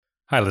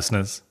Hi,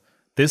 listeners.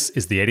 This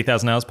is the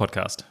 80,000 Hours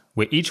podcast,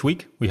 where each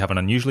week we have an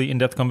unusually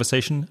in-depth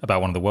conversation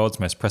about one of the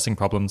world's most pressing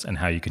problems and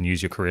how you can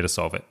use your career to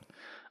solve it.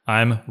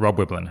 I'm Rob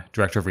Wiblin,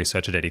 Director of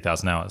Research at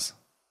 80,000 Hours.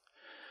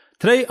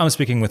 Today, I'm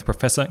speaking with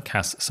Professor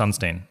Cass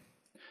Sunstein.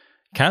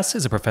 Cass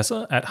is a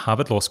professor at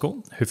Harvard Law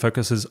School who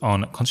focuses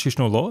on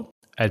constitutional law,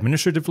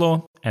 administrative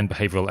law, and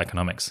behavioral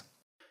economics.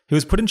 He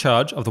was put in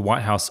charge of the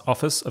White House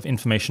Office of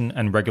Information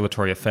and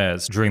Regulatory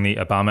Affairs during the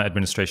Obama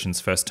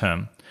administration's first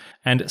term,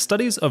 and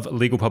studies of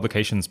legal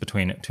publications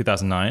between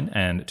 2009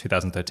 and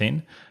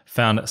 2013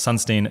 found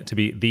Sunstein to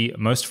be the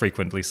most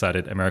frequently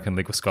cited American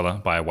legal scholar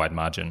by a wide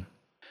margin.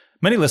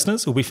 Many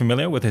listeners will be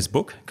familiar with his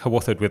book,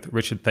 co-authored with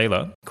Richard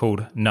Thaler,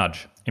 called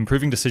Nudge: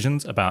 Improving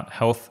Decisions About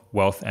Health,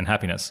 Wealth, and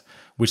Happiness,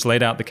 which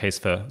laid out the case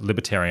for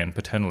libertarian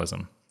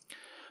paternalism.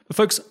 But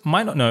folks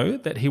might not know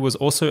that he was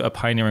also a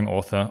pioneering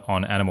author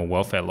on animal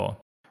welfare law,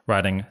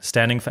 writing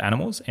Standing for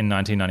Animals in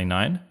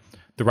 1999,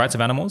 The Rights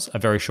of Animals, a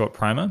very short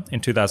primer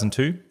in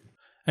 2002,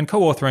 and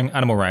co-authoring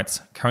Animal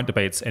Rights, Current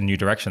Debates and New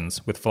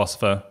Directions with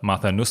philosopher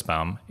Martha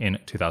Nussbaum in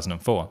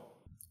 2004.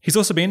 He's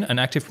also been an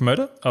active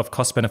promoter of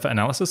cost-benefit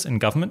analysis in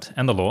government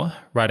and the law,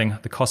 writing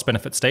The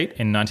Cost-Benefit State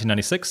in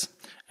 1996,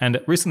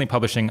 and recently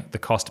publishing The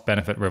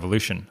Cost-Benefit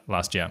Revolution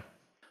last year.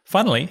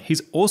 Finally,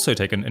 he's also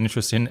taken an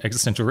interest in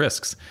existential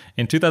risks,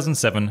 in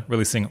 2007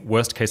 releasing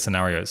Worst Case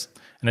Scenarios,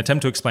 an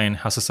attempt to explain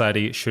how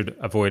society should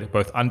avoid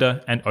both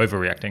under- and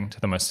overreacting to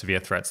the most severe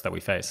threats that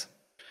we face.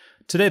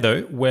 Today,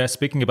 though, we're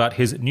speaking about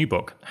his new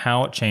book,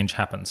 How Change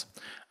Happens,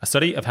 a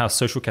study of how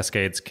social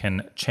cascades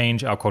can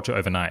change our culture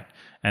overnight,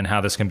 and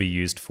how this can be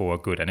used for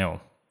good and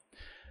ill.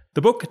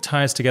 The book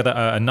ties together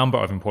a number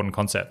of important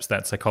concepts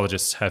that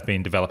psychologists have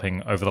been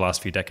developing over the last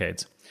few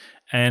decades.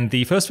 And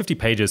the first 50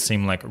 pages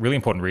seem like really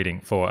important reading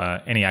for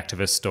any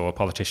activist or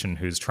politician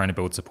who's trying to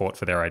build support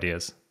for their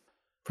ideas.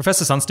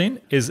 Professor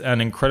Sunstein is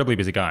an incredibly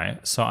busy guy,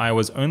 so I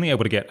was only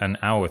able to get an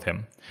hour with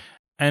him.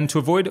 And to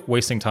avoid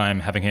wasting time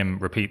having him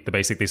repeat the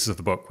basic thesis of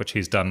the book, which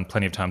he's done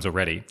plenty of times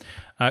already,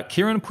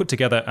 Kieran put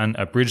together an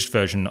abridged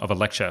version of a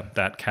lecture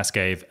that Cass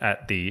gave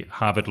at the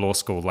Harvard Law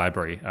School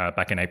Library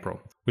back in April,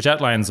 which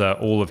outlines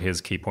all of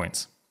his key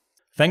points.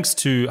 Thanks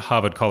to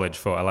Harvard College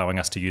for allowing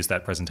us to use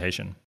that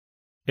presentation.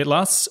 It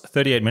lasts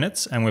 38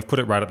 minutes, and we've put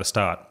it right at the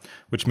start,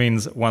 which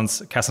means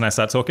once Cass and I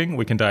start talking,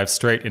 we can dive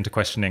straight into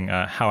questioning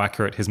how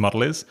accurate his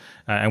model is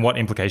and what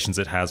implications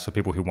it has for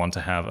people who want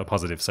to have a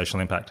positive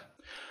social impact.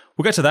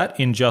 We'll get to that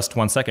in just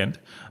one second,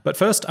 but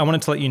first I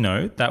wanted to let you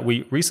know that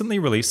we recently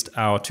released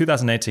our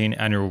 2018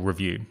 annual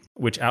review,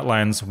 which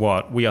outlines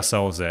what we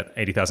ourselves at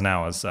 80,000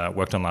 Hours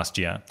worked on last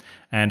year,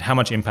 and how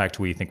much impact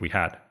we think we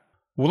had.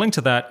 We'll link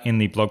to that in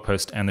the blog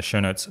post and the show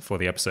notes for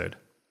the episode.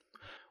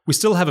 We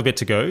still have a bit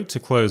to go to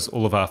close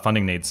all of our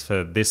funding needs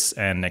for this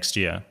and next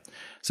year.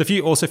 So if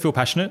you also feel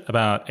passionate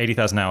about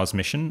 80,000 Hours'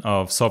 mission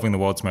of solving the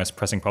world's most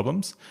pressing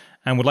problems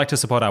and would like to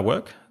support our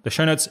work, the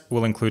show notes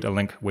will include a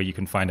link where you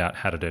can find out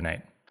how to donate.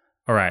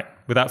 All right,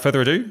 without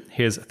further ado,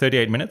 here's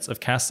 38 minutes of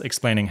Cass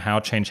explaining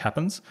how change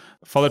happens,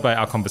 followed by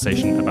our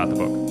conversation about the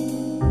book.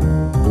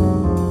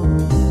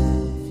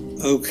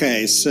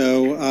 Okay,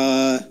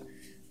 so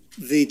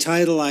the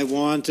title I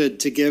wanted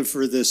to give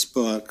for this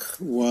book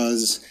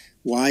was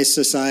Why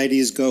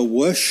Societies Go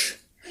Whoosh,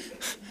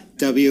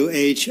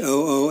 WHOOSH,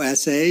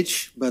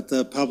 but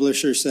the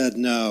publisher said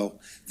no,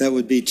 that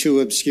would be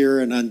too obscure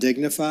and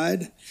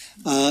undignified.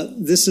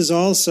 This is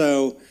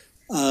also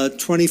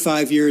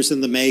 25 years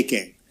in the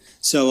making.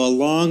 So a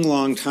long,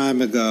 long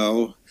time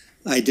ago,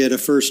 I did a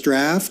first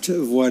draft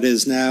of what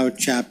is now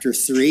Chapter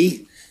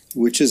 3,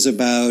 which is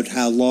about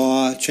how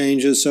law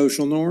changes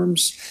social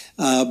norms.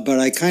 But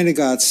I kind of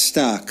got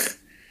stuck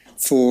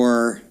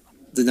for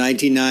the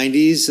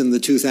 1990s and the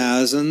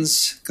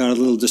 2000s, got a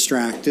little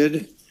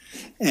distracted.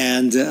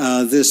 And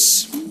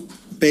this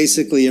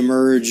basically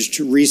emerged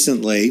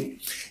recently.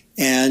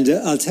 And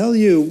I'll tell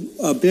you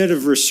a bit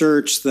of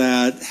research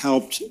that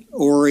helped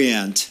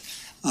orient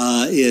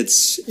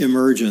its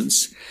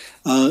emergence.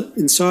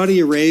 In Saudi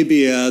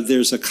Arabia,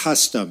 there's a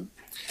custom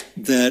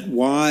that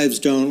wives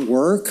don't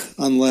work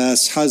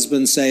unless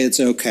husbands say it's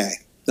okay.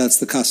 That's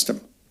the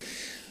custom.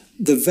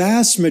 The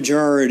vast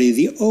majority,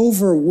 the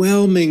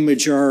overwhelming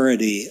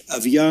majority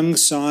of young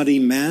Saudi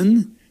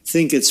men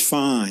think it's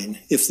fine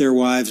if their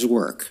wives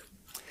work.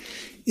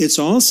 It's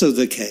also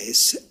the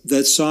case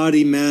that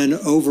Saudi men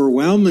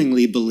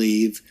overwhelmingly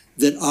believe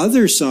that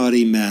other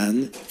Saudi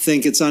men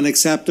think it's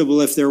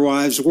unacceptable if their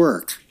wives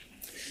work.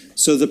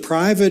 So the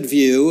private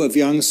view of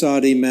young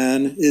Saudi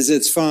men is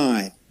it's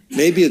fine.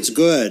 Maybe it's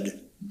good.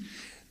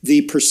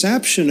 The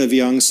perception of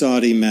young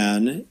Saudi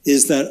men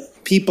is that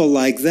people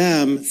like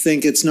them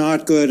think it's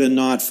not good and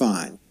not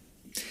fine.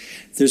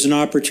 There's an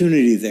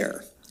opportunity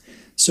there.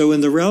 So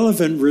in the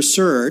relevant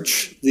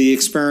research, the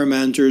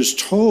experimenters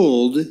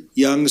told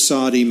young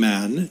Saudi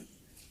men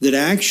that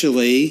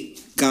actually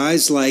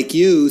guys like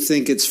you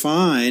think it's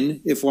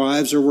fine if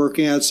wives are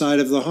working outside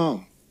of the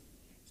home.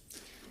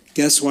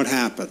 Guess what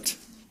happened?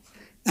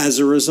 As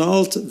a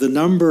result, the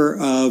number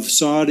of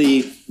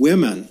Saudi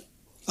women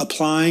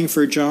applying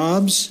for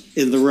jobs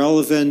in the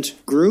relevant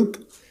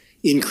group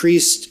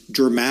increased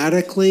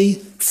dramatically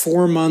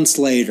 4 months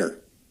later.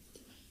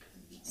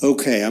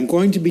 Okay, I'm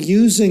going to be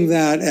using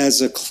that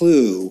as a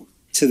clue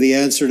to the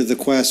answer to the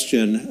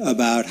question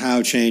about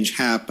how change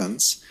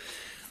happens.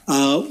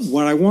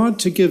 What I want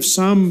to give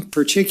some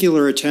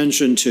particular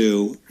attention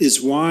to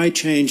is why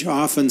change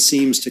often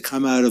seems to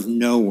come out of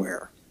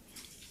nowhere.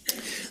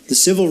 The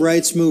civil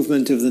rights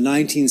movement of the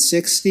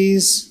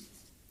 1960s,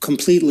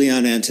 completely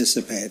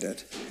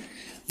unanticipated.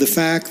 The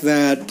fact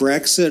that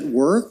Brexit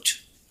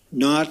worked,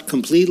 not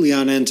completely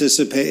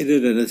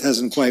unanticipated, and it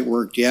hasn't quite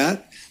worked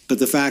yet, but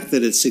the fact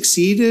that it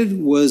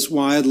succeeded was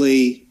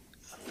widely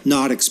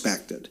not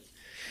expected.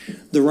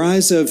 The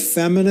rise of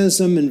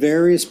feminism in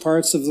various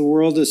parts of the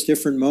world at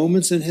different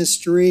moments in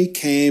history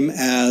came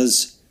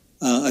as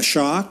a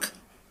shock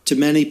to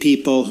many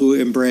people who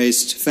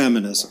embraced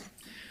feminism.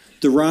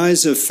 The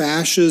rise of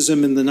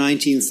fascism in the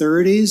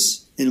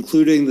 1930s,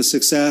 including the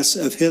success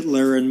of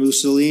Hitler and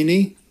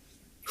Mussolini,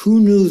 who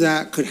knew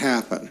that could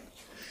happen?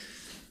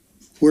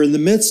 We're in the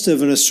midst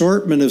of an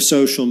assortment of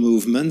social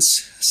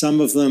movements. Some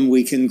of them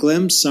we can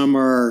glimpse, some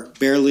are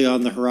barely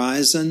on the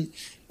horizon.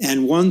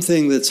 And one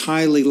thing that's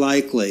highly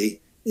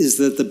likely is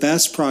that the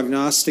best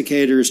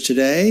prognosticators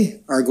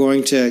today are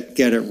going to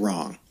get it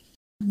wrong.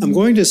 I'm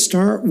going to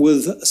start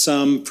with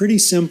some pretty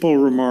simple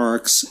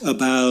remarks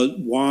about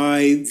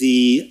why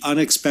the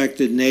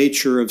unexpected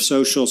nature of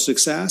social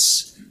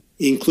success,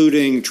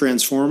 including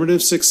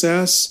transformative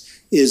success,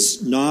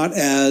 is not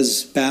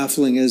as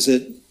baffling as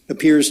it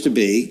appears to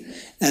be.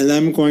 And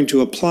I'm going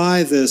to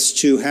apply this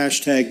to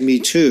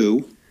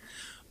 #MeToo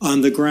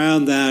on the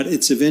ground that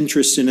it's of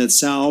interest in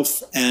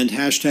itself, and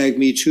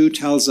 #MeToo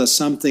tells us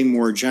something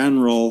more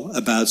general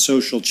about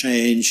social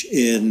change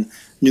in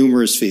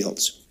numerous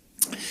fields.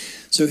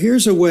 So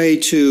here's a way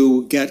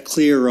to get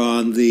clear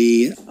on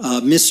the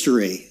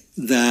mystery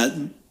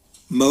that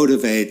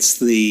motivates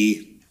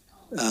the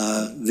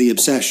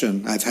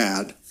obsession I've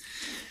had.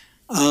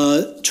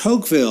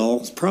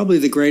 Tocqueville, probably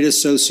the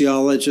greatest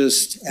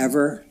sociologist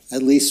ever,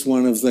 at least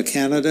one of the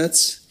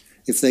candidates.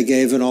 If they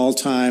gave an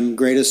all-time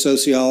greatest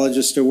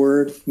sociologist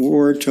award,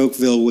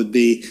 Tocqueville would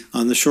be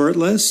on the short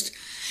list.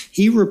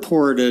 He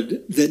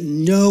reported that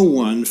no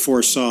one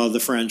foresaw the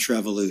French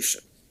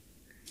Revolution.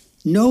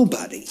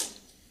 Nobody.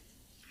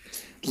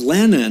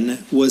 Lenin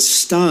was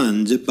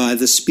stunned by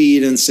the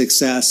speed and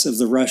success of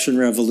the Russian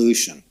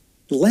Revolution.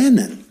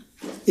 Lenin.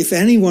 If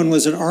anyone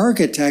was an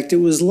architect, it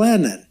was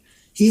Lenin.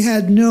 He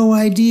had no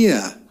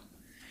idea.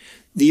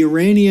 The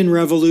Iranian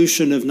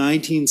Revolution of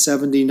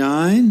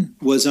 1979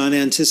 was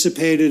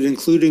unanticipated,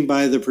 including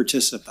by the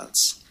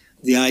participants.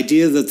 The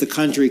idea that the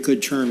country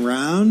could turn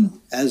round,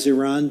 as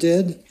Iran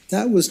did,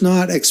 that was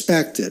not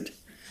expected.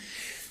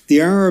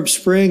 The Arab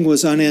Spring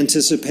was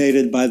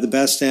unanticipated by the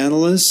best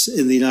analysts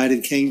in the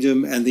United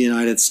Kingdom and the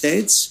United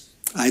States.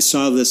 I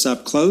saw this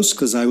up close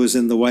because I was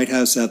in the White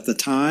House at the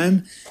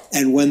time.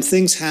 And when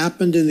things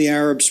happened in the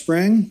Arab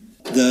Spring,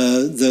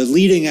 the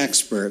leading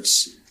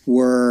experts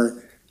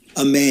were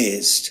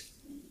amazed.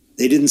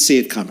 They didn't see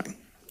it coming.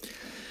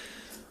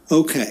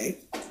 Okay,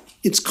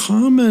 it's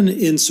common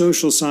in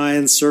social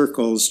science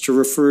circles to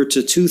refer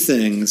to two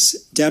things,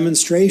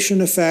 demonstration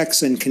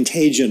effects and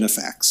contagion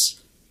effects.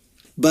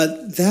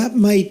 But that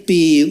might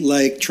be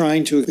like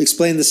trying to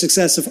explain the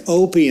success of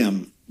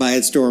opium by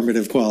its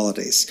dormitive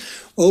qualities.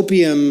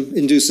 Opium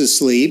induces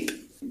sleep.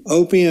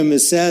 Opium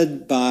is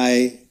said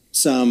by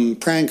some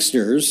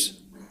pranksters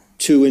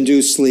to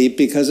induce sleep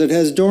because it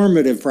has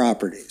dormitive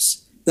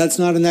properties. That's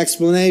not an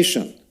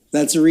explanation.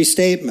 That's a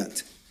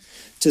restatement.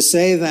 To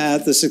say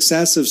that the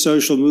success of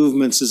social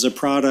movements is a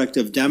product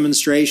of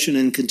demonstration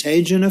and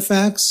contagion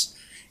effects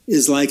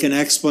is like an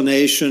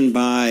explanation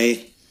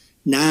by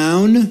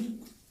noun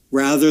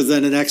rather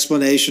than an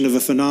explanation of a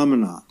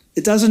phenomenon.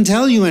 It doesn't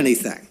tell you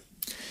anything.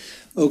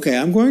 Okay,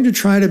 I'm going to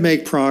try to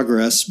make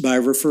progress by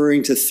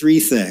referring to three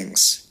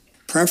things: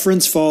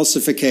 preference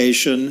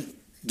falsification,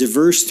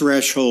 diverse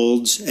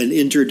thresholds, and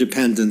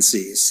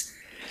interdependencies.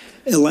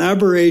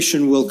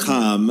 Elaboration will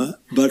come,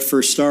 but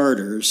for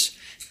starters,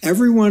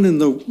 everyone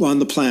on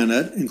the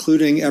planet,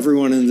 including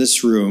everyone in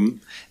this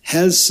room,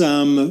 has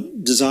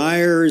some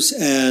desires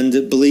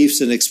and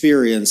beliefs and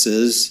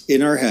experiences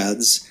in our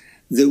heads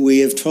that we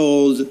have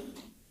told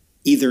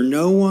either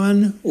no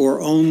one or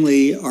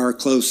only our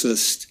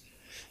closest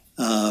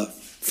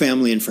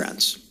family and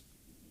friends.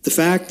 The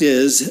fact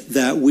is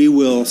that we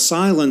will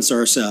silence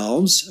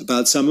ourselves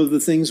about some of the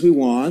things we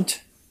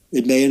want.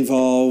 It may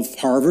involve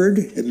Harvard,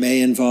 it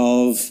may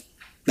involve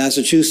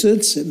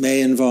Massachusetts, it may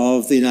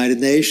involve the United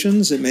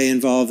Nations, it may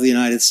involve the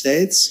United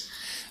States.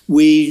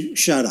 We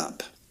shut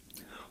up.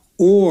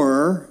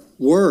 Or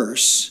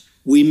worse,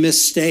 we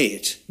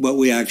misstate what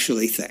we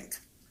actually think.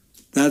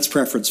 That's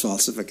preference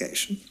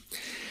falsification.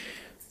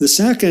 The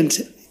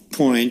second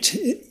point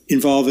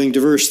involving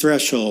diverse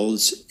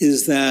thresholds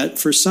is that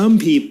for some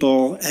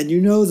people, and you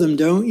know them,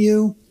 don't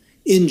you?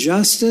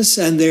 Injustice,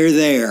 and they're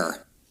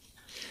there.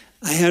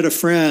 I had a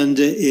friend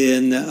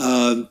in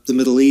the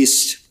Middle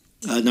East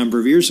a number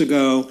of years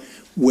ago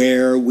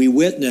where we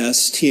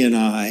witnessed, he and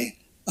I,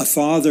 a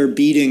father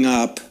beating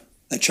up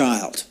a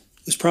child.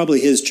 It was probably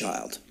his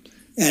child.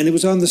 And it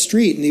was on the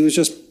street, and he was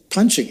just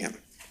punching him.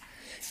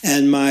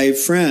 And my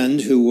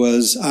friend, who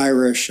was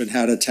Irish and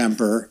had a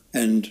temper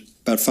and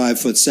about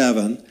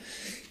 5'7",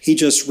 he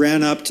just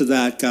ran up to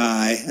that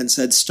guy and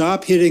said,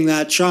 "Stop hitting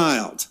that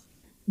child."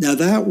 Now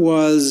that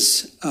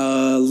was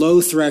a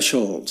low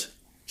threshold.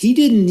 He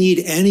didn't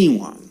need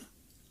anyone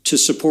to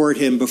support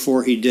him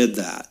before he did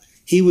that.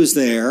 He was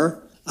there,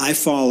 I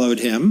followed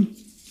him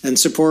and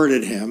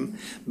supported him,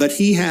 but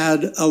he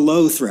had a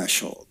low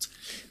threshold.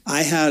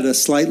 I had a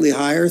slightly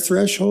higher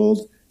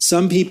threshold.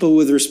 Some people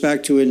with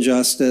respect to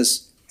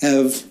injustice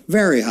have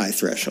very high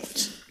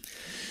thresholds.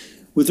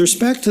 With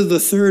respect to the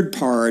third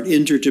part,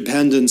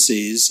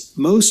 interdependencies,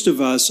 most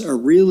of us are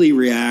really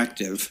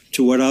reactive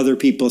to what other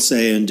people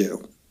say and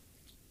do.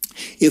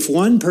 If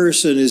one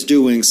person is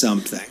doing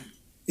something,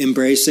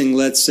 embracing,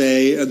 let's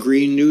say, a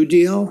Green New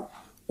Deal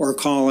or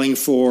calling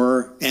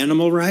for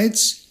animal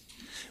rights,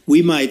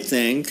 we might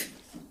think,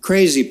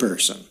 crazy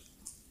person.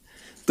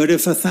 But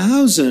if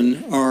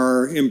 1,000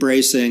 are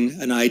embracing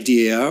an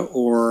idea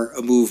or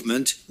a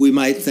movement, we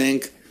might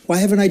think, why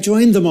haven't I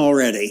joined them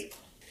already?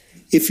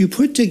 If you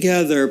put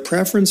together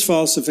preference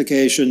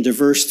falsification,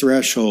 diverse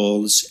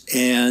thresholds,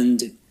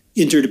 and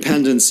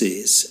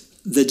interdependencies,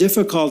 the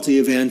difficulty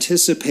of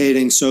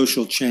anticipating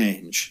social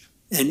change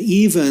and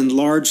even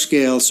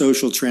large-scale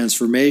social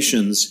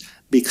transformations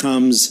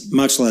becomes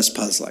much less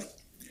puzzling.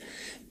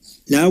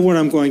 Now what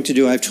I'm going to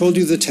do, I've told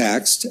you the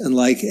text, and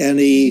like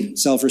any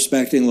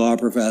self-respecting law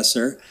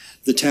professor,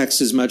 the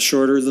text is much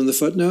shorter than the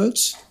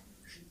footnotes.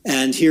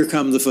 And here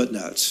come the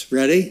footnotes.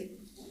 Ready?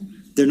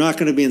 They're not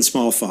going to be in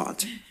small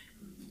font.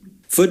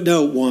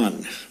 Footnote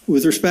 1.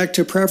 With respect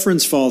to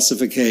preference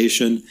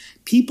falsification,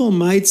 people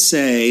might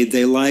say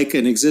they like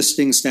an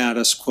existing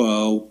status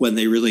quo when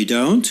they really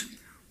don't,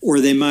 or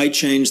they might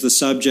change the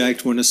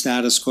subject when a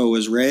status quo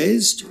is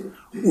raised,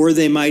 or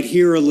they might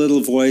hear a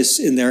little voice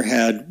in their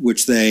head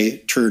which they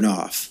turn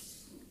off.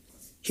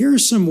 Here are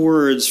some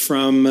words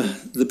from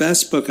the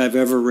best book I've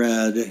ever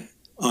read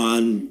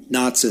on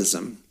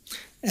Nazism.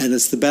 And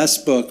it's the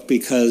best book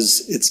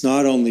because it's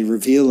not only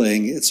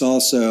revealing, it's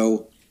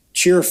also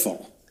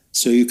cheerful.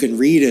 So you can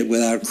read it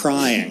without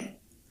crying.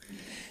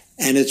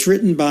 And it's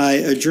written by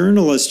a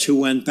journalist who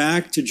went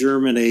back to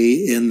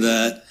Germany in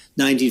the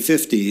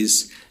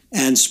 1950s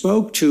and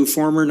spoke to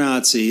former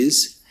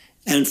Nazis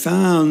and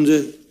found,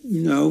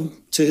 to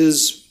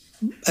his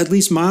at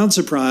least mild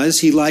surprise,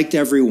 he liked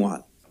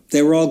everyone.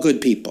 They were all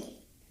good people.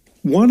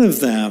 One of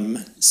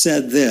them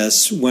said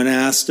this when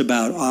asked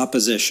about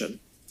opposition.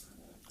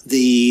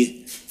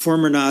 The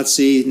former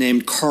Nazi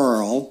named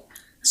Karl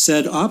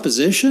said,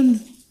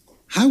 "Opposition?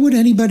 How would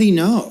anybody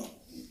know?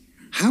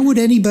 How would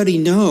anybody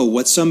know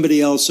what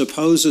somebody else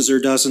opposes or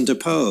doesn't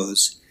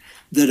oppose?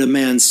 That a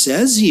man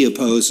says he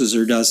opposes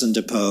or doesn't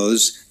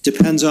oppose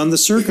depends on the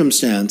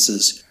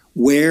circumstances,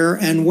 where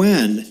and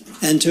when,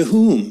 and to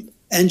whom,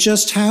 and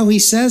just how he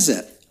says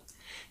it.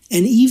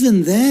 And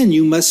even then,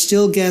 you must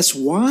still guess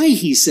why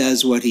he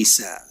says what he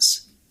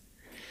says."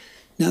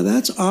 Now,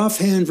 that's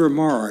offhand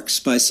remarks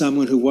by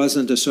someone who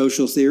wasn't a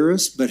social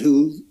theorist, but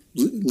who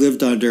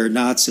lived under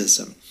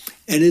Nazism.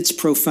 And it's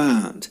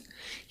profound.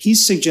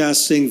 He's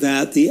suggesting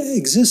that the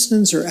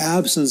existence or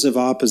absence of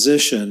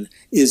opposition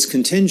is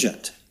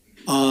contingent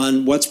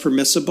on what's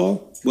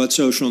permissible, what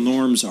social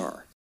norms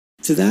are.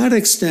 To that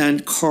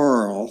extent,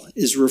 Karl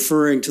is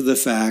referring to the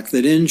fact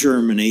that in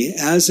Germany,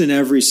 as in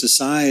every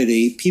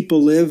society,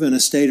 people live in a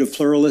state of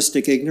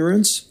pluralistic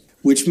ignorance,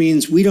 which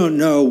means we don't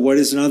know what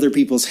is in other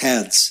people's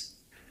heads.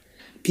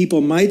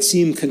 People might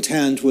seem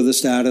content with the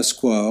status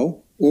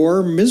quo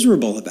or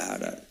miserable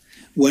about it,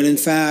 when in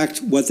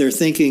fact what they're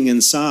thinking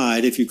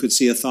inside, if you could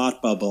see a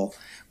thought bubble,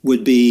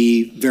 would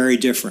be very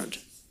different.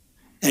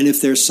 And if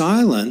they're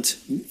silent,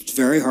 it's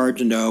very hard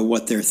to know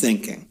what they're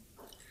thinking.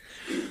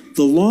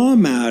 The law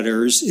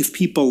matters if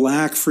people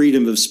lack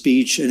freedom of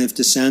speech and if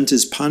dissent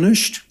is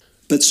punished,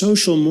 but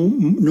social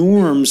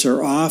norms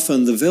are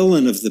often the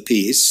villain of the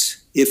piece,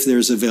 if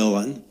there's a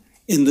villain,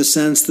 in the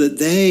sense that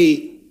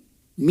they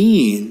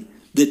mean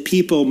that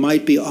people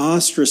might be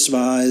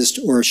ostracized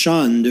or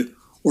shunned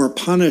or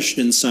punished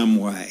in some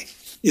way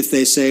if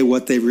they say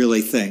what they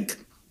really think.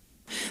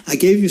 I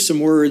gave you some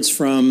words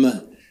from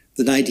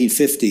the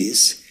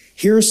 1950s.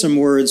 Here are some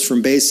words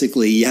from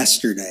basically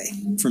yesterday,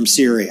 from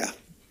Syria.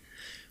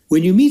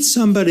 When you meet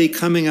somebody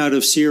coming out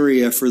of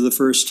Syria for the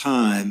first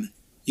time,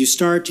 you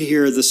start to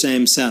hear the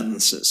same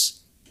sentences.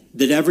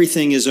 That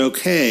everything is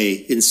okay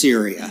in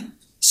Syria.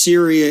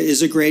 Syria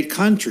is a great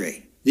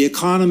country. The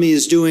economy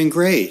is doing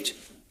great.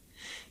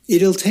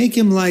 It'll take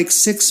him like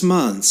 6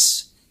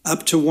 months,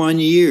 up to 1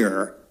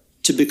 year,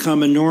 to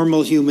become a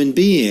normal human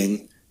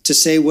being, to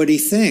say what he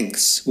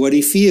thinks, what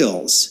he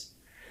feels.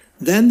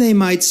 Then they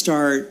might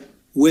start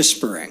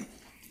whispering.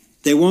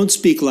 They won't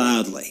speak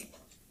loudly.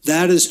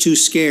 That is too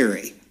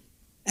scary.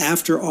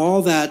 After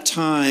all that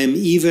time,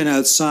 even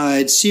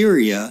outside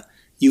Syria,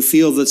 you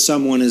feel that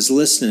someone is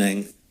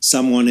listening,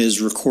 someone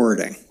is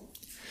recording.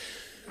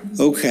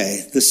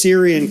 Okay, the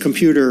Syrian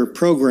computer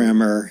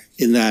programmer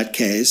in that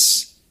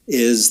case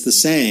is the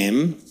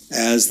same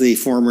as the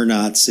former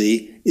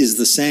Nazi, is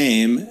the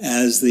same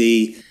as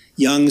the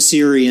young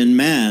Syrian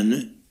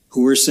men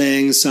who were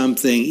saying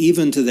something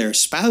even to their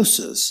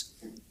spouses,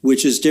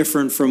 which is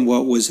different from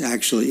what was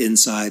actually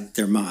inside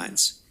their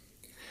minds.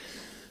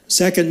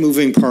 Second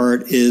moving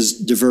part is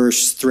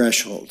diverse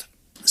threshold.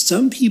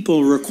 Some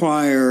people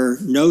require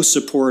no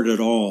support at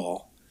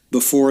all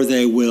before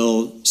they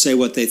will say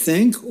what they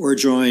think or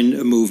join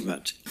a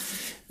movement.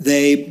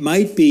 They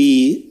might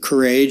be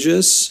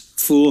courageous,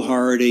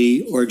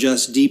 foolhardy, or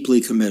just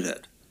deeply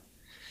committed.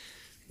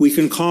 We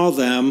can call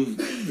them,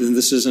 and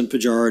this isn't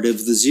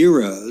pejorative, the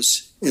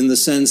zeros, in the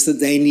sense that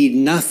they need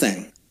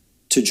nothing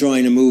to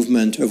join a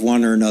movement of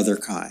one or another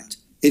kind.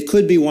 It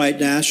could be white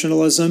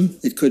nationalism,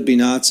 it could be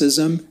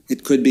Nazism,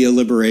 it could be a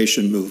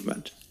liberation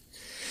movement.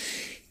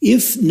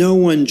 If no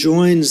one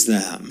joins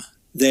them,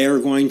 they are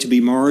going to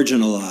be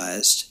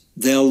marginalized.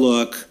 They'll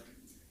look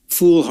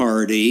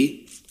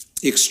foolhardy,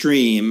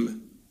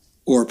 extreme,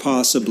 or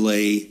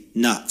possibly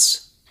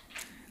nuts.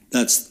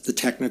 That's the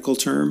technical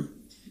term.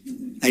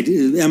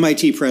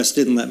 MIT Press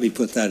didn't let me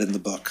put that in the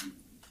book.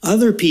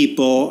 Other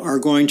people are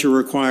going to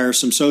require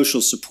some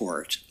social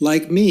support.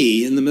 Like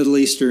me in the Middle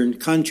Eastern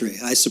country,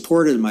 I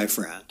supported my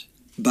friend,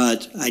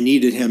 but I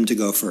needed him to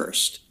go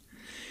first.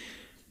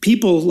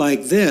 People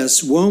like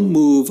this won't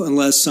move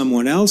unless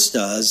someone else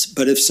does,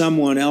 but if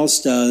someone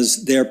else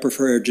does, they're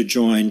prepared to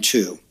join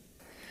too.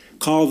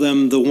 Call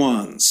them the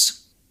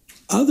ones.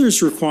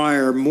 Others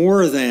require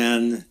more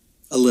than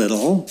a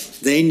little.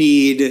 They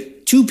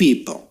need two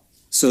people,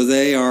 so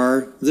they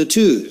are the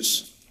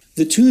twos.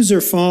 The twos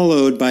are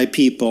followed by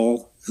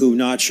people who,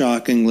 not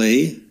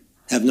shockingly,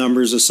 have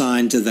numbers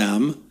assigned to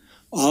them,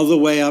 all the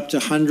way up to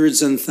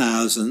hundreds and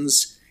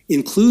thousands,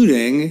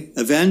 including,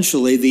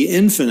 eventually, the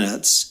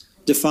infinites,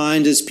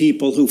 defined as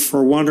people who,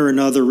 for one or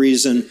another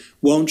reason,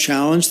 won't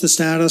challenge the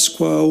status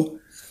quo,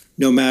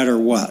 no matter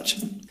what.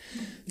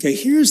 Okay,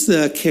 here's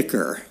the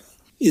kicker.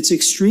 It's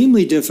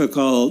extremely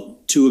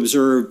difficult to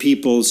observe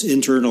people's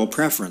internal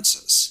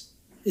preferences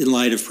in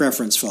light of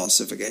preference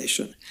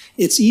falsification.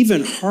 It's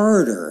even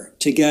harder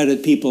to get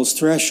at people's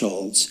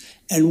thresholds,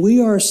 and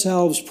we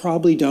ourselves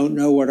probably don't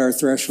know what our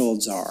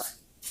thresholds are.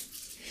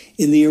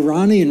 In the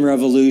Iranian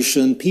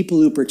Revolution, people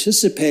who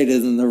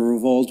participated in the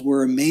revolt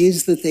were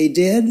amazed that they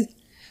did.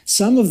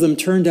 Some of them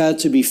turned out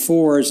to be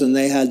 4s and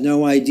they had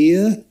no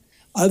idea.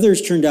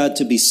 Others turned out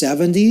to be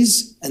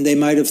 70s, and they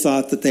might have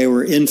thought that they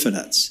were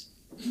infinites.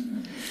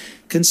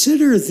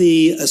 Consider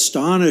the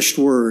astonished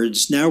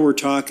words. Now we're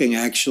talking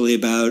actually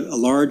about a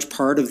large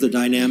part of the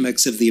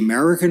dynamics of the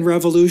American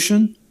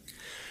Revolution.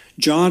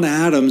 John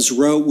Adams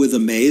wrote with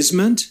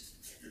amazement,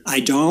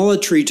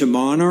 "Idolatry to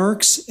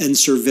monarchs and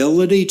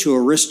servility to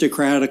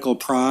aristocratical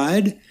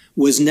pride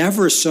was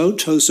never so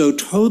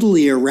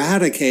totally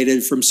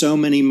eradicated from so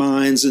many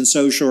minds in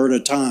so short a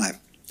time."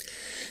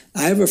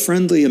 I have a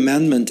friendly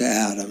amendment to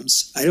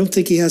Adams. I don't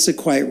think he has it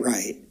quite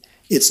right.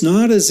 It's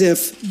not as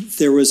if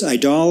there was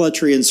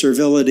idolatry and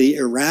servility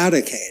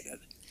eradicated.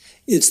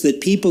 It's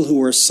that people who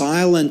were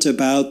silent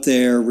about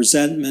their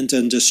resentment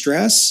and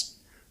distress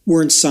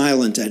weren't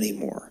silent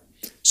anymore.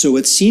 So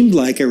it seemed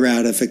like a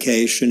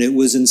ratification. It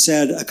was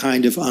instead a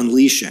kind of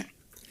unleashing.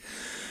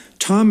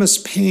 Thomas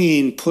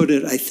Paine put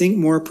it, I think,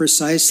 more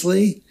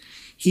precisely.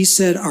 He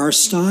said, "Our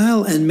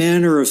style and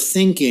manner of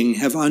thinking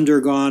have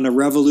undergone a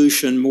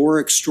revolution more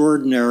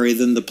extraordinary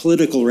than the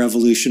political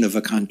revolution of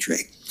a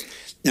country."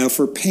 Now,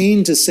 for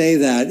Paine to say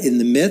that in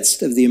the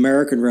midst of the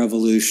American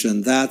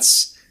Revolution,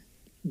 that's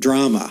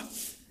drama.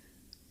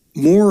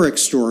 More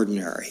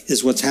extraordinary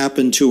is what's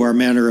happened to our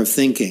manner of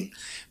thinking.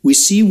 We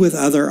see with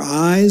other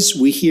eyes,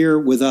 we hear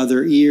with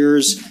other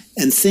ears,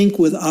 and think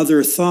with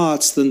other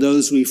thoughts than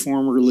those we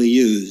formerly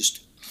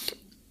used.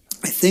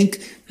 I think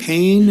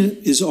Paine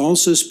is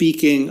also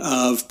speaking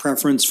of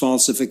preference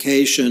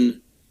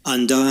falsification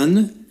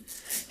undone.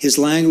 His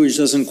language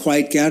doesn't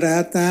quite get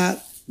at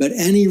that. But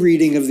any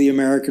reading of the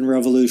American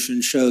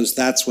Revolution shows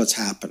that's what's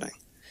happening.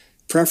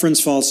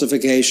 Preference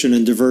falsification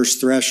and diverse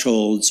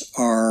thresholds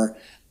are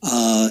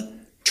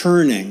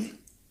turning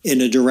in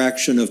a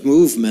direction of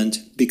movement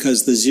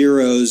because the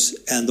zeros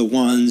and the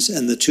ones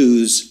and the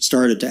twos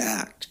started to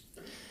act.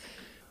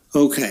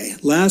 Okay,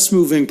 last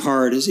moving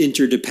part is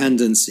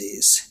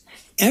interdependencies.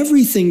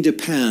 Everything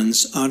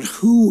depends on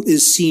who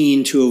is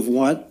seen to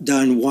have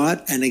done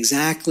what and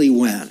exactly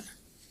when.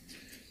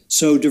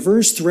 So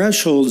diverse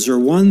thresholds are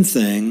one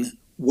thing.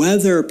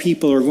 Whether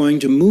people are going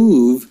to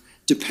move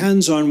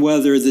depends on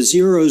whether the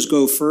zeros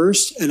go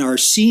first and are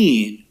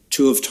seen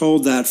to have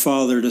told that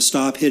father to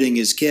stop hitting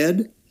his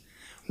kid,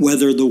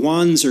 whether the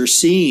ones are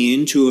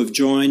seen to have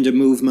joined a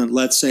movement,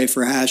 let's say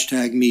for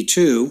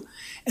 #MeToo,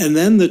 and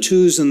then the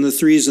twos and the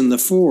threes and the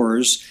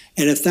fours.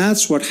 And if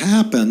that's what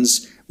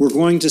happens, we're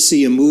going to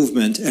see a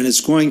movement and it's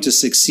going to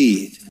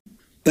succeed.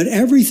 But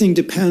everything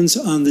depends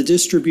on the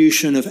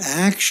distribution of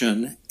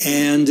action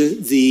and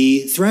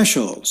the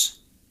thresholds.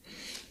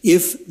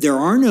 If there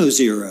are no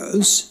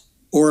zeros,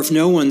 or if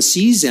no one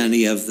sees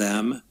any of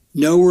them,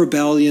 no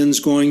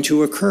rebellion's going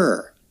to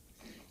occur.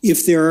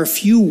 If there are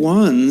few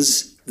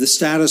ones, the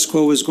status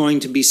quo is going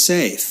to be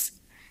safe.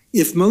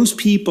 If most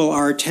people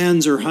are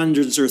tens or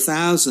hundreds or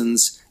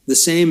thousands, the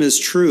same is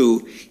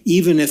true,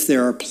 even if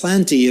there are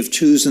plenty of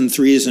 2s and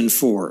 3s and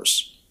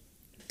 4s.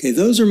 Okay,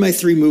 those are my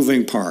 3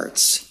 moving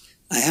parts.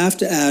 I have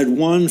to add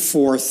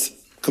 1/4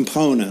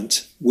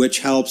 component, which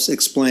helps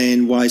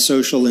explain why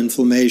social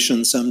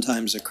inflammation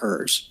sometimes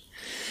occurs.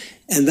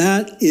 And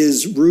that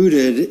is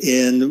rooted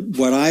in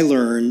what I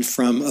learned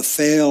from a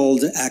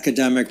failed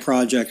academic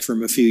project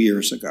from a few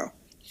years ago.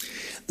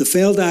 The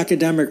failed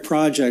academic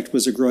project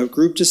was a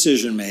group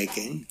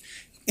decision-making,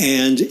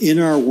 and in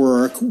our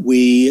work,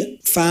 we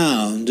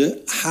found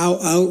how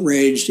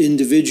outraged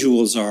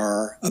individuals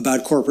are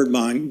about corporate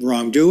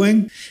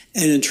wrongdoing,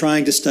 and in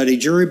trying to study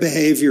jury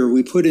behavior,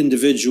 we put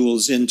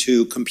individuals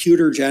into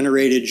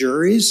computer-generated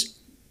juries.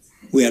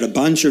 We had a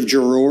bunch of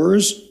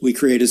jurors, we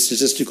created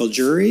statistical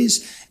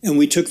juries, and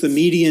we took the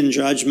median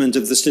judgment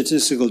of the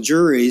statistical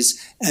juries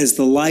as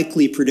the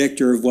likely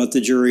predictor of what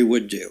the jury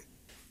would do.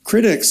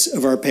 Critics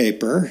of our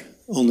paper,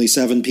 only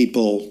 7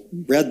 people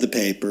read the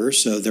paper,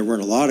 so there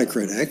weren't a lot of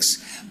critics,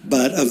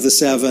 but of the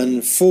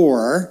 7,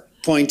 4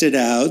 pointed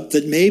out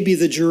that maybe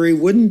the jury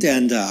wouldn't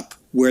end up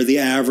where the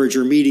average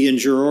or median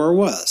juror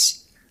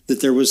was,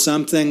 that there was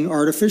something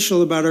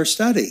artificial about our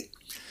study.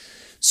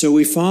 So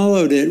we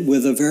followed it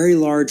with a very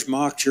large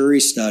mock jury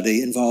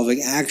study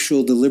involving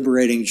actual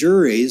deliberating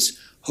juries,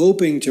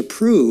 hoping to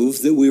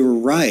prove that we were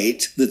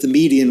right, that the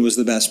median was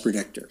the best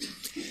predictor.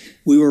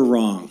 We were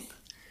wrong.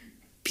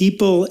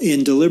 People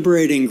in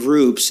deliberating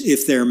groups,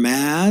 if they're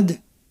mad,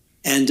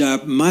 end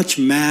up much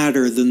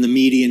madder than the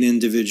median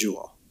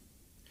individual.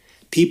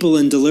 People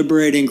in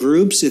deliberating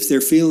groups, if they're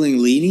feeling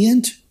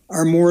lenient,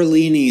 are more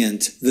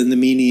lenient than the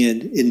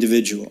median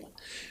individual.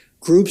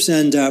 Groups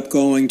end up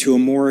going to a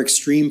more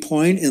extreme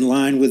point in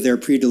line with their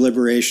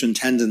pre-deliberation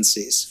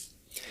tendencies.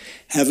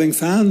 Having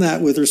found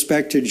that with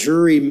respect to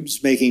juries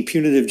making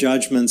punitive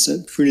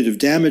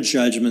damage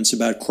judgments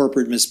about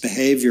corporate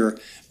misbehavior,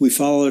 we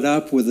followed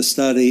up with a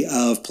study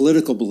of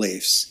political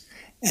beliefs.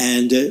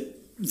 And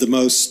the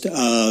most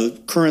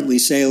currently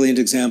salient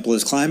example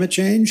is climate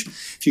change.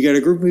 If you get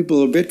a group of people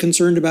who are a bit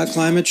concerned about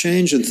climate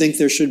change and think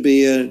there should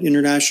be an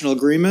international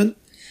agreement,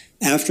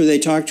 after they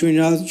talk to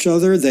each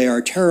other, they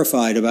are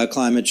terrified about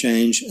climate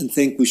change and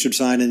think we should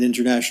sign an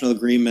international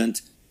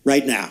agreement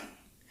right now.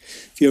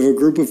 If you have a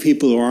group of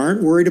people who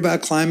aren't worried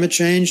about climate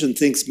change and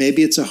thinks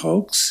maybe it's a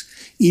hoax,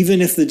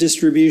 even if the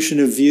distribution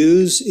of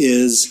views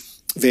is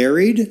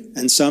varied,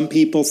 and some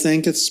people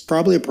think it's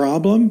probably a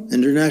problem,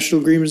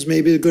 international agreements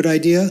may be a good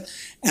idea,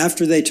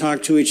 after they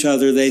talk to each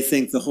other, they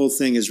think the whole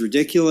thing is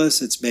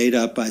ridiculous, it's made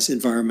up by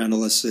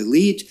environmentalist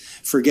elite,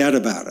 forget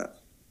about it.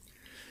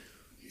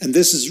 And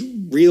this is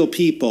real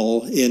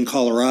people in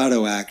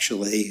Colorado,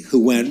 actually, who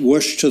went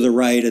whoosh to the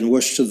right and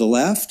whoosh to the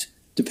left,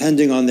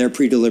 depending on their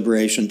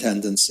pre-deliberation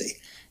tendency.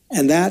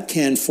 And that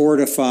can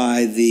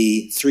fortify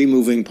the 3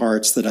 moving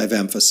parts that I've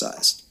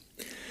emphasized.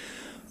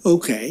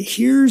 Okay,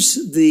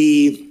 here's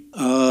the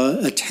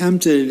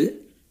attempted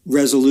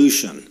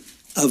resolution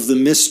of the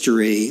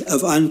mystery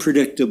of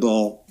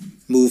unpredictable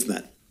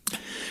movement.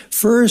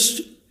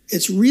 First,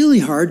 it's really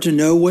hard to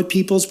know what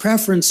people's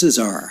preferences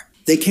are.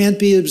 They can't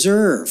be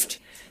observed.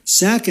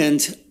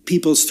 Second,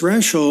 people's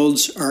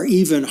thresholds are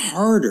even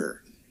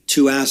harder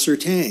to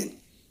ascertain.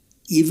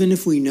 Even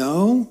if we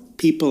know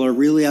people are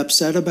really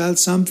upset about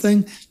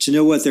something, to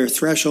know what their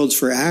thresholds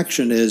for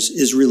action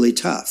is really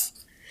tough.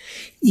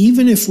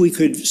 Even if we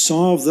could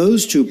solve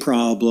those 2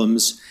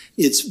 problems,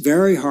 it's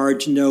very hard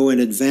to know in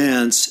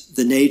advance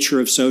the nature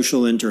of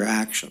social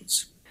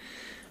interactions.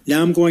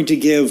 Now I'm going to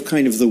give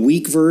kind of the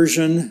weak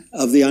version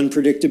of the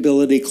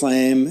unpredictability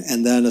claim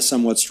and then a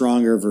somewhat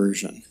stronger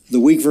version.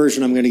 The weak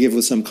version I'm going to give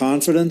with some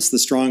confidence. The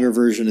stronger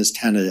version is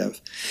tentative.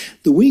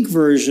 The weak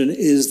version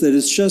is that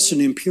it's just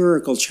an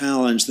empirical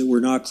challenge that we're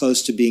not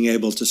close to being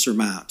able to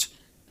surmount.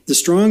 The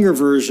stronger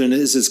version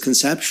is it's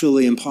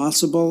conceptually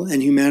impossible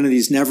and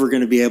humanity's never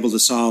going to be able to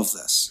solve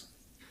this.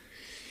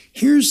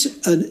 Here's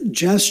a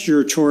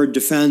gesture toward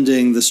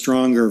defending the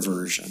stronger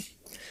version.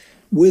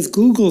 With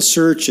Google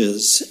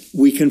searches,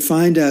 we can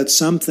find out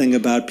something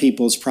about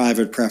people's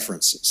private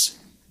preferences.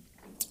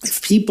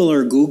 If people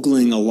are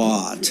Googling a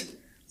lot,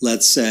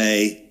 let's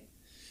say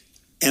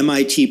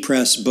MIT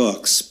Press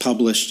books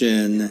published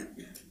in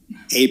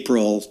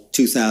April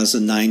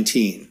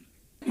 2019,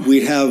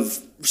 we'd have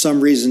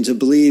some reason to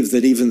believe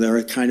that even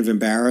they're kind of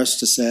embarrassed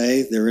to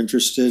say they're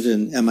interested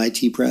in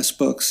MIT Press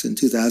books in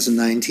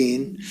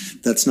 2019.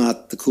 That's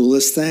not the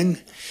coolest thing,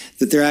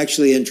 that they're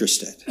actually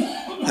interested.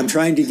 I'm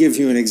trying to give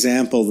you an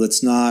example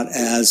that's not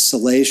as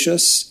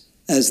salacious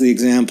as the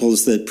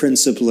examples that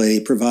principally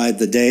provide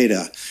the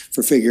data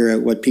for figuring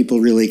out what people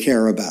really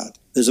care about.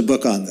 There's a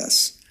book on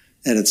this,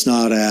 and it's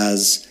not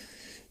as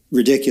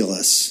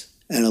ridiculous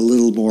and a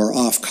little more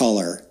off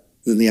color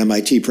than the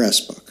MIT Press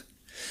book.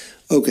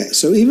 Okay,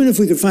 so even if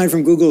we could find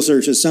from Google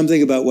searches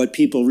something about what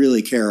people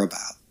really care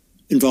about,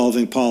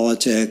 involving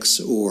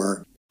politics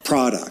or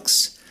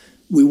products,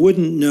 we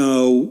wouldn't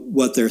know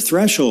what their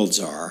thresholds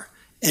are.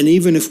 And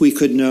even if we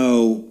could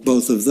know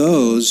both of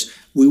those,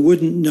 we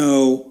wouldn't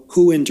know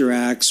who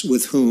interacts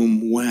with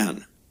whom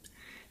when.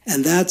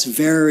 And that's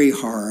very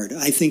hard,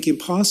 I think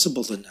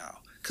impossible to know,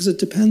 because it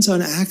depends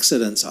on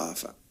accidents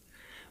often.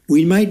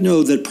 We might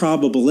know that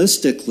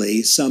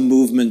probabilistically some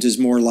movement is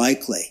more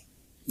likely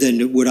than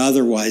it would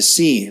otherwise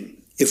seem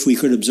if we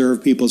could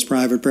observe people's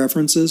private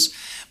preferences,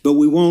 but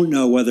we won't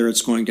know whether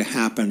it's going to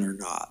happen or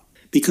not,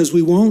 because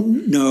we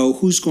won't know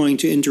who's going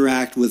to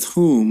interact with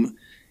whom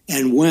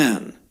and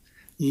when.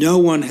 No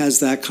one has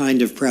that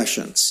kind of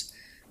prescience.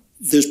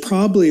 There's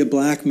probably a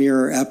Black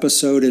Mirror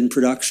episode in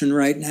production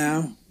right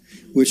now,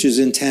 which is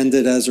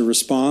intended as a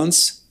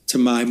response to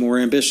my more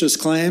ambitious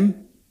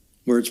claim,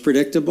 where it's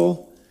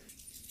predictable,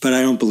 but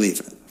I don't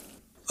believe it.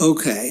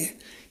 Okay,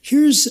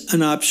 here's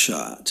an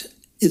upshot.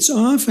 It's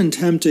often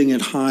tempting in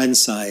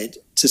hindsight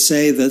to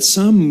say that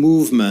some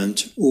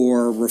movement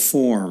or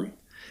reform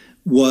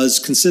was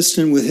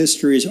consistent with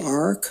history's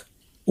arc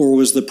or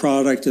was the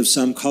product of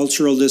some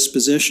cultural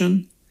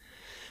disposition.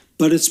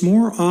 But it's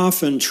more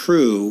often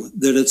true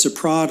that it's a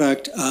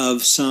product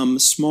of some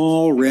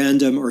small,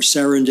 random, or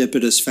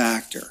serendipitous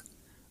factor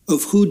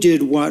of who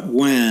did what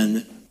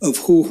when, of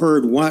who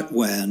heard what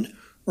when,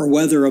 or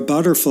whether a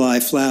butterfly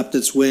flapped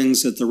its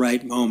wings at the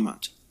right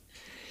moment.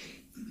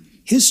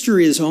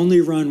 History is only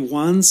run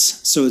once,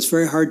 so it's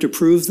very hard to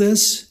prove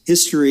this.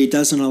 History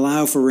doesn't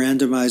allow for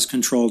randomized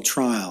controlled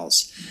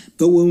trials.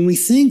 But when we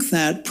think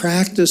that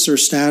practice or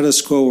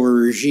status quo or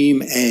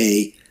regime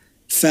A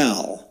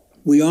fell,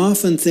 we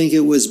often think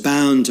it was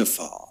bound to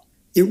fall.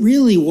 It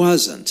really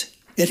wasn't.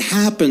 It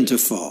happened to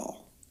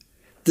fall.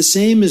 The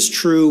same is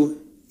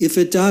true if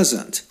it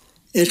doesn't.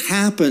 It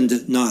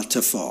happened not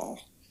to fall.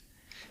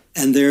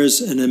 And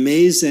there's an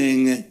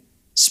amazing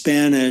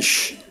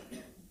Spanish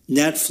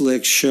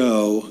Netflix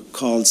show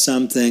called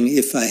something,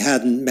 If I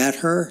Hadn't Met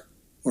Her,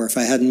 or If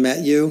I Hadn't Met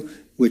You,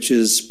 which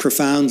is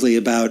profoundly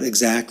about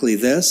exactly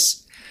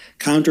this.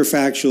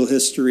 Counterfactual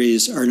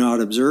histories are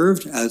not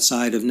observed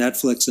outside of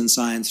Netflix and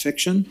science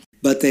fiction,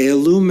 but they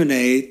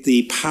illuminate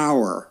the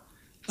power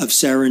of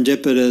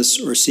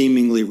serendipitous or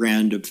seemingly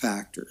random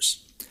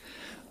factors.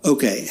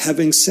 Okay,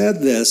 having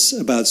said this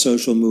about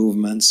social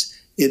movements,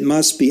 it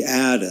must be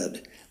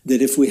added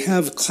that if we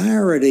have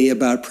clarity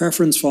about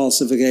preference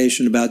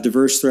falsification, about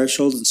diverse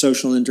thresholds and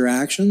social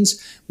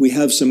interactions, we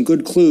have some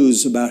good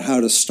clues about how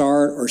to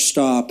start or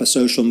stop a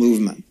social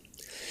movement.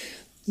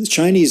 The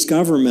Chinese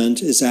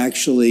government is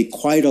actually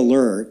quite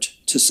alert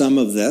to some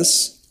of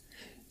this,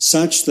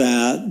 such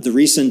that the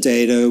recent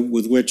data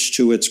with which,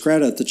 to its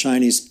credit, the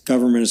Chinese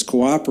government has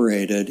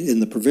cooperated in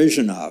the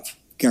provision of,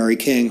 Gary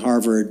King,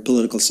 Harvard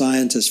political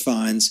scientist,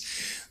 finds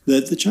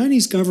that the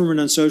Chinese government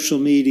on social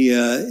media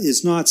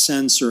is not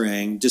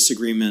censoring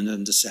disagreement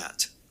and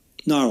dissent.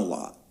 Not a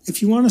lot.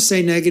 If you want to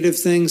say negative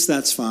things,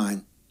 that's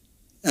fine,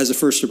 as a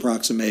first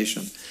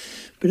approximation.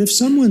 But if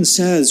someone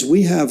says,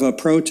 we have a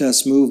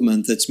protest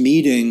movement that's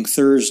meeting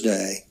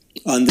Thursday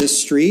on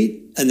this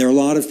street, and there are a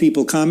lot of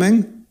people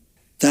coming,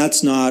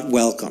 that's not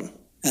welcome,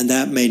 and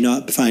that may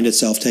not find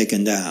itself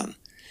taken down.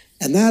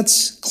 And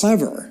that's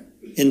clever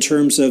in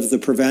terms of the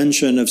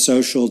prevention of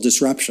social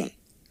disruption.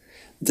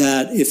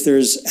 That if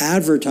there's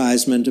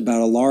advertisement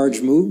about a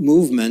large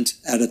movement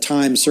at a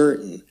time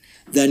certain,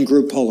 then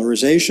group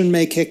polarization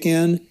may kick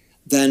in,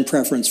 then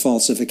preference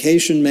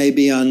falsification may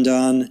be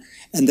undone,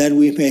 and then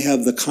we may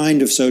have the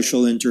kind of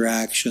social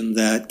interaction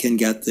that can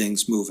get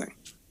things moving.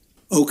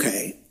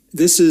 Okay,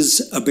 this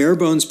is a bare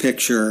bones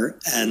picture,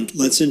 and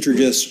let's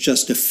introduce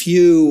just a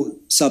few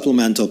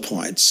supplemental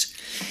points.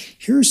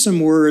 Here's some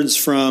words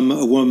from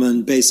a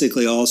woman,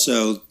 basically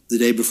also the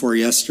day before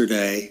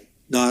yesterday,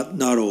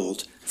 not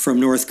old, from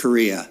North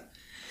Korea.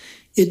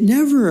 It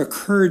never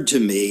occurred to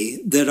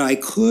me that I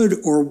could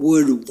or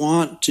would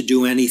want to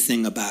do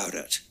anything about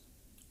it.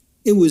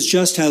 It was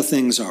just how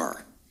things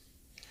are.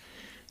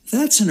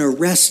 That's an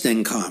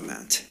arresting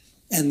comment,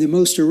 and the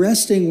most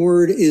arresting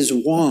word is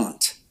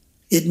want.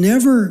 It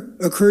never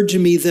occurred to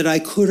me that I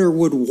could or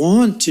would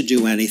want to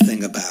do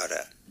anything about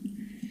it.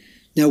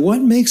 Now,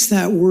 what makes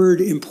that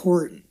word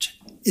important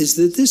is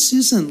that this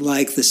isn't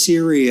like the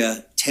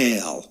Syria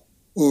tale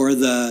or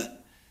the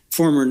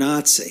former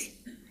Nazi.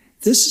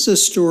 This is a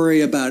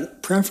story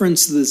about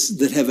preferences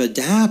that have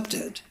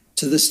adapted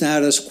to the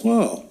status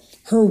quo.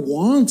 Her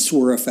wants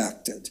were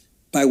affected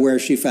by where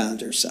she found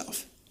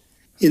herself.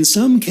 In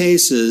some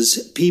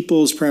cases,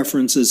 people's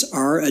preferences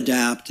are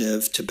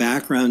adaptive to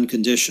background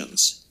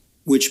conditions,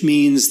 which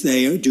means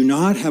they do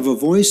not have a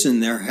voice in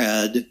their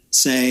head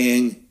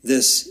saying,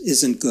 this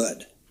isn't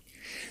good.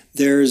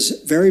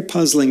 There's very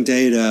puzzling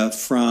data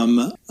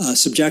from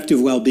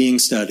subjective well-being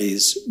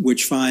studies,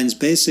 which finds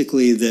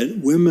basically that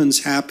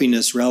women's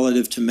happiness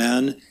relative to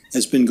men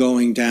has been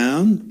going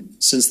down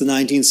since the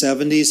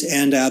 1970s,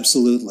 and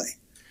absolutely.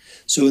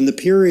 So in the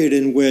period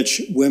in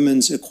which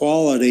women's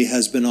equality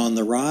has been on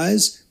the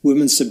rise,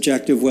 women's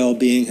subjective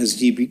well-being has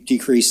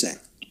decreasing.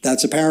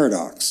 That's a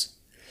paradox.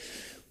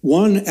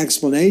 One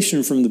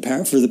explanation for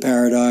the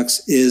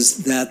paradox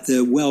is that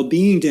the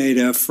well-being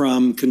data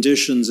from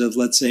conditions of,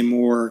 let's say,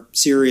 more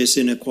serious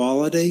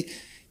inequality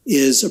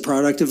is a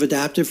product of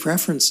adaptive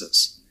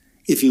preferences.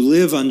 If you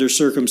live under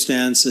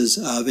circumstances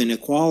of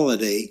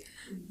inequality,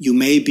 you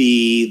may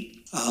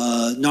be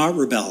not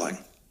rebelling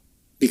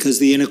because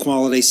the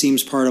inequality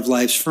seems part of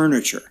life's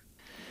furniture.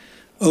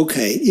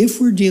 Okay,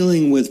 if we're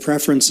dealing with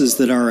preferences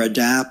that are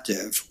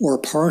adaptive or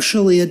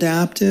partially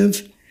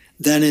adaptive,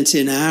 then it's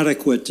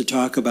inadequate to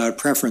talk about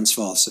preference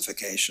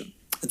falsification.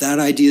 That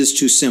idea is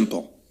too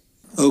simple.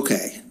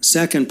 Okay,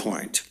 second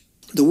point.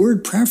 The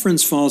word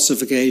preference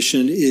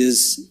falsification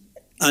is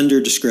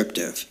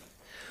underdescriptive.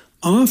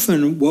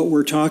 Often what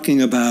we're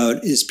talking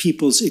about is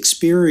people's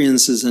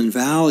experiences and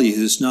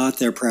values, not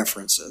their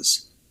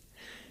preferences.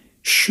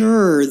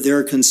 Sure,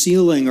 they're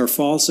concealing or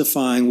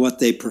falsifying what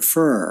they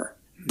prefer,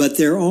 but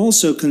they're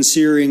also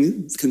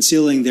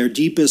concealing their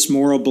deepest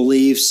moral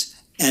beliefs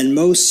and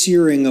most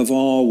searing of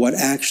all, what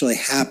actually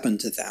happened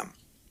to them.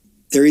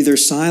 They're either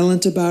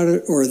silent about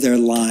it or they're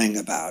lying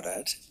about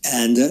it.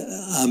 And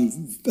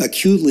I'm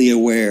acutely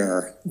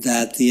aware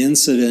that the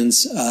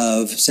incidence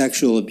of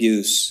sexual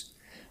abuse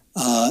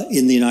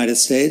in the United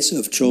States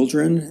of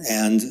children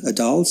and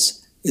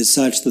adults is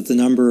such that the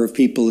number of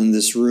people in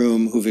this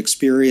room who've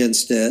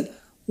experienced it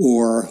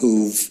or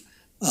who've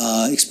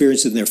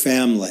experienced it in their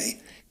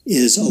family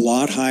is a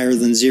lot higher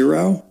than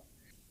zero.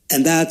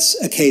 And that's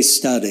a case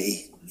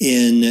study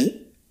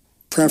in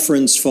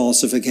preference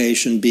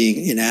falsification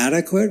being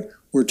inadequate.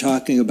 We're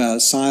talking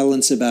about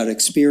silence about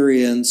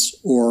experience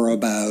or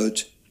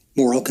about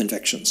moral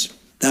convictions.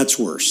 That's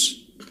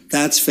worse.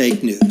 That's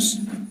fake news.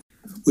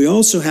 We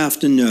also have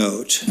to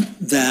note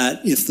that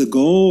if the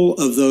goal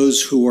of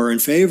those who are in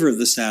favor of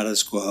the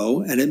status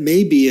quo, and it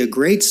may be a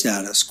great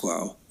status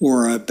quo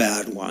or a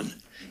bad one,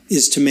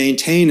 is to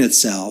maintain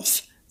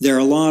itself, there are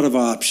a lot of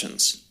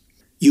options.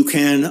 You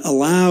can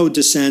allow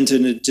dissent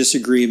and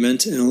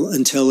disagreement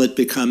until it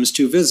becomes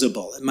too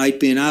visible. It might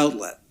be an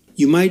outlet.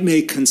 You might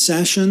make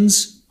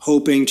concessions,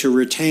 hoping to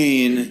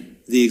retain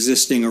the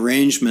existing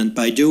arrangement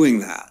by doing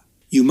that.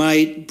 You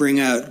might bring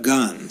out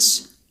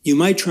guns. You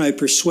might try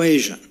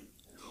persuasion.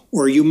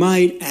 Or you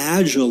might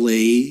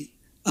agilely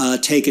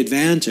take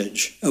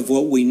advantage of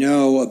what we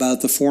know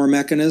about the four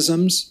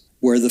mechanisms,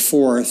 where the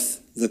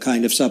fourth, the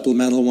kind of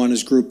supplemental one,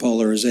 is group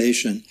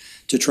polarization,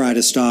 to try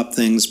to stop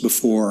things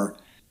before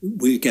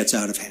it gets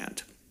out of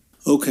hand.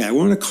 Okay, I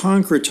want to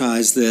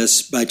concretize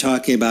this by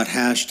talking about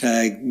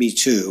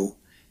 #MeToo.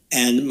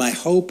 And my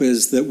hope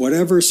is that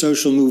whatever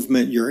social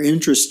movement you're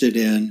interested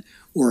in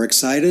or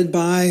excited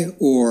by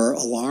or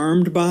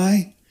alarmed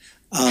by,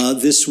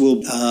 this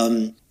will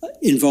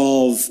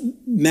involve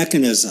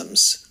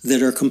mechanisms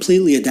that are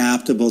completely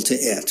adaptable to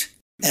it.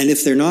 And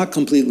if they're not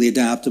completely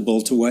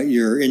adaptable to what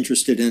you're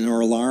interested in or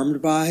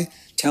alarmed by,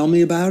 tell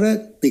me about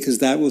it, because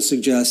that will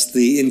suggest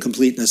the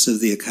incompleteness of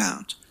the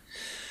account.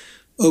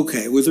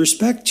 Okay, with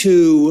respect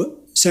to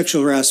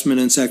sexual harassment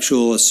and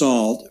sexual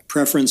assault,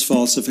 preference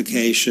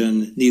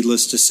falsification,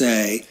 needless to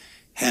say,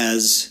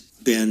 has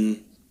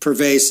been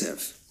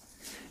pervasive.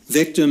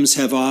 Victims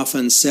have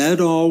often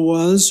said all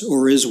was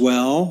or is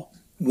well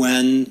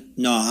when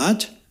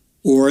not,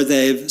 or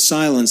they've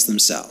silenced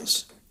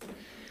themselves.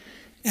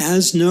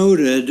 As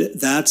noted,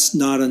 that's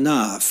not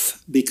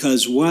enough,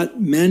 because what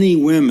many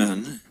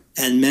women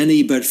and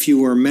many but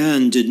fewer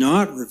men did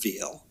not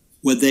reveal,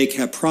 what they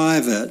kept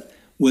private,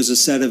 was a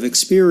set of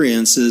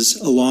experiences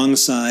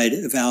alongside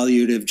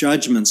evaluative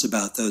judgments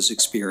about those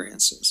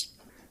experiences.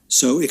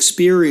 So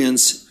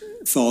experience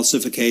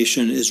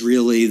falsification is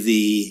really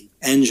the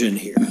engine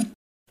here.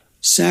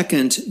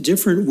 Second,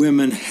 different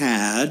women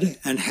had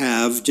and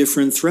have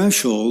different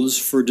thresholds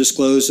for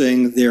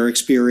disclosing their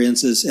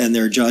experiences and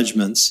their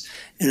judgments.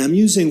 And I'm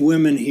using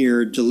women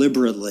here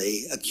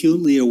deliberately,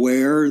 acutely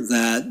aware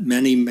that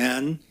many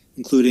men,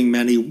 including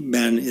many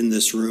men in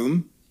this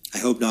room, I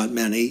hope not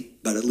many,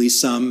 but at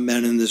least some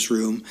men in this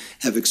room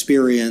have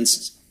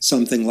experienced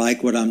something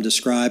like what I'm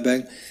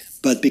describing.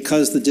 But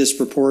because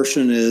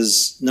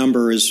the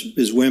number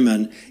is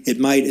women, it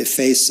might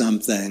efface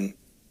something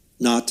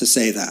not to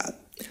say that.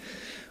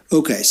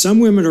 Okay, some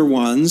women are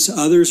ones,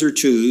 others are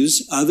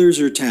twos, others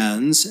are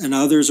tens, and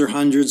others are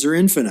hundreds or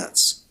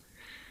infinites.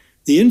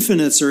 The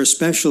infinites are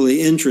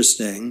especially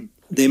interesting.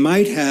 They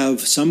might have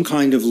some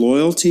kind of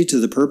loyalty to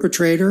the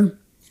perpetrator.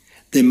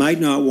 They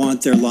might not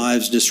want their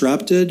lives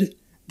disrupted.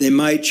 They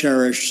might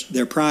cherish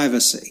their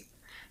privacy.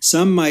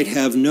 Some might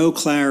have no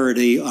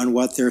clarity on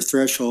what their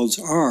thresholds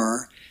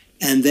are,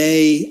 and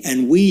they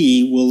and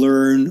we will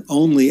learn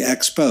only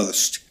ex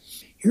post.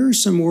 Here are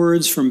some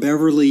words from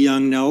Beverly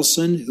Young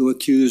Nelson, who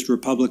accused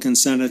Republican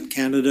Senate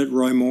candidate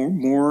Roy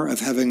Moore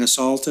of having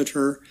assaulted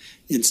her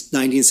in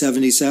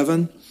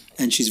 1977,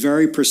 and she's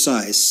very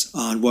precise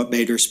on what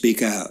made her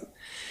speak out.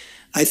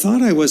 "I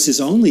thought I was his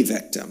only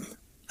victim.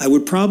 I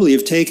would probably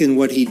have taken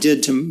what he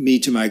did to me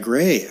to my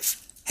grave,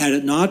 had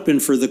it not been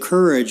for the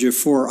courage of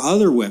 4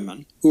 other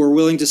women who were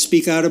willing to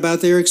speak out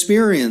about their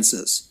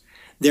experiences.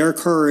 Their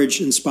courage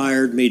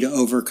inspired me to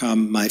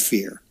overcome my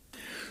fear."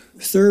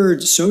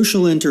 Third,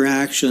 social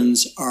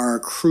interactions are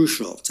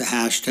crucial to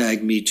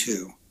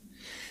 #MeToo.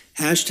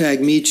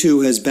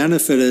 #MeToo has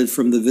benefited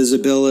from the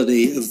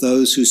visibility of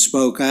those who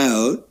spoke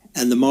out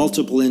and the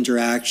multiple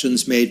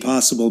interactions made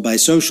possible by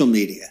social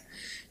media.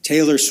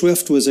 Taylor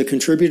Swift was a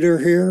contributor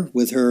here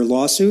with her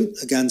lawsuit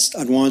against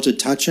unwanted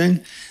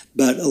touching,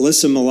 but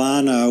Alyssa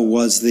Milano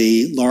was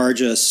the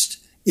largest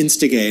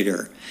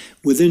instigator.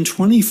 Within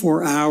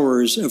 24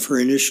 hours of her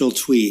initial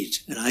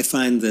tweet, and I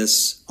find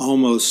this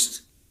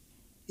almost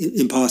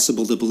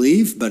impossible to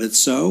believe, but it's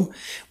so,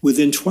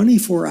 within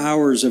 24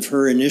 hours of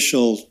her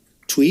initial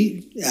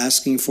tweet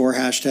asking for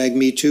hashtag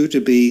 #MeToo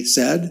to be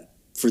said,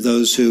 for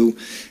those who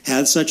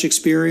had such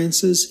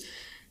experiences,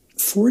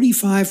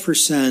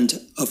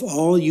 45% of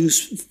all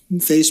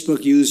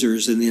Facebook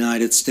users in the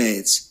United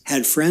States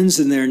had friends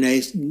in their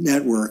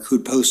network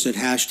who'd posted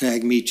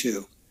hashtag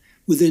 #MeToo.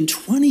 Within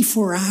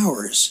 24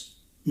 hours,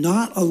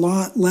 not a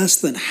lot less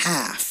than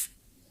half.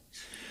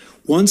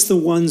 Once the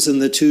ones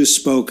and the twos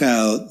spoke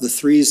out, the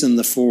threes and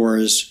the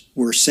fours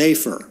were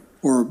safer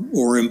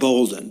or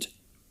emboldened.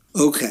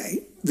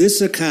 Okay,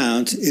 this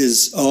account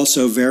is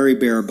also very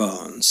bare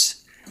bones.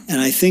 And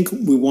I think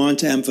we want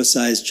to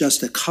emphasize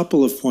just a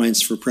couple of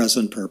points for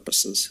present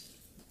purposes.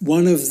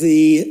 One of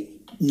the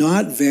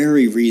not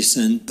very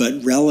recent,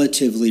 but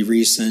relatively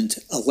recent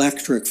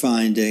electric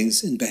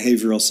findings in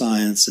behavioral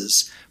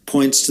sciences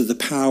points to the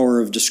power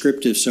of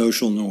descriptive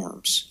social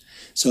norms.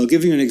 So I'll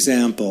give you an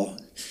example.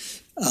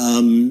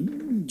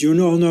 Do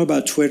you all know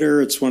about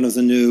Twitter? It's one of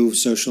the new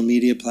social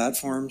media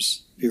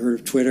platforms. Have you heard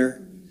of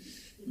Twitter?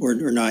 Or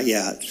not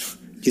yet?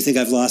 Do you think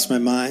I've lost my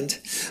mind?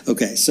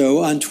 Okay, so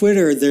on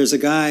Twitter, there's a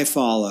guy I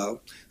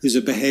follow who's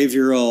a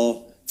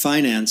behavioral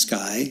finance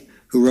guy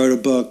who wrote a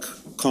book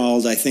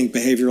called, I think,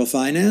 Behavioral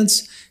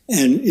Finance,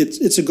 and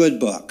it's a good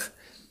book.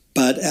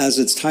 But as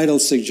its title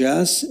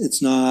suggests,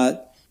 it's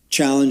not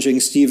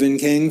challenging Stephen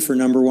King for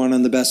 #1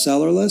 on the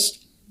bestseller list.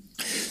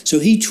 So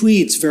he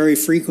tweets very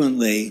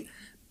frequently,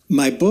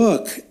 "My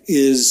book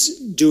is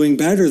doing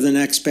better than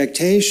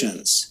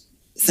expectations.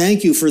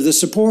 Thank you for the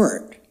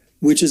support,"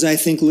 which is, I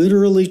think,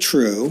 literally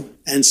true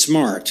and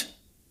smart.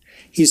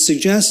 He's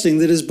suggesting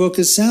that his book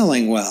is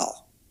selling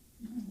well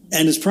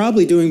and is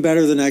probably doing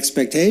better than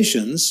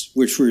expectations,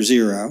 which were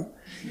 0.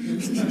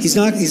 He's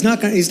not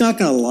going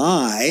to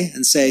lie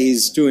and say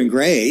he's doing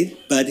great,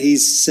 but he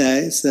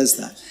says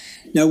that.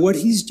 Now, what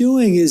he's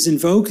doing is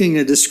invoking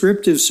a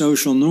descriptive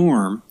social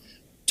norm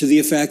to the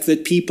effect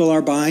that people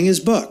are buying his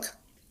book.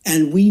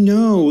 And we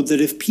know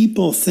that if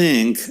people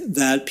think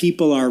that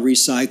people are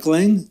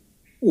recycling,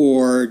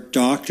 or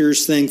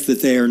doctors think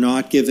that they are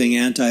not giving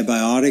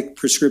antibiotic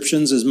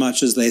prescriptions as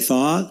much as they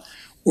thought,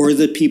 or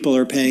that people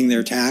are paying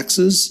their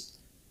taxes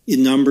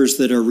in numbers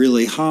that are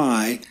really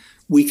high,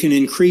 we can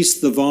increase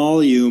the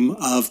volume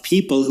of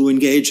people who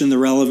engage in the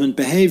relevant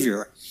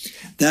behavior.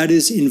 That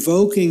is,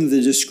 invoking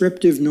the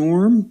descriptive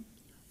norm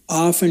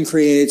often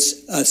creates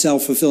a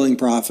self-fulfilling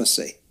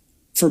prophecy,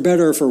 for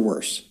better or for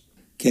worse.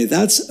 Okay,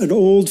 that's an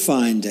old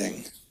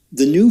finding.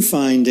 The new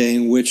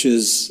finding, which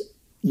is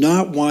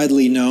not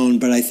widely known,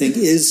 but I think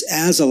is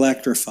as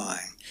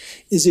electrifying,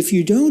 is if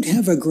you don't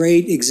have a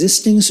great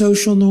existing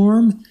social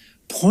norm,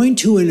 point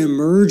to an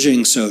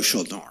emerging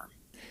social norm.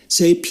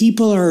 Say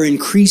people are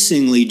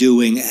increasingly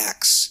doing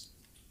X,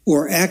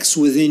 or X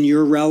within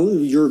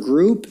your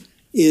group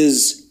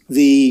is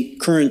the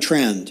current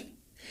trend.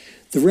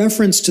 The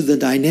reference to the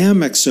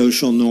dynamic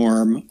social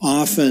norm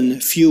often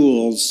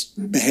fuels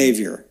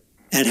behavior,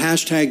 and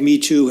hashtag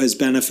 #MeToo has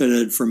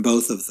benefited from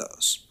both of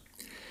those.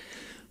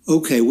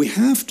 Okay, we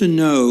have to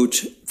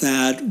note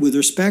that with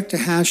respect to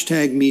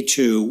hashtag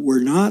 #MeToo,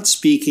 we're not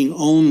speaking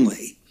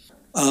only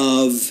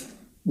of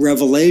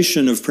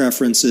revelation of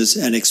preferences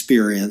and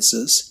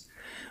experiences,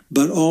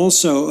 but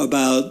also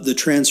about the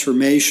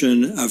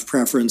transformation of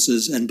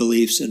preferences and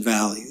beliefs and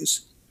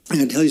values. I'm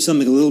going to tell you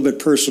something a little bit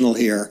personal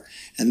here,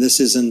 and this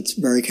isn't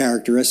very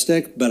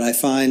characteristic, but I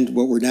find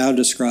what we're now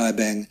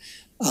describing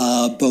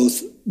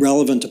both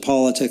relevant to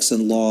politics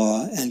and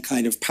law and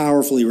kind of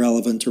powerfully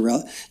relevant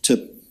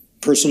to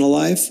personal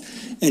life.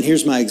 And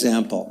here's my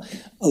example.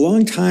 A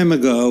long time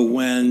ago,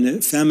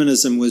 when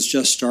feminism was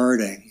just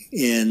starting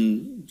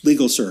in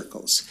legal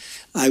circles,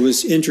 I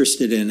was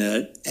interested in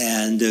it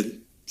and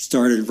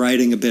started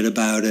writing a bit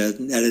about it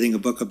and editing a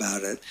book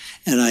about it.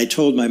 And I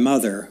told my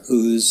mother,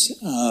 who's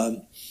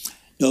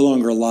no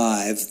longer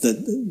alive,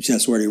 that she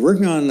asked, "What are you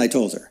working on?" And I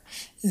told her.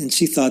 And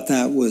she thought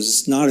that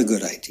was not a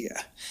good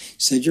idea.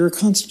 She said, "You're a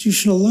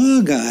constitutional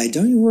law guy.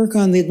 Don't you work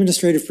on the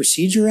Administrative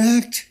Procedure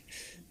Act?"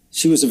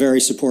 She was a very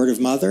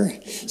supportive mother.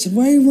 I said,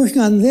 "Why are you working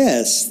on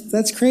this?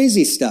 That's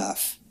crazy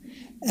stuff."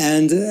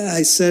 And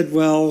I said,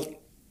 "Well,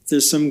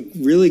 there's some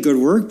really good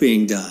work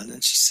being done."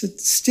 And she said,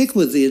 "Stick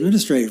with the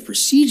Administrative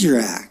Procedure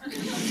Act."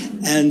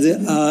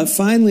 And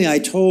finally, I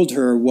told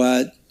her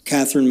what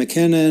Catherine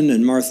McKinnon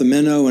and Martha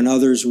Minow and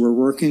others were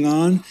working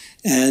on,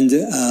 and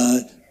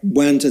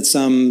went at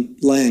some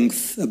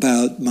length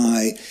about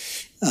my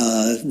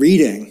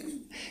reading.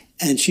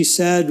 And she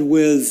said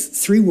with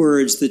 3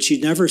 words that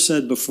she'd never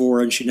said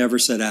before and she never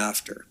said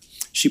after.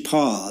 She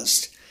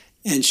paused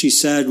and she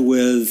said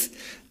with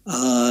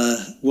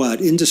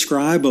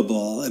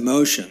indescribable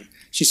emotion,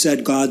 she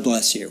said, "God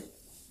bless you."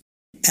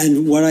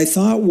 And what I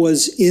thought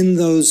was in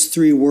those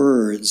three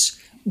words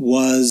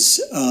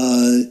was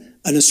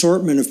an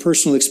assortment of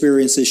personal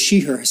experiences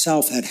she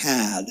herself had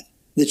had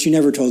that she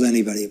never told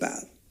anybody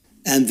about.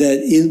 And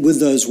that with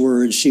those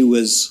words, she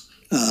was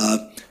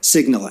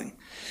signaling,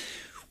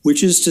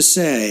 which is to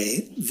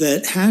say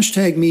that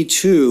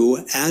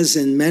 #MeToo, as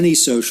in many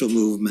social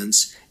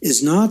movements,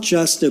 is not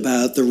just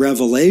about the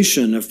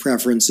revelation of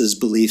preferences,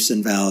 beliefs,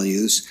 and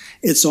values.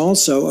 It's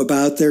also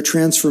about their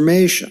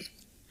transformation.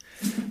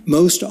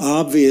 Most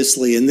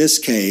obviously, in this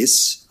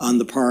case, on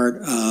the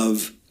part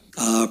of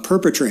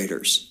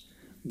perpetrators,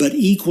 but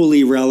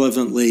equally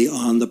relevantly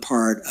on the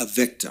part of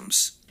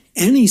victims.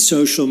 Any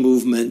social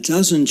movement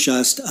doesn't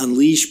just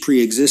unleash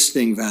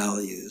pre-existing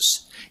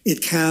values.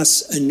 It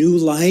casts a new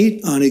light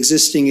on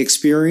existing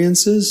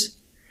experiences.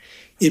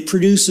 It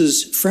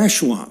produces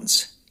fresh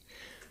ones.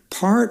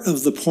 Part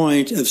of the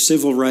point of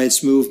civil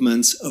rights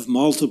movements of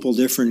multiple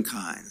different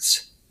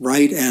kinds,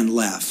 right and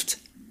left,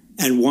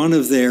 and one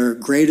of their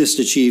greatest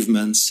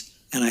achievements,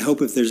 and I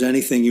hope if there's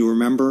anything you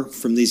remember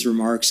from these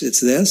remarks, it's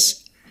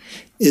this,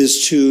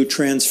 is to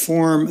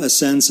transform a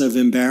sense of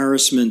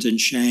embarrassment and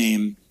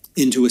shame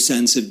into a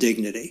sense of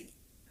dignity.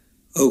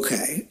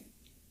 Okay,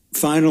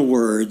 final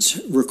words.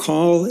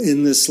 Recall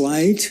in this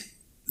light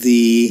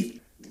the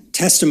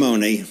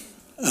testimony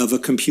of a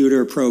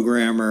computer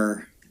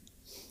programmer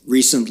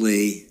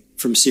recently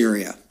from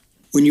Syria.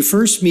 When you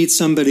first meet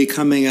somebody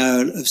coming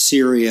out of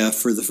Syria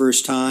for the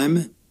first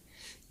time,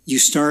 you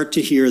start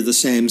to hear the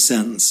same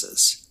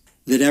sentences,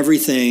 that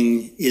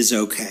everything is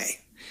okay.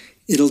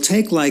 It'll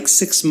take like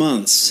 6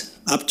 months,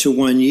 up to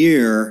 1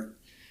 year,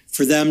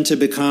 for them to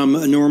become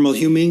a normal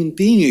human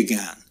being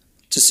again,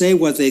 to say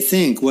what they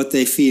think, what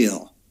they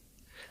feel.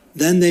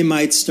 Then they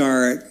might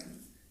start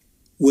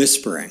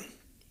whispering.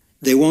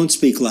 They won't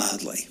speak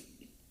loudly,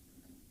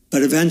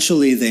 but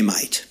eventually they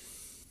might.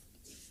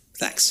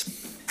 Thanks.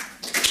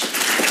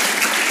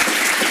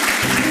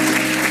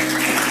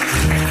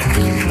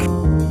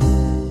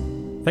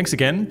 Thanks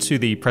again to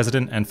the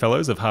President and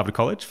Fellows of Harvard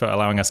College for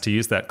allowing us to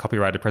use that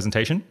copyrighted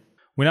presentation.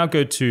 We now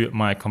go to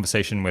my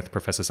conversation with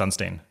Professor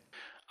Sunstein.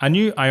 I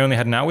knew I only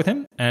had an hour with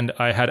him, and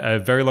I had a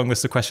very long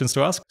list of questions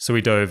to ask, so we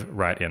dove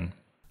right in.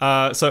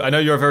 So I know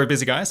you're a very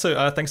busy guy,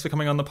 so thanks for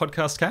coming on the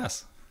podcast,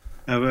 Cass.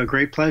 A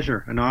great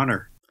pleasure, an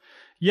honor.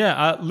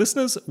 Yeah,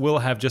 listeners will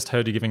have just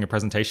heard you giving a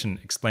presentation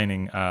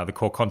explaining the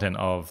core content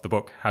of the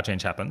book, How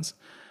Change Happens.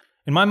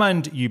 In my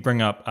mind, you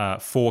bring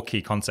up 4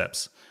 key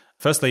concepts.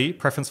 Firstly,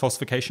 preference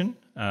falsification.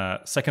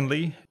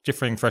 Secondly,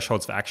 differing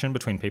thresholds for action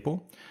between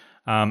people.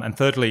 And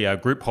thirdly,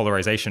 group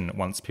polarization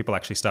once people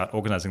actually start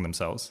organizing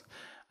themselves.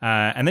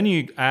 And then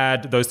you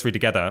add those 3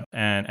 together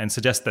and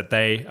suggest that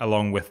they,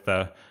 along with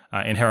the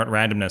inherent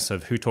randomness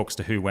of who talks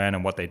to who, when,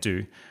 and what they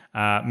do,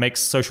 makes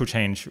social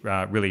change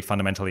really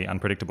fundamentally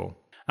unpredictable.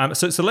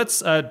 So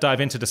let's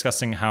dive into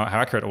discussing how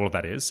accurate all of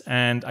that is,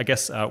 and I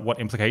guess what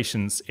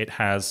implications it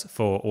has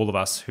for all of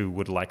us who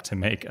would like to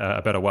make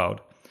a better world.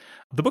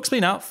 The book's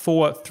been out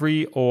for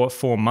 3 or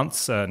 4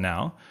 months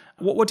now.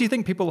 What do you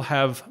think people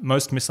have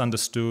most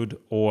misunderstood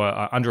or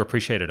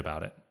underappreciated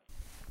about it?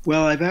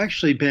 Well, I've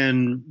actually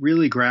been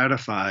really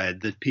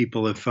gratified that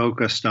people have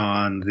focused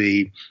on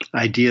the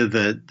idea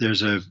that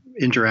there's an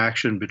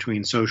interaction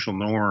between social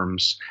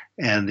norms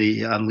and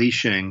the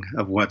unleashing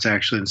of what's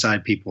actually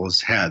inside people's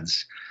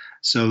heads.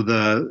 So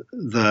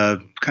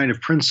the kind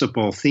of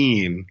principal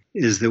theme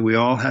is that we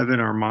all have in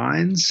our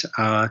minds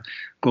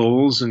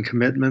goals and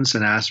commitments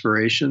and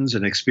aspirations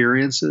and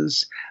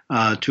experiences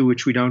to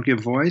which we don't give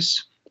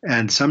voice.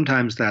 And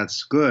sometimes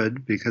that's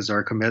good because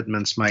our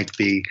commitments might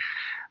be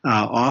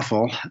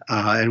awful,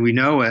 and we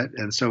know it,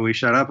 and so we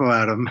shut up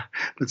about them.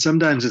 But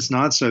sometimes it's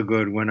not so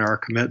good when our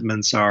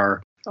commitments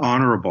are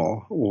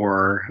honorable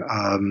or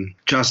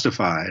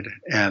justified,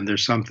 and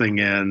there's something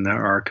in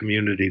our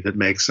community that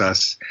makes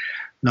us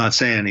not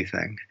say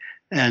anything.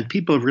 And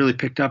people have really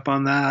picked up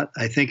on that.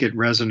 I think it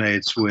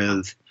resonates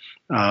with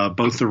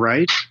both the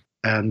right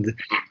and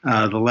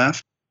the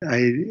left.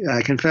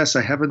 I confess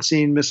I haven't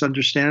seen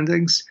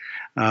misunderstandings,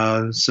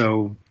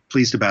 so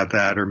pleased about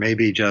that, or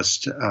maybe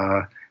just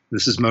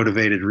this is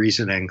motivated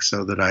reasoning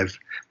so that I've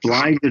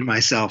blinded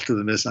myself to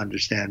the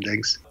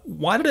misunderstandings.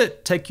 Why did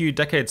it take you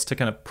decades to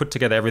kind of put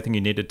together everything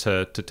you needed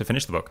to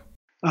finish the book?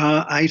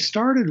 I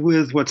started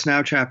with what's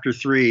now Chapter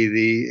 3,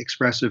 the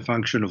expressive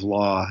function of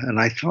law, and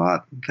I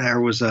thought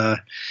there was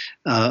a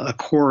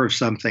core of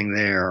something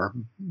there,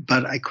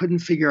 but I couldn't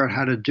figure out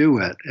how to do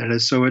it.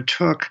 And so it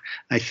took,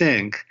 I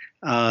think,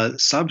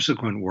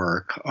 subsequent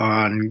work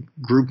on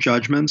group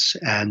judgments,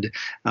 and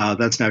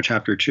that's now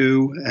Chapter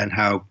 2, and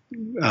how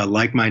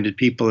like-minded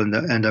people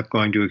end up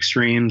going to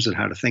extremes and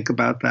how to think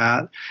about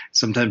that.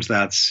 Sometimes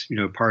that's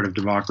part of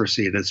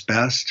democracy at its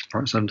best.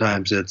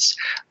 Sometimes it's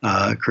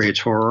creates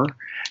horror.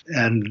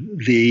 And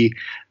the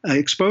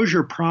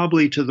exposure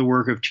probably to the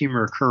work of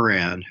Timur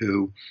Kuran,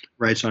 who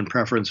writes on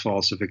preference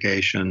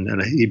falsification,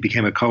 and he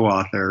became a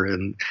co-author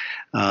in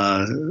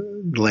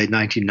the late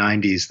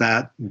 1990s,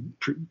 that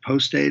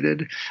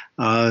postdated.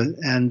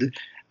 And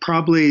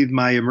probably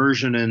my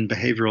immersion in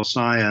behavioral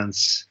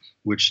science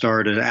which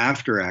started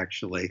after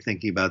actually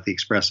thinking about the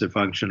expressive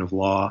function of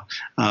law,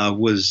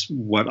 was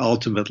what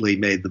ultimately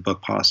made the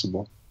book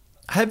possible.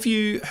 Have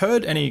you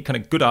heard any kind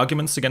of good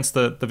arguments against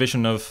the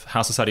vision of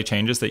how society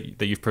changes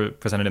that you've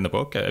presented in the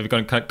book? Have you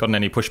gotten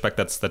any pushback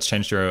that's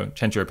changed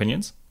your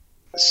opinions?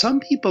 Some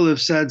people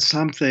have said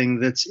something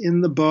that's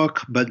in the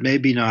book, but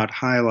maybe not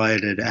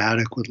highlighted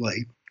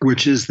adequately,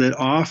 which is that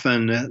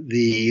often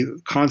the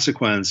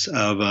consequence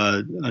of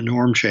a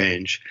norm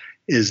change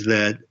is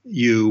that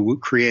you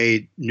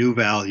create new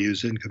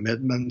values and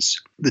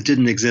commitments that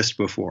didn't exist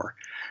before.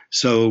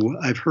 So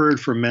I've heard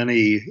from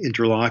many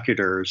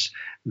interlocutors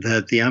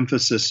that the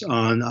emphasis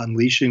on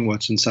unleashing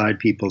what's inside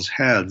people's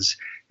heads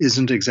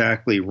isn't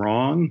exactly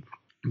wrong,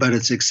 but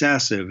it's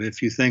excessive.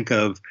 If you think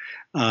of,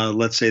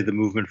 let's say, the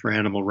movement for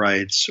animal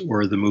rights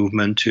or the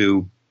movement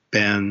to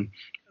ban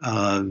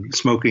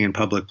smoking in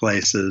public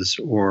places,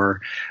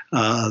 or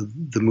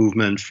the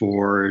movement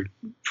for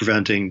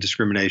preventing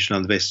discrimination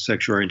on the basis of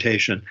sexual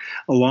orientation,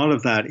 a lot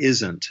of that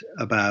isn't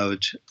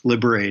about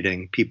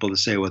liberating people to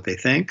say what they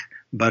think,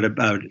 but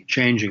about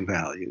changing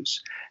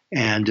values.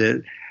 And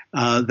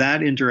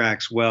that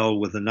interacts well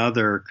with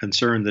another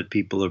concern that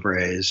people have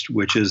raised,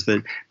 which is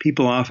that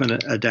people often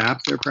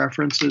adapt their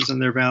preferences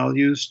and their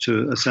values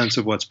to a sense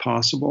of what's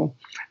possible.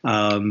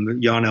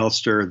 Jan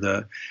Elster,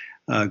 the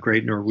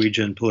great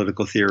Norwegian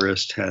political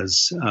theorist,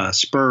 has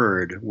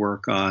spurred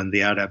work on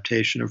the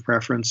adaptation of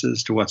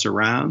preferences to what's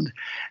around.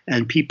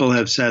 And people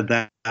have said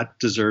that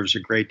deserves a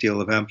great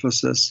deal of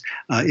emphasis.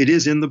 It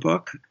is in the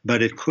book,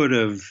 but it could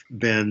have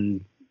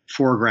been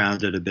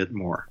foregrounded a bit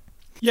more.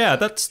 Yeah,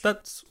 that's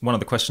one of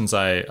the questions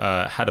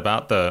I had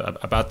about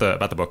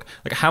the book.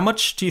 Like, how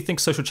much do you think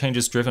social change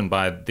is driven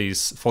by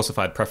these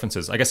falsified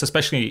preferences? I guess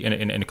especially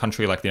in a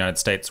country like the United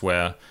States,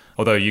 where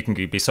although you can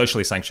be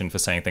socially sanctioned for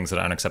saying things that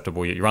are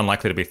unacceptable, you're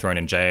unlikely to be thrown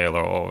in jail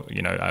or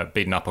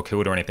beaten up or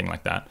killed or anything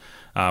like that.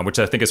 Which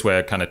I think is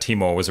where kind of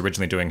Timur was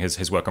originally doing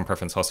his work on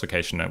preference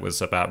falsification. It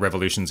was about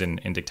revolutions in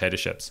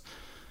dictatorships.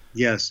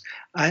 Yes,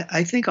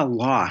 I think a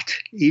lot,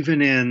 even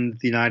in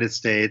the United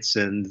States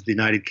and the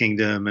United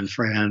Kingdom and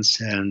France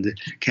and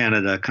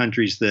Canada,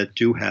 countries that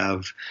do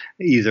have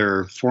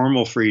either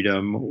formal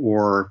freedom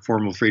or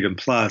formal freedom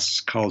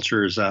plus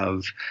cultures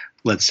of,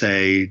 let's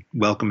say,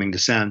 welcoming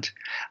dissent,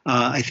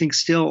 I think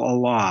still a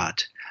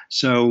lot.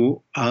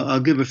 So I'll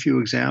give a few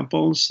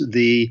examples.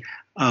 The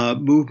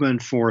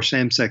movement for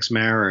same-sex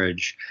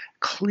marriage,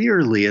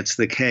 clearly it's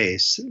the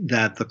case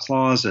that the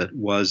closet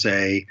was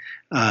a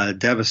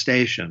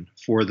devastation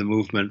for the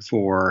movement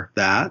for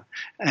that.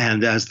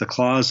 And as the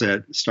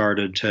closet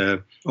started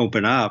to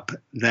open up,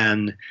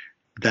 then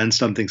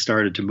something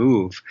started to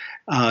move.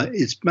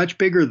 It's much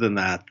bigger than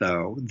that,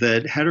 though,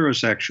 that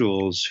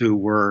heterosexuals who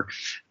were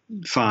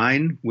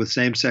fine with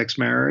same-sex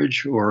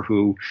marriage or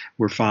who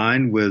were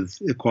fine with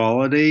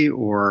equality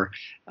or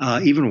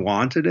even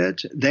wanted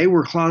it, they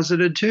were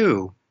closeted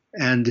too.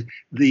 And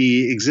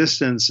the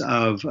existence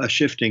of a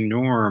shifting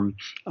norm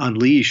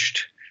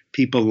unleashed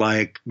people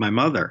like my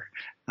mother.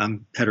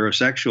 I'm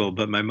heterosexual,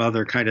 but my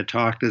mother kind of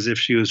talked as if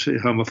she was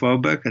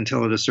homophobic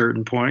until at a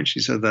certain point she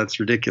said that's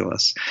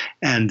ridiculous.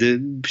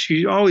 And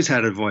she always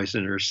had a voice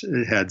in her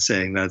head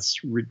saying that's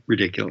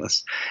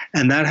ridiculous.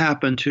 And that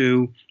happened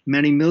to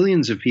many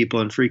millions of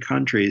people in free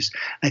countries.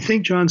 I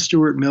think John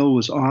Stuart Mill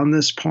was on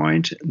this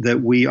point,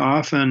 that we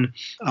often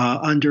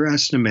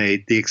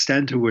underestimate the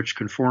extent to which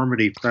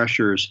conformity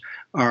pressures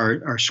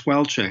are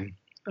squelching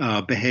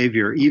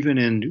behavior, even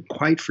in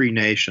quite free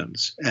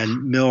nations.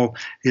 And Mill,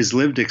 his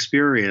lived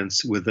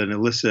experience with an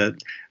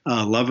illicit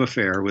love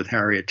affair with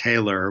Harriet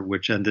Taylor,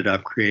 which ended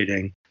up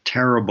creating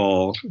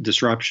terrible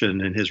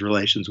disruption in his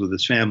relations with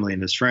his family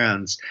and his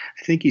friends,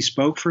 I think he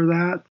spoke for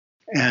that.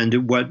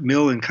 And what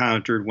Mill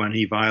encountered when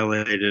he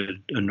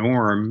violated a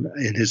norm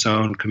in his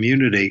own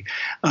community,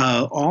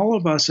 all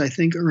of us, I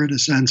think, are in a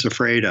sense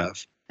afraid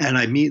of. And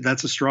I mean,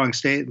 that's a strong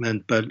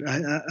statement, but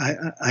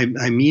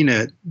I mean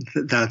it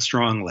that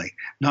strongly.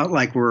 Not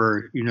like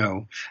we're,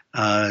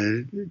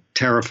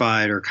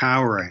 terrified or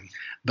cowering,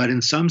 but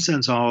in some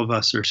sense, all of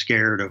us are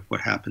scared of what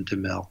happened to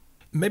Mill.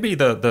 Maybe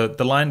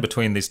the line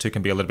between these two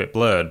can be a little bit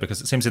blurred, because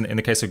it seems in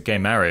the case of gay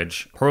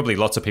marriage, probably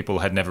lots of people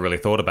had never really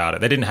thought about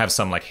it. They didn't have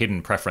some like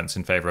hidden preference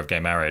in favor of gay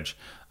marriage,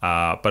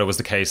 but it was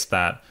the case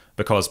that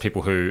because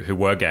people who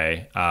were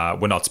gay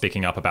were not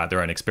speaking up about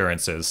their own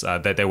experiences,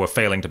 they were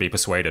failing to be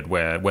persuaded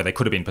where they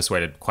could have been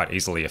persuaded quite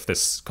easily if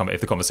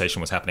the conversation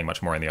was happening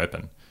much more in the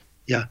open.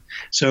 Yeah.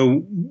 So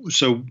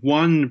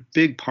one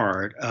big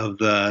part of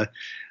the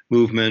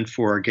movement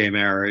for gay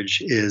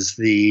marriage is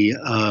the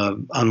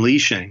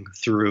unleashing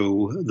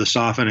through the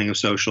softening of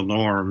social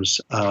norms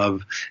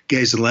of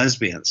gays and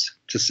lesbians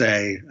to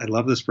say, I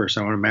love this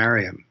person, I want to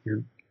marry him.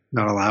 You're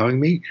not allowing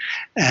me.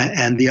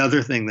 And the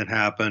other thing that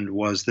happened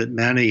was that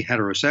many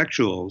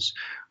heterosexuals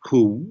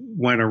who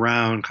went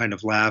around kind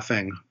of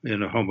laughing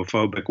in a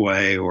homophobic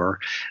way or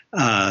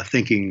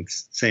thinking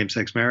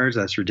same-sex marriage,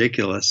 that's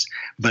ridiculous.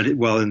 But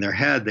in their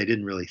head, they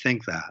didn't really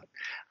think that.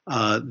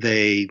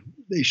 they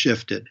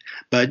shifted.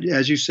 But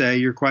as you say,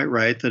 you're quite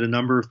right that a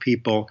number of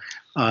people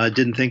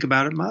didn't think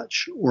about it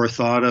much or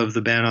thought of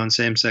the ban on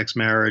same-sex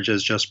marriage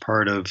as just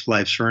part of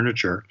life's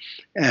furniture.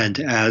 And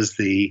as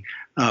the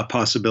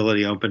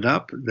possibility opened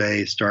up,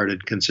 they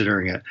started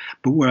considering it.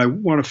 But what I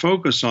want to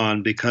focus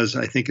on, because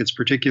I think it's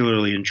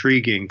particularly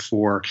intriguing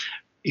for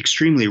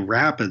extremely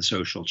rapid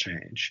social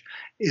change,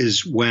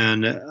 is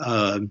when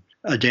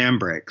a dam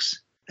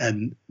breaks.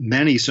 And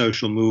many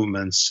social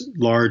movements,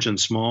 large and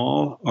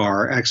small,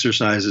 are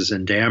exercises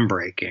in dam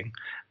breaking,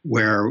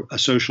 where a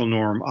social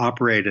norm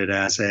operated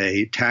as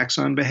a tax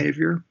on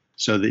behavior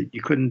so that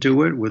you couldn't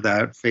do it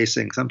without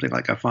facing something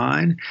like a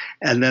fine.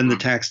 And then the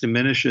tax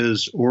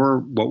diminishes, or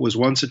what was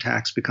once a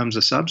tax becomes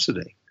a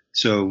subsidy.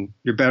 So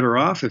you're better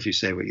off if you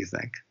say what you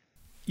think.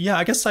 Yeah,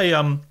 I guess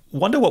I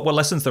wonder what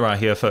lessons there are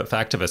here for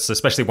activists,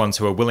 especially ones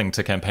who are willing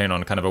to campaign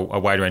on kind of a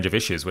wide range of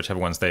issues, whichever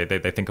ones they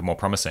think are more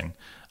promising.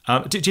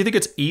 Do you think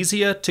it's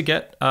easier to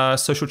get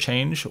social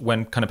change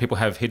when kind of people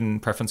have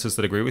hidden preferences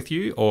that agree with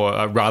you,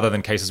 or rather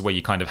than cases where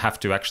you kind of have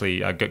to actually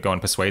go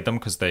and persuade them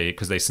because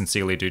they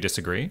sincerely do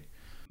disagree?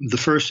 The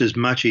first is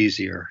much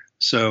easier.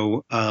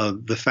 So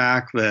the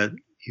fact that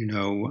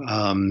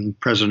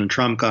President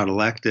Trump got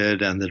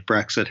elected and that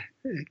Brexit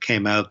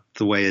came out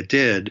the way it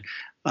did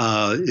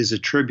is a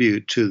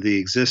tribute to the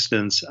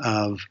existence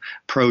of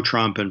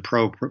pro-Trump and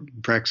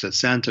pro-Brexit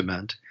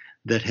sentiment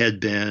that had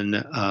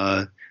been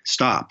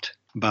stopped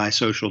by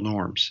social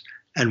norms.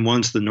 And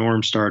once the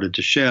norm started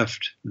to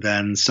shift,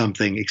 then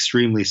something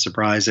extremely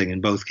surprising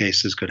in both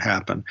cases could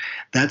happen.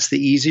 That's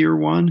the easier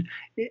one.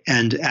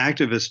 And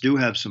activists do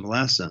have some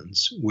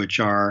lessons, which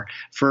are,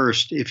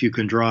 first, if you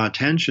can draw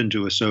attention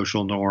to a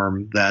social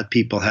norm that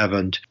people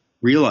haven't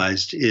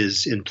realized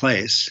is in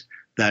place,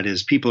 that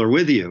is, people are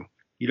with you.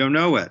 You don't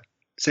know it.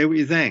 Say what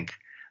you think.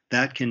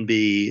 That can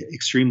be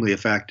extremely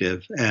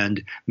effective.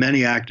 And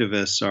many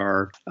activists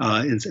are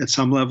at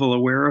some level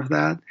aware of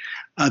that.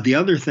 The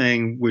other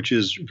thing, which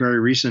is very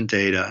recent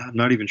data, I'm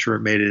not even sure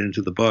it made it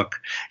into the book,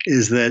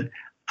 is that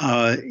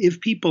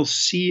if people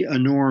see a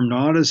norm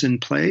not as in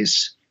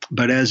place,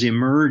 but as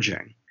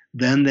emerging,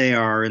 then they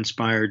are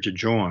inspired to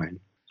join,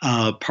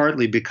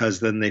 partly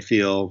because then they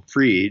feel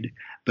freed,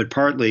 but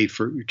partly,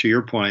 to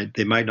your point,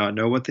 they might not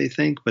know what they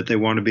think, but they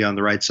want to be on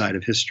the right side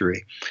of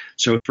history.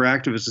 So for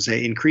activists to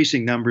say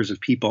increasing numbers of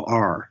people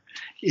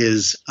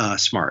is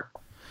smart.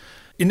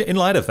 In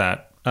light of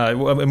that,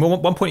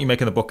 one point you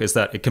make in the book is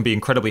that it can be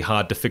incredibly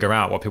hard to figure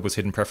out what people's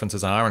hidden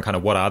preferences are and kind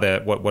of what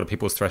are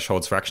people's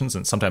thresholds for actions,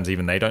 and sometimes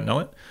even they don't know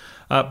it.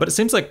 But it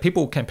seems like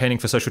people campaigning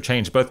for social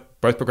change, both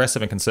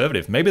progressive and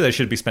conservative, maybe they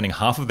should be spending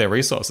half of their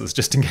resources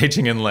just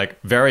engaging in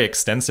like very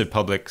extensive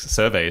public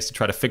surveys to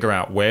try to figure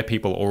out where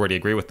people already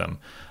agree with them,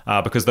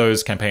 because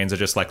those campaigns are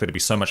just likely to be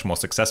so much more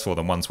successful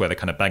than ones where they're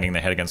kind of banging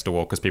their head against a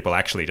wall because people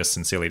actually just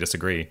sincerely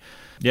disagree.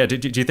 Yeah, do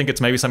you think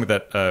it's maybe something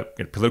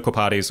that political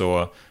parties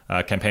or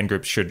campaign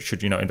groups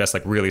should invest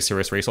like really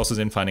serious resources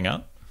in finding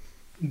out?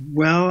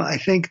 Well, I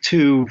think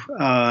to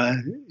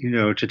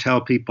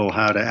tell people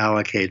how to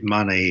allocate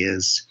money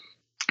is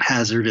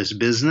hazardous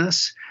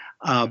business,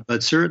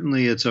 but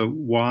certainly it's a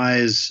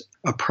wise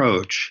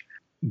approach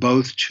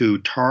both to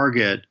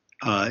target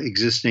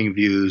existing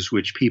views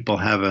which people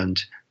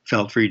haven't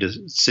felt free to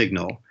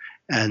signal.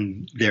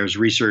 And there's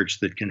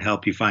research that can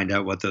help you find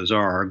out what those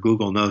are.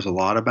 Google knows a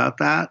lot about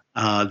that.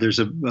 There's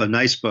a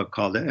nice book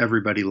called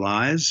Everybody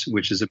Lies,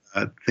 which is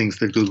about things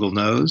that Google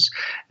knows.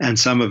 And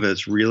some of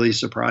it's really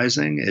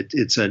surprising.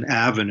 It's an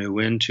avenue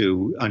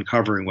into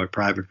uncovering what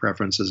private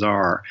preferences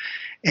are.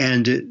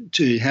 And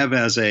to have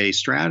as a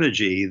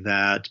strategy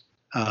that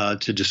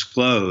to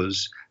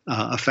disclose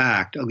a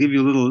fact. I'll give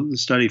you a little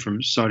study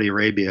from Saudi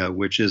Arabia,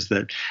 which is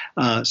that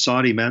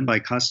Saudi men by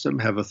custom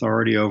have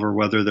authority over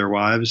whether their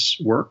wives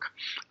work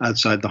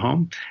outside the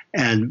home.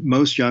 And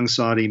most young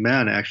Saudi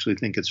men actually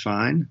think it's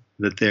fine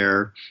that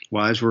their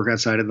wives work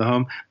outside of the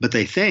home. But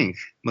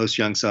most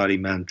young Saudi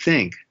men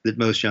think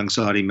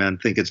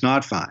it's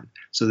not fine.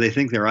 So they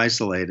think they're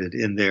isolated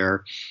in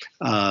their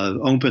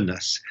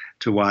openness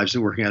to wives that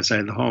are working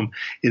outside of the home.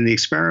 In the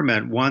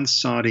experiment, once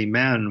Saudi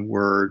men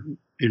were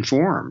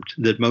informed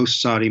that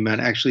most Saudi men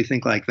actually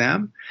think like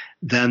them,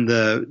 then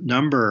the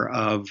number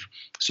of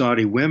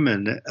Saudi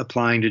women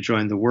applying to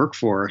join the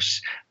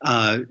workforce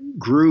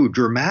grew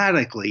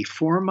dramatically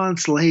 4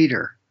 months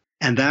later.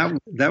 And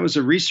that was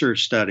a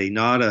research study,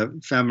 not a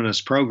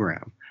feminist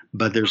program.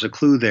 But there's a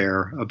clue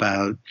there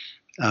about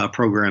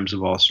programs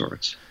of all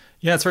sorts.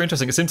 Yeah, it's very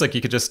interesting. It seems like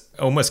you could just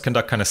almost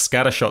conduct kind of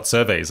scattershot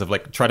surveys of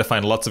like try to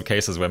find lots of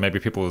cases where maybe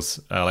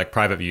people's like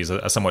private views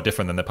are somewhat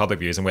different than their public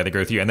views and where they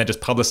agree with you, and then just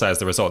publicize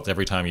the results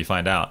every time you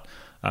find out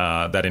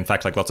that in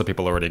fact like lots of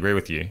people already agree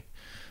with you.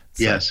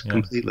 So, yes, yeah.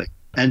 Completely.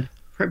 And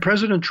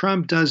President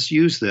Trump does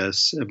use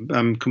this.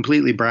 I'm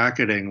completely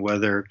bracketing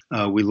whether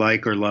we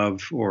like or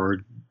love or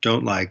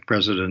don't like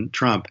President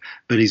Trump,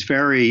 but he's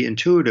very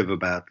intuitive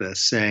about this,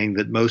 saying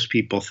that most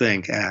people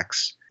think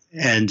X.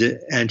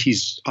 And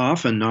he's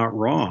often not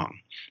wrong.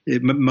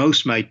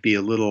 Most might be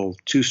a little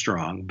too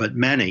strong, but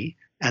many,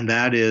 and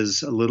that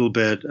is a little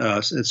bit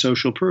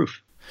social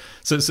proof.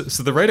 So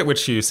the rate at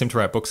which you seem to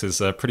write books is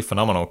pretty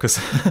phenomenal, because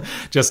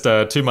just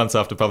 2 months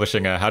after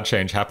publishing How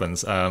Change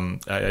Happens,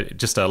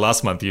 just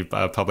last month you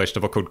published a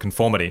book called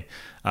Conformity,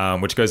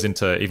 which goes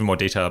into even more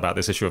detail about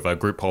this issue of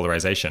group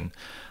polarization.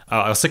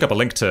 I'll stick up a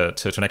link to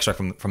an extract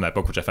from that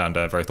book, which I found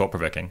very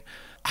thought-provoking.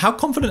 How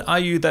confident are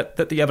you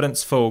that the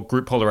evidence for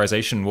group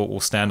polarization will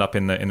stand up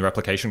in the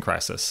replication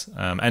crisis?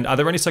 And are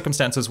there any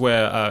circumstances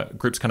where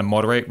groups kind of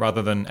moderate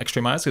rather than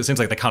extremize? Because it seems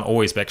like they can't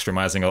always be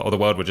extremizing, or the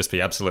world would just be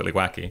absolutely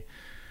wacky.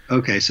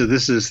 Okay, so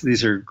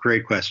these are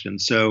great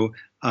questions. So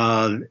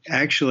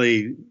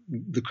actually,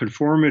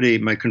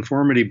 my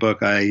conformity book,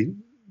 I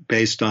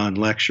based on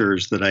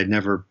lectures that I'd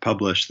never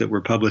published that were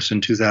published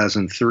in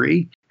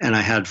 2003, and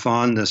I had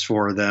fondness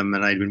for them,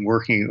 and I'd been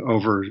working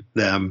over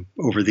them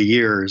over the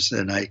years,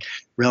 and I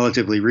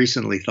relatively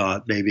recently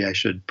thought maybe I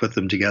should put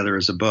them together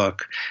as a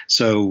book.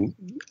 So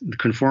the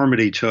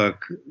conformity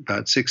took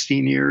about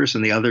 16 years,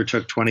 and the other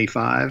took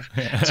 25.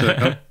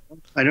 So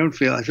I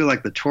feel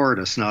like the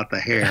tortoise, not the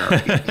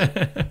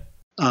hare.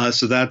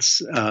 So that's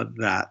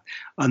that.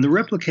 On the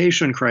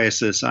replication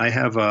crisis, I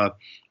have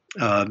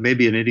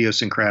maybe an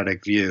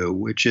idiosyncratic view,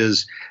 which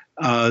is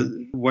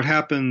what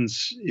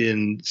happens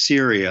in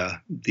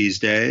Syria these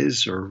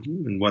days, or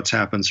in what's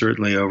happened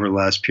certainly over the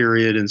last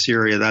period in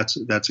Syria,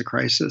 that's a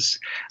crisis.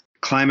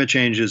 Climate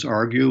change is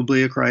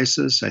arguably a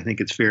crisis. I think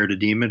it's fair to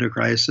deem it a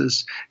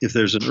crisis. If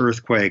there's an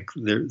earthquake,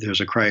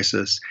 there's a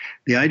crisis.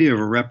 The idea of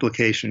a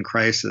replication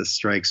crisis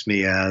strikes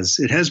me as,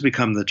 it has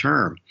become the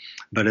term,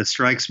 but it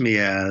strikes me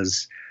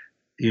as,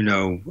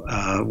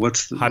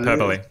 what's the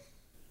hyperbole?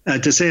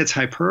 To say it's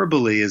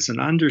hyperbole is an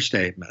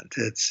understatement.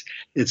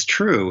 It's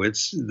true.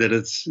 It's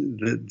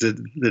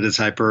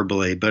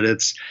hyperbole, but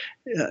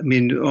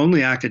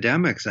only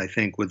academics, I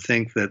think, would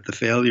think that the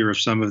failure of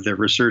some of their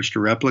research to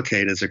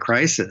replicate is a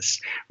crisis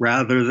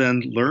rather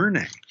than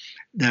learning.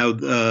 Now,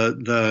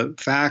 the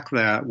fact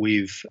that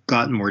we've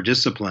gotten more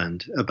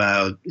disciplined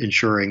about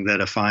ensuring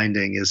that a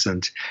finding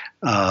isn't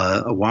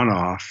a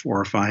one-off,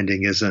 or a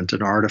finding isn't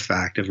an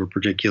artifact of a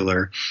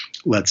particular,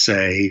 let's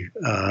say,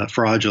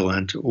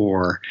 fraudulent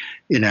or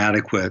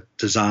inadequate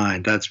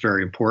design, that's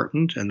very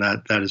important, and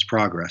that is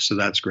progress. So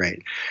that's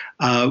great.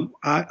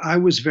 I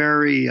was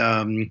very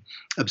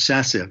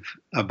obsessive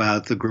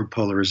about the group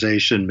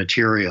polarization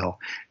material,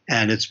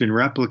 and it's been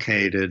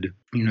replicated,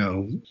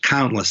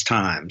 countless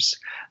times.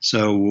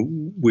 So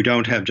we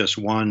don't have just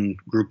one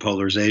group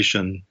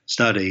polarization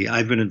study.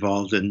 I've been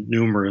involved in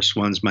numerous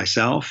ones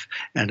myself,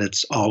 and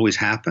it's always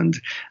happened.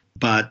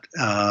 But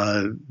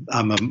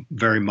I'm a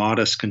very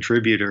modest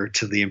contributor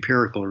to the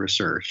empirical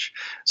research.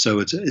 So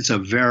it's a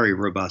very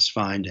robust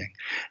finding.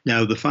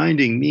 Now, the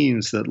finding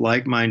means that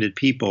like-minded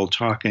people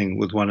talking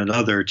with one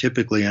another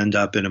typically end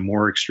up in a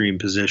more extreme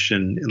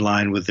position in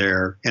line with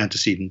their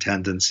antecedent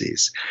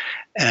tendencies.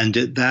 And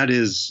that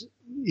is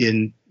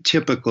in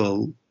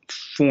typical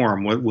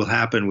form what will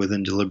happen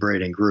within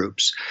deliberating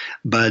groups.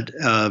 But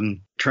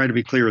try to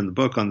be clear in the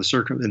book in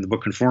the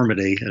book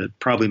Conformity, and it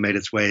probably made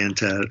its way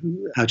into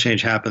How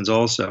Change Happens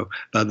also,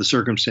 about the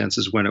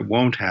circumstances when it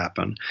won't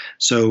happen.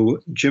 So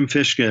Jim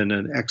Fishkin,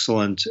 an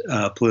excellent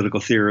political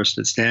theorist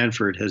at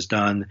Stanford, has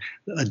done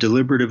a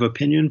deliberative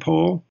opinion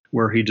poll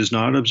where he does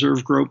not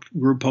observe group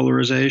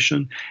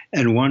polarization.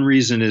 And one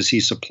reason is he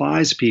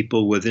supplies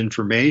people with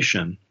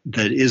information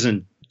that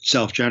isn't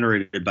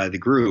self-generated by the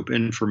group,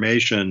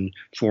 information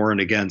for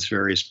and against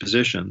various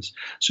positions.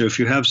 So if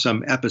you have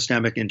some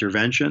epistemic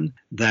intervention,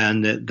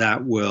 then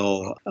that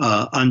will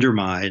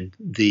undermine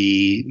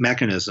the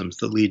mechanisms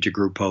that lead to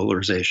group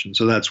polarization.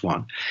 So that's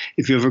one.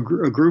 If you have a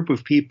group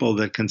of people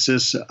that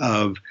consists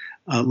of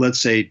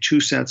let's say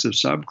two sets of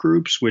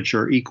subgroups which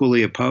are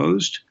equally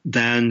opposed,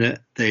 then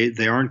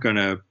they aren't going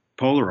to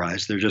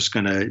polarize. They're just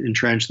going to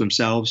entrench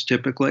themselves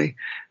typically.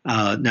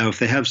 Now, if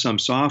they have some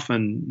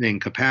softening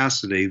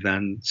capacity,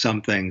 then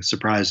something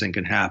surprising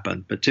can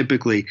happen. But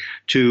typically,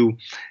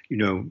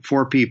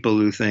 four people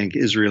who think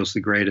Israel's the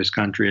greatest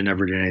country and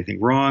never did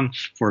anything wrong,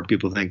 four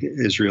people think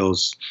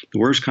Israel's the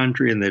worst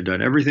country and they've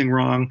done everything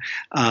wrong,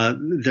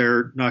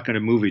 they're not going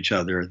to move each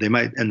other. They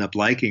might end up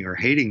liking or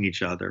hating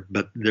each other,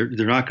 but they're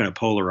not going to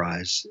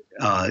polarize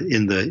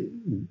in the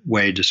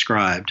way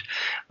described.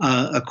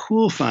 A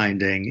cool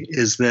finding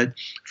is that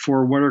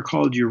for what are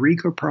called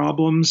eureka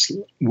problems,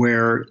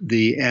 where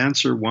the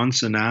answer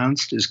once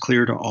announced is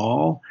clear to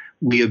all,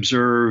 we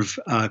observe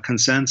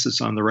consensus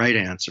on the right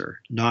answer,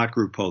 not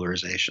group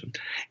polarization.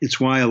 It's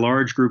why a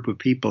large group of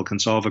people can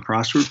solve a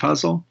crossword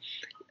puzzle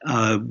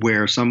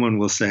where someone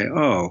will say,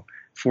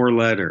 4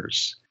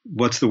 letters.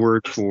 What's the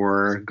word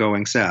for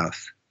going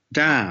south?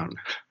 Down.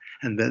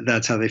 And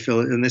that's how they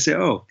fill it. And they say,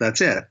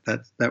 that's it.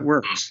 That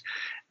works.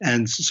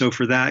 And so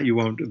for that, you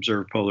won't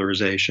observe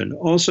polarization.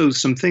 Also,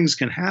 some things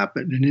can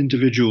happen in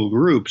individual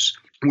groups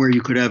where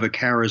you could have a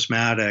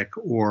charismatic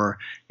or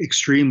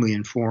extremely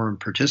informed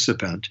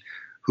participant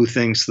who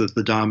thinks that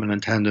the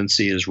dominant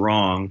tendency is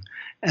wrong.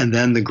 And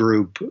then the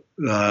group,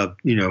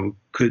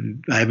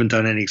 I haven't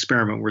done any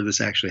experiment where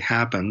this actually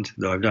happened,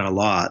 though I've done a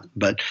lot,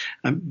 but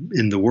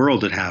in the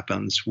world it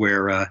happens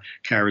where a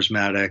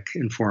charismatic,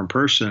 informed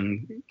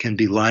person can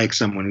be like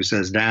someone who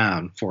says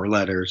down 4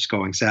 letters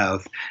going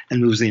south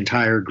and moves the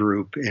entire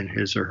group in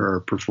his or her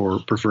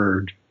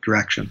preferred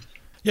direction.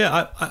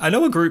 Yeah, I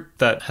know a group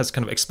that has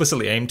kind of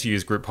explicitly aimed to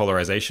use group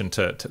polarization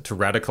to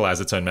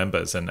radicalize its own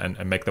members and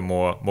make them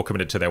more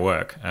committed to their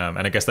work. And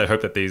I guess they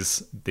hope that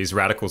these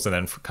radicals will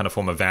then kind of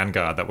form a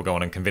vanguard that will go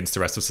on and convince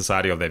the rest of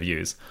society of their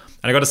views.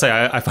 And I got to say,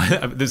 I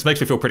find this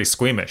makes me feel pretty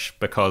squeamish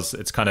because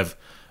it's kind of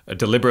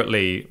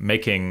deliberately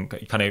making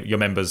kind of your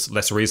members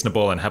less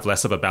reasonable and have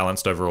less of a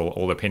balanced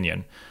overall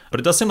opinion. But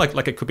it does seem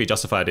like it could be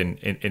justified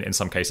in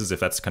some cases if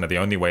that's kind of the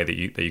only way that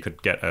you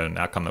could get an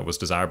outcome that was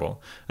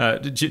desirable.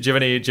 Do you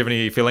have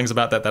any feelings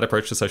about that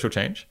approach to social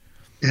change?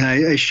 Yeah,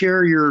 I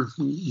share your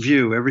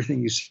view.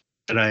 Everything you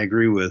said, I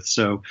agree with.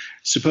 So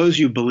suppose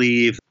you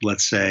believe,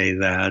 let's say,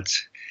 that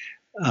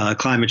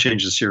climate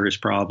change is a serious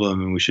problem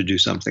and we should do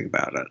something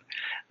about it.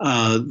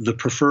 The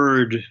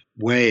preferred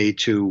way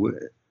to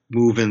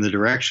move in the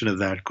direction of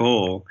that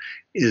goal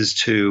is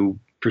to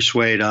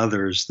persuade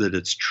others that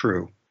it's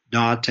true,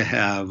 not to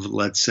have,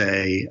 let's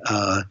say,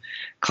 a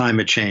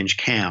climate change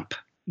camp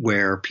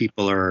where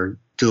people are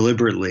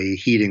deliberately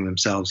heating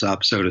themselves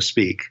up, so to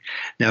speak.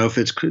 Now, if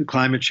it's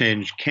climate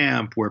change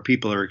camp where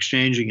people are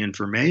exchanging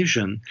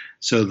information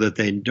so that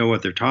they know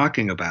what they're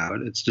talking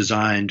about, it's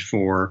designed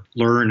for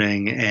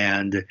learning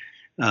and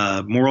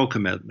moral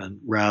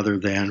commitment rather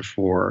than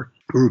for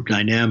group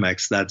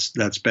dynamics.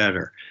 That's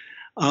better.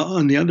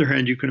 On the other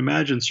hand, you can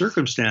imagine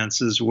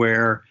circumstances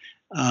where,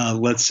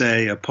 let's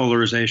say, a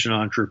polarization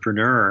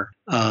entrepreneur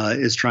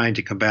is trying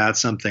to combat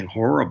something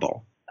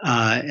horrible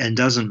and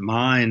doesn't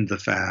mind the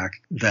fact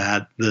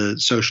that the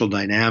social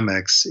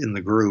dynamics in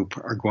the group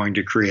are going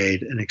to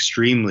create an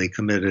extremely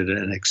committed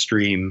and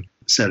extreme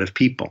set of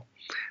people.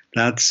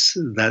 That's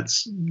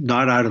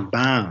not out of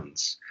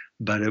bounds,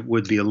 but it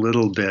would be a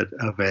little bit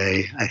of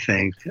a, I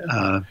think...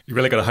 you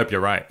really got to hope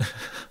you're right.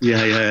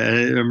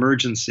 an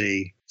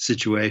emergency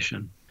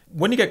situation.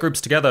 When you get groups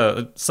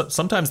together,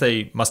 sometimes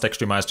they must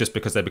extremize just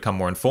because they become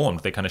more informed.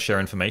 They kind of share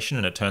information,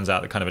 and it turns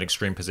out that kind of an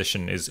extreme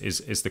position is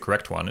the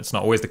correct one. It's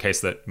not always the case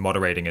that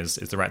moderating is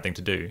the right thing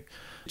to do. Do you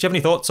have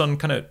any thoughts on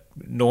kind of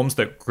norms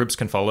that groups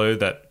can follow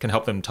that can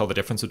help them tell the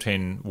difference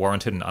between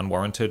warranted and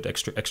unwarranted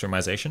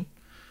extremization?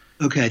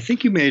 Okay, I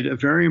think you made a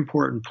very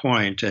important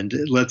point, and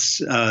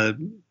let's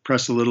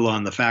press a little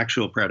on the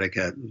factual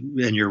predicate,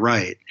 and you're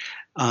right.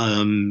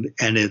 And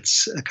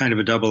it's a kind of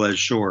a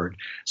double-edged sword.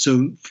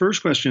 So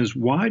first question is,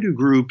 why do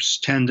groups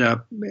end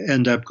up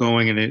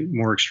going in a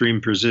more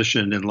extreme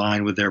position in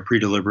line with their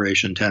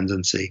pre-deliberation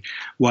tendency?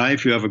 Why,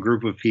 if you have a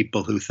group of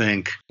people who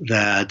think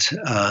that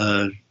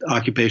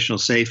occupational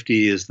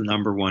safety is the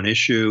number one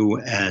issue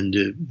and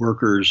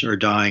workers are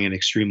dying at an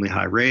extremely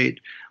high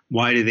rate,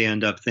 why do they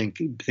end up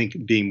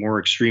being more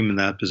extreme in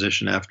that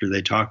position after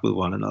they talk with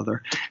one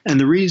another?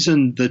 And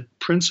the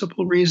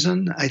principal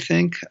reason, I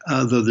think,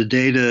 though the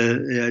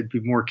data, I'd be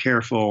more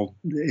careful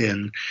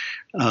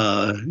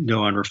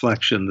on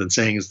reflection than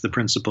saying it's the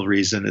principal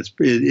reason.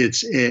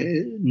 It's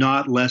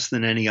not less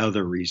than any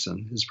other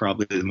reason is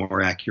probably the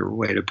more accurate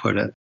way to put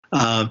it.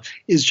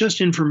 Is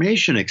just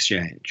information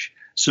exchange.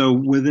 So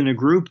within a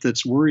group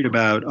that's worried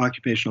about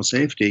occupational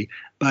safety,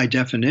 by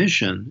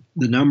definition,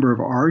 the number of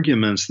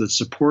arguments that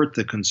support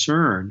the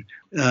concern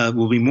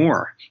will be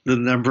more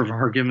than the number of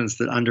arguments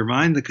that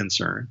undermine the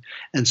concern.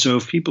 And so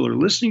if people are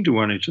listening to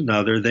one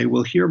another, they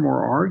will hear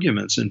more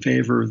arguments in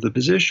favor of the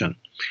position.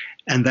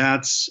 And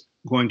that's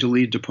going to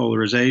lead to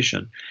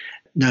polarization.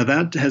 Now,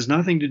 that has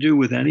nothing to do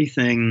with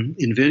anything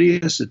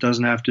invidious. It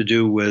doesn't have to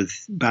do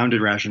with bounded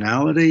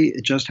rationality.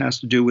 It just has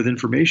to do with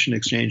information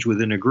exchange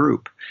within a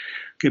group.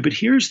 Okay, but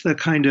here's the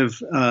kind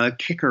of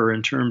kicker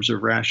in terms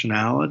of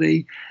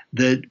rationality,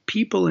 that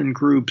people in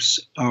groups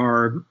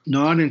are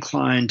not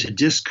inclined to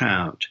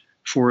discount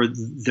for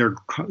their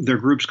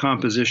group's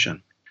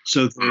composition.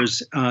 So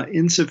there's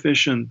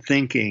insufficient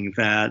thinking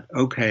that,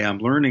 okay, I'm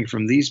learning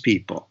from these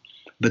people,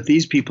 but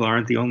these people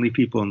aren't the only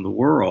people in the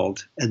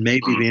world, and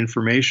maybe the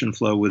information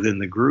flow within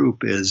the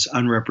group is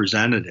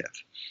unrepresentative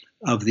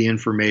of the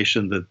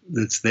information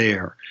that's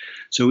there.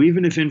 So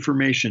even if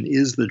information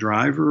is the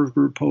driver of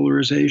group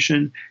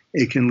polarization,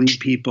 it can lead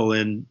people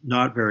in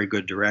not very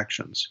good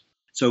directions.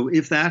 So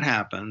if that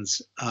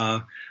happens,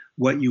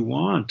 what you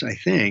want, I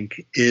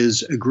think,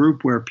 is a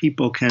group where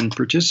people can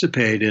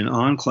participate in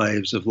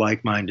enclaves of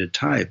like-minded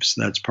types.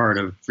 That's part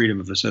of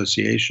freedom of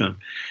association.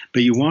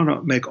 But you want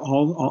to make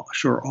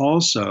sure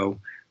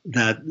also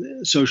that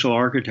social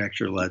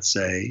architecture, let's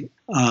say,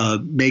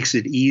 makes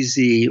it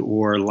easy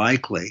or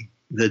likely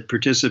that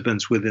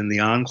participants within the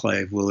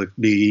enclave will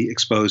be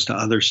exposed to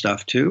other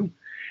stuff too.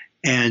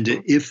 And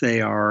if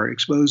they are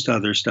exposed to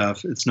other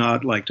stuff, it's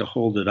not like to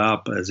hold it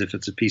up as if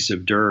it's a piece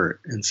of dirt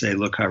and say,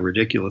 look how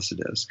ridiculous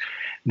it is.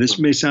 This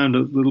may sound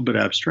a little bit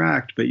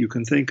abstract, but you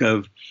can think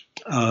of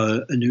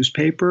a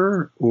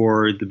newspaper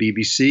or the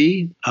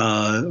BBC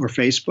or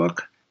Facebook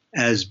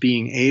as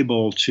being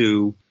able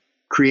to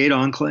create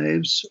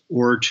enclaves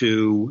or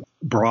to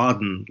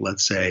broaden,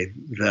 let's say,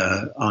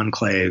 the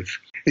enclave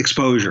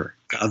exposure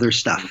to other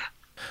stuff.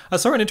 I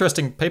saw an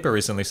interesting paper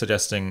recently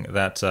suggesting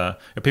that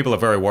people are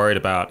very worried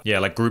about,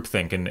 like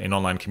groupthink in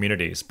online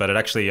communities, but it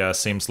actually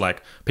seems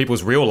like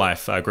people's real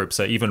life groups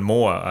are even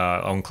more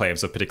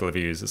enclaves of particular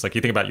views. It's like you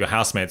think about your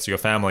housemates, your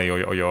family,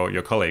 or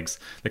your colleagues.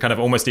 They're kind of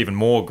almost even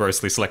more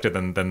grossly selected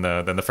than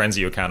the friends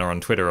you encounter on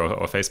Twitter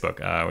or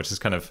Facebook, which is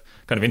kind of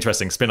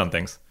interesting spin on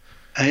things.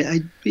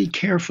 I'd be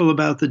careful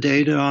about the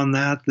data on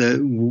that.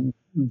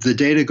 The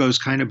data goes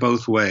kind of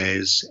both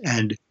ways,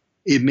 and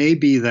it may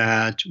be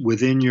that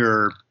within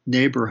your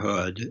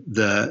neighborhood,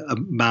 the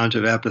amount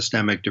of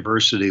epistemic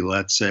diversity,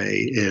 let's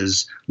say,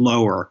 is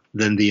lower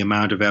than the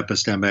amount of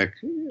epistemic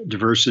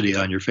diversity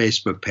on your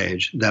Facebook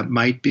page. That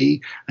might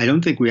be. I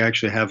don't think we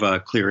actually have a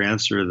clear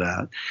answer to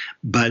that.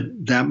 But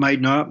that might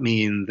not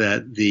mean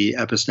that the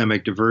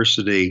epistemic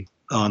diversity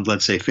on,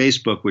 let's say,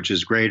 Facebook, which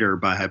is greater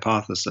by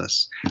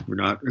hypothesis, we're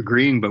not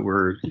agreeing, but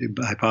we're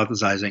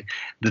hypothesizing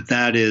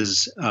that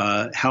is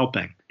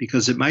helping.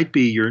 Because it might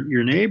be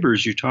your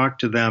neighbors, you talk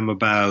to them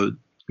about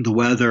the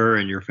weather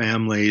and your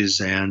families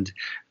and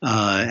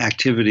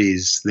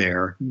activities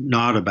there,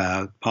 not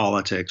about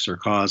politics or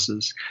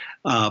causes.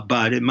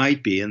 But it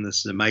might be,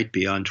 it might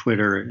be on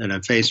Twitter and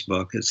on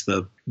Facebook, it's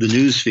the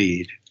news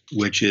feed,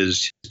 which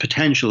is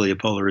potentially a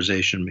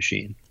polarization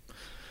machine.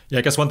 Yeah,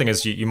 I guess one thing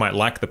is you might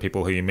like the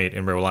people who you meet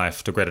in real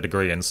life to a greater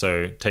degree, and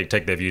so take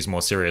their views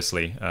more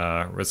seriously.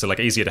 It's like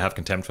easier to have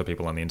contempt for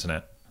people on the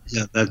internet.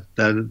 Yeah,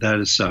 that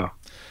is so.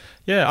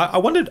 Yeah, I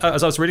wondered,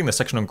 as I was reading the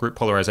section on group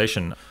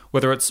polarization,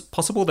 whether it's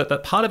possible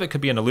that part of it could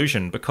be an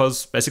illusion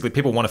because basically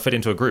people want to fit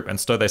into a group, and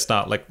so they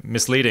start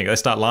misleading, they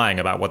start lying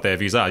about what their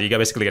views are. You're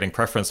basically getting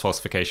preference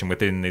falsification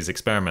within these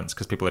experiments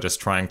because people are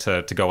just trying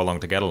to go along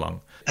to get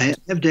along. I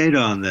have data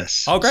on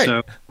this. Oh, great.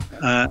 So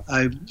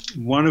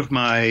one of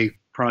my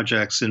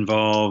projects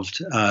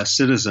involved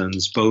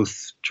citizens,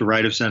 both to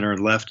right of center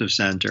and left of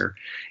center,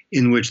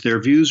 in which their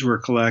views were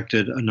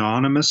collected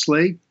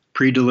anonymously,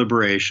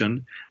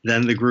 pre-deliberation.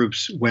 Then the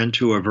groups went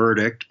to a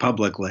verdict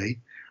publicly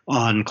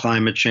on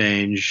climate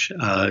change,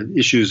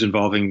 issues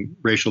involving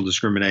racial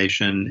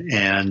discrimination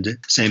and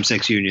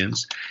same-sex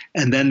unions.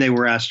 And then they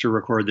were asked to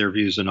record their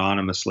views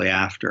anonymously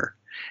after.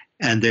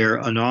 And their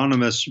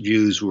anonymous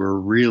views were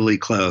really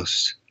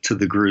close to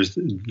the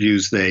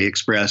views they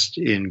expressed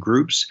in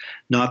groups.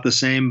 Not the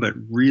same, but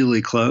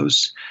really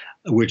close,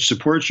 which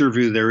supports your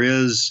view. There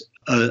is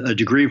a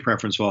degree of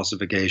preference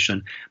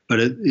falsification, but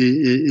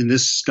in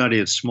this study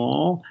it's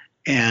small,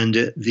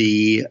 and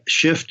the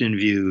shift in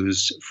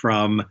views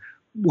from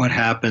what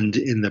happened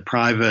in the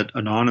private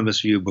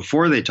anonymous view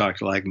before they talked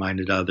to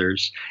like-minded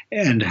others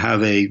and how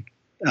they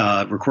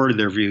recorded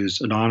their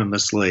views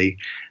anonymously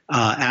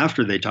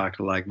after they talked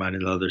to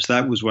like-minded others.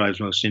 That was what I was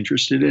most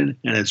interested in,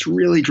 and it's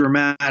really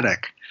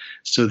dramatic.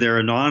 So their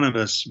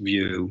anonymous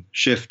view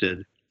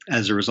shifted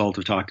as a result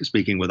of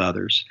speaking with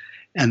others.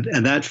 And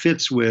that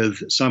fits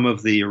with some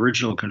of the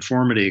original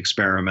conformity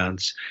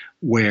experiments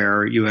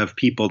where you have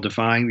people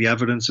defying the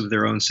evidence of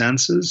their own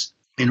senses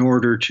in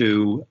order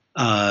to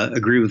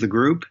agree with the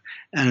group.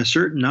 And a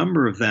certain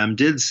number of them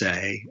did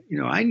say,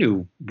 I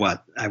knew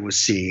what I was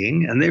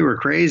seeing and they were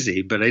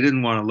crazy, but I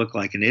didn't want to look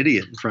like an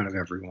idiot in front of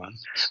everyone.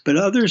 But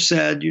others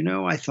said,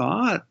 I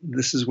thought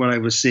this is what I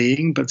was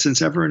seeing, but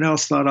since everyone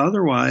else thought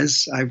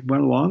otherwise, I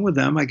went along with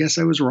them. I guess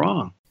I was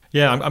wrong.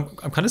 Yeah, I'm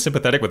kind of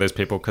sympathetic with those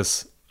people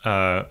because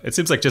it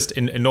seems like just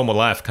in normal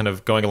life, kind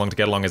of going along to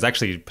get along is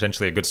actually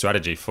potentially a good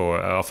strategy for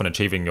often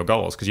achieving your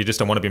goals because you just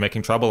don't want to be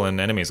making trouble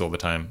and enemies all the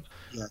time.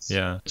 Yes.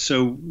 Yeah.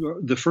 So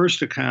the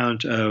first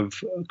account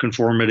of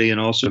conformity and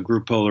also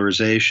group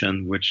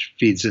polarization, which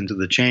feeds into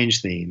the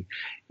change theme,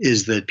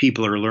 is that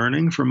people are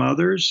learning from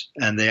others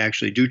and they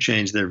actually do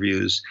change their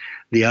views.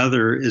 The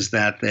other is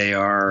that they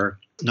are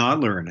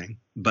not learning,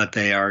 but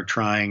they are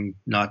trying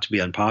not to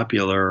be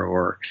unpopular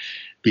or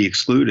be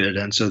excluded,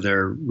 and so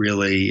they're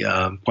really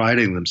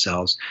quieting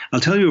themselves. I'll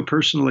tell you a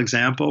personal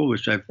example,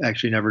 which I've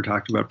actually never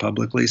talked about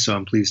publicly, so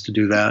I'm pleased to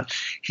do that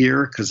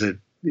here because it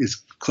is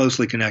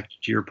closely connected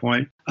to your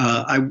point.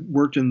 I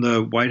worked in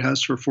the White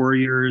House for 4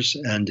 years,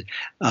 and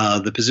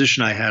the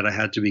position I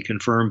had to be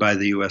confirmed by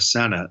the U.S.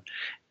 Senate,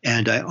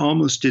 and I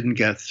almost didn't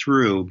get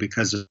through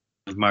because of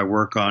my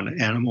work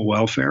on animal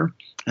welfare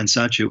and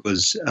such. It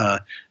was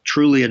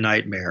truly a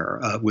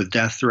nightmare with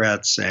death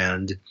threats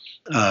and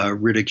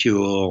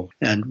ridicule.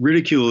 And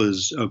ridicule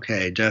is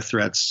okay. Death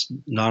threats,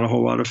 not a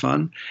whole lot of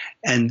fun.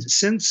 And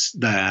since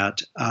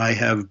that, I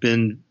have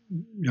been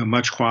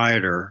much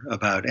quieter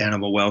about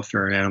animal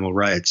welfare and animal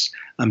rights.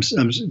 I'm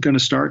going to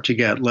start to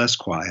get less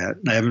quiet.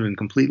 I haven't been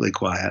completely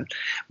quiet,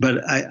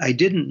 but I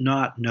didn't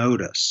not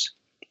notice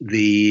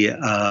the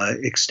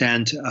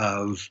extent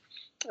of,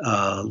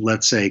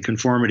 let's say,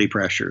 conformity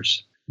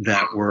pressures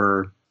that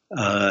were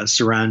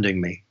surrounding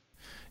me.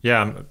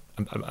 Yeah,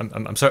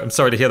 I'm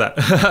sorry to hear that.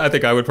 I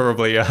think I would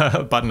probably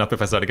button up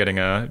if I started getting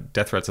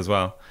death threats as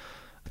well.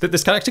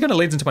 This actually kind of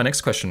leads into my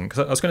next question,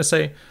 because I was going to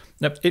say,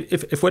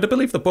 if we're to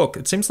believe the book,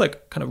 it seems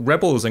like kind of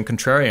rebels and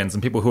contrarians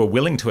and people who are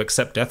willing to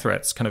accept death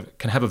threats kind of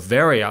can have a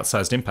very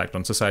outsized impact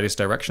on society's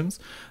directions.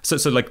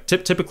 So like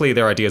typically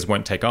their ideas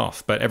won't take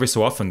off, but every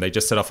so often they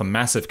just set off a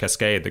massive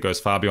cascade that goes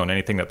far beyond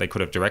anything that they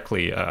could have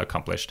directly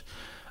accomplished.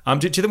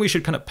 Do you think we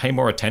should kind of pay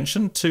more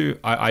attention to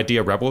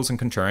idea rebels and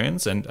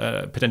contrarians and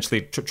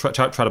potentially try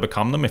to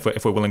become them if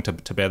we're willing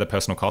to bear the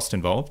personal cost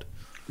involved?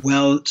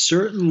 Well,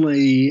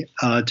 certainly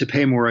to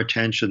pay more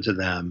attention to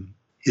them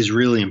is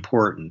really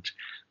important,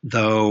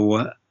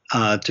 though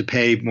to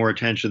pay more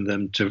attention to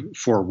them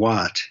for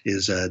what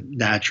is a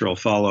natural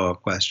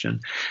follow-up question.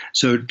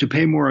 So to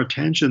pay more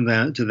attention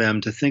to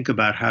them to think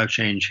about how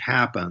change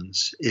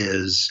happens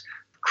is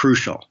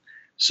crucial.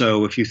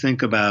 So if you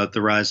think about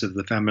the rise of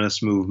the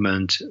feminist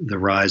movement, the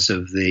rise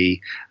of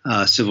the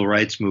civil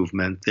rights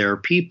movement, there are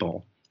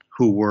people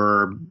who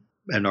were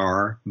and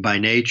are by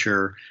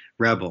nature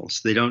rebels.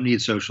 They don't need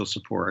social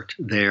support.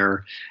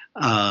 They're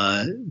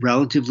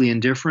relatively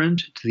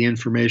indifferent to the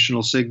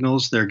informational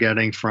signals they're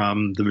getting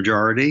from the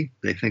majority.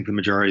 They think the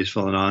majority is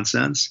full of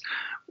nonsense.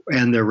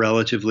 And they're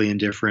relatively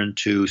indifferent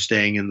to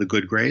staying in the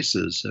good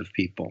graces of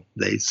people.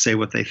 They say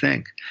what they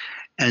think.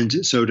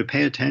 And so to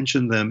pay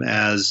attention to them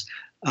as,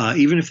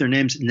 even if their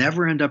names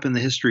never end up in the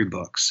history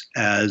books,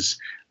 as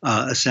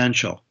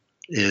essential,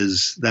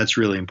 that's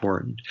really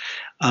important.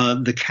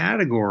 The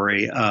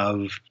category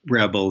of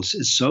rebels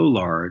is so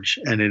large,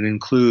 and it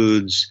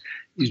includes,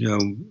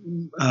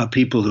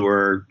 people who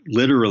are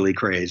literally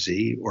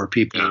crazy, or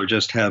people who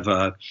just have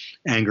a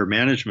anger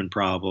management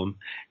problem,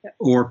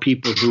 or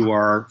people who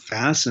are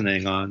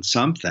fastening on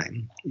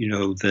something,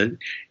 that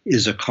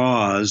is a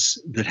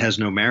cause that has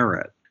no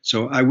merit.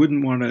 So I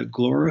wouldn't want to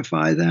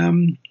glorify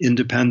them,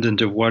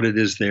 independent of what it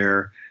is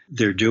they're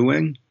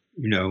doing.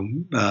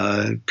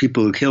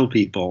 People who kill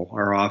people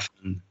are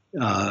often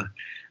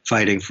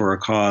fighting for a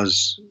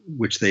cause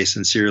which they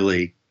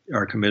sincerely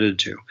are committed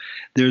to.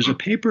 There's a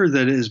paper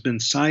that has been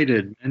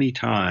cited many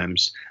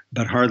times,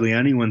 but hardly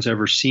anyone's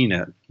ever seen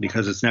it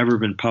because it's never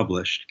been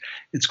published.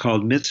 It's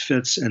called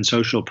Misfits and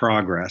Social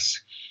Progress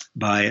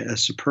by a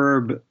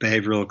superb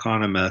behavioral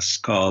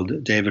economist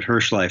called David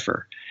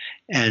Hirschleifer.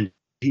 And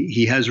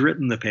he has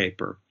written the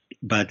paper,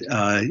 but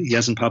he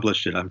hasn't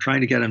published it. I'm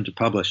trying to get him to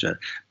publish it,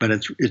 but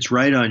it's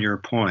right on your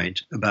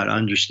point about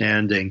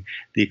understanding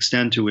the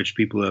extent to which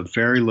people have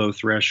very low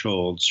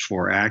thresholds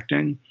for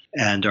acting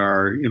and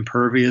are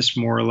impervious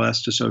more or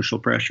less to social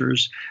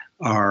pressures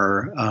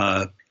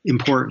are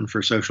important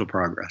for social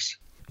progress.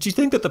 Do you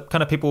think that the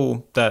kind of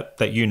people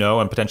that you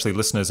know and potentially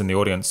listeners in the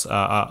audience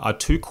are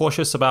too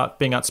cautious about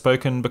being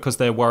outspoken because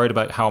they're worried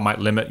about how it might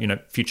limit,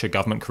 future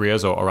government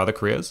careers or other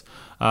careers?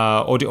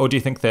 Or do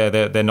you think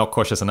they're not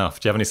cautious enough?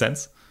 Do you have any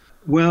sense?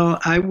 Well,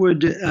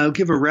 I'll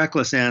give a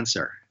reckless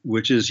answer,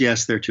 which is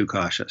yes, they're too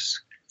cautious.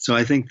 So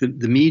I think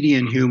the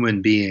median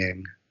human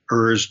being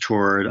errs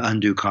toward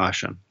undue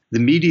caution. The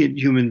median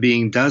human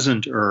being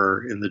doesn't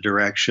err in the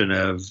direction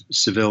of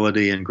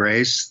civility and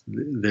grace.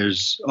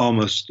 There's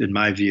almost, in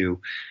my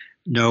view,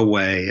 no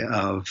way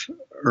of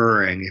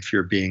erring if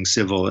you're being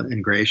civil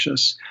and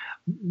gracious.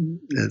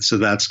 And so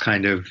that's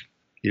kind of,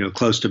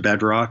 close to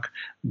bedrock.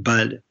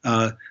 But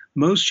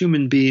most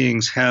human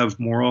beings have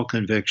moral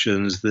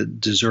convictions that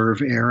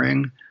deserve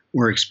airing,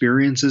 or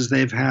experiences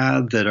they've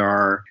had that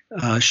are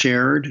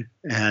shared,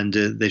 and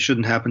they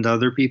shouldn't happen to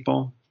other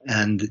people.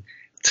 And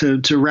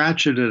to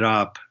ratchet it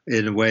up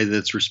in a way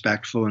that's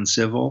respectful and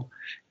civil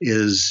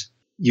is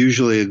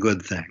usually a good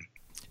thing.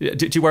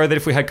 Do you worry that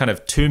if we had kind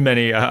of too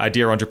many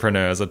idea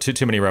entrepreneurs or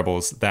too many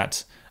rebels,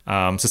 that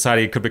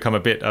society could become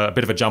a bit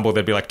of a jumble?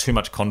 There'd be like too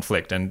much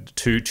conflict and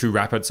too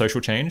rapid social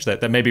change.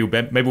 That maybe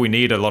we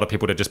need a lot of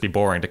people to just be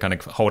boring to kind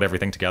of hold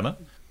everything together.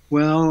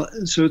 Well,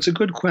 so it's a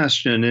good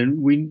question,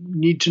 and we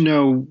need to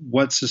know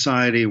what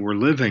society we're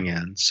living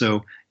in.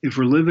 So if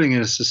we're living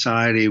in a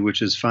society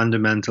which is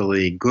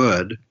fundamentally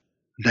good,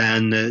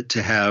 then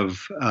to have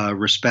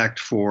respect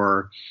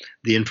for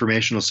the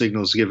informational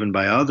signals given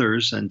by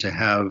others and to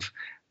have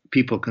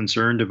people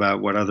concerned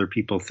about what other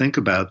people think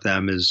about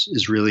them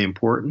is really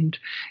important.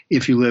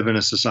 If you live in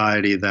a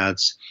society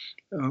that's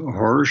a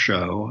horror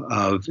show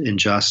of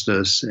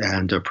injustice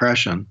and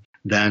oppression,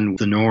 then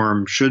the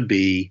norm should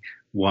be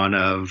one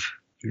of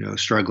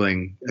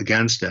struggling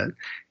against it.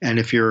 And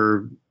if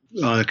you're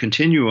on a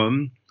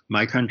continuum,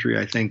 my country,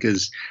 I think,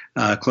 is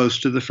closer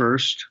to the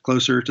first.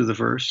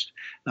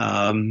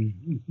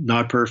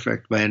 Not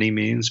perfect by any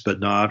means, but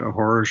not a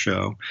horror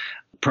show.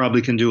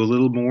 Probably can do a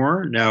little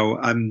more. Now,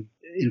 I'm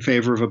in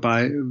favor of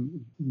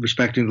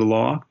respecting the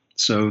law.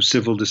 So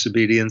civil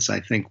disobedience, I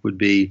think, would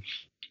be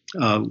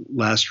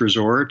last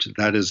resort.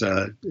 That is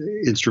an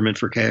instrument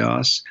for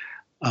chaos.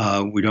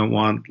 We don't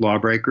want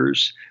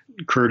lawbreakers.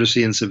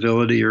 Courtesy and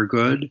civility are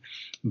good,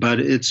 but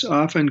it's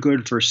often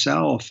good for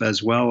self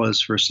as well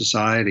as for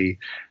society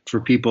for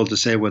people to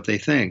say what they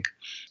think.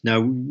 Now,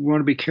 we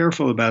want to be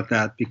careful about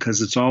that because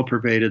it's all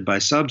pervaded by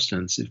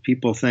substance. If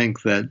people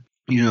think that,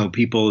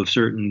 people of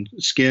certain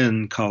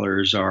skin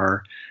colors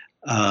are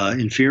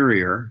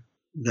inferior,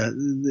 that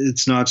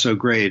it's not so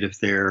great if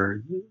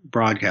they're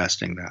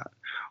broadcasting that,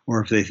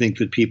 or if they think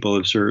that people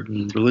of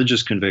certain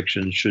religious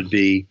convictions should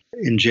be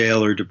in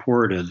jail or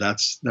deported.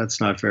 That's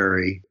not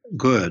very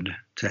good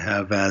to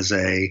have as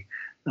a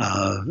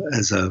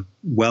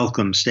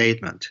welcome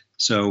statement.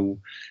 So,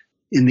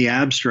 in the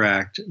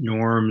abstract,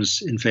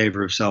 norms in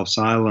favor of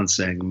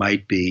self-silencing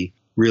might be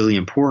really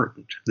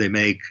important. They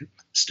make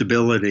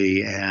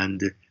stability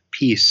and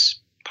peace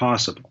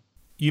possible.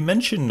 You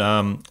mentioned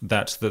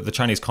that the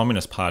Chinese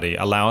Communist Party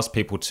allows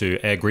people to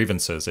air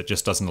grievances. It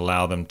just doesn't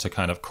allow them to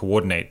kind of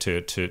coordinate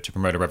to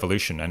promote a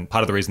revolution. And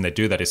part of the reason they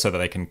do that is so that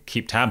they can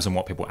keep tabs on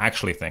what people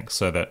actually think,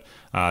 so that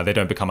they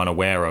don't become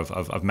unaware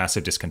of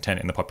massive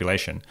discontent in the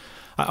population.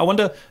 I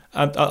wonder,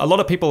 a lot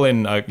of people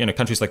in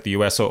countries like the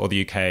US or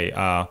the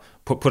UK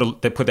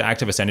they put their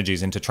activist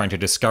energies into trying to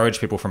discourage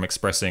people from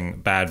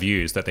expressing bad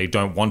views that they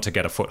don't want to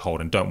get a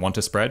foothold and don't want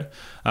to spread.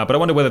 But I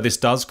wonder whether this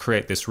does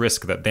create this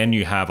risk that then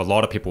you have a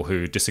lot of people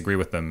who disagree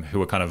with them,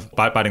 who are kind of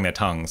biting their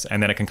tongues,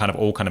 and then it can kind of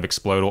all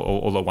explode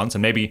all at once.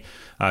 And maybe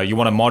you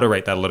want to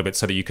moderate that a little bit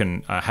so that you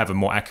can have a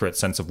more accurate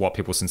sense of what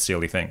people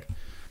sincerely think.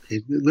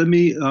 Let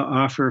me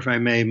offer, if I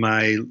may,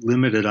 my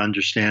limited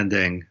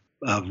understanding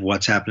of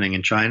what's happening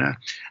in China,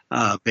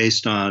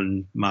 based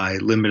on my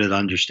limited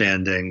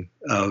understanding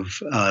of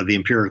the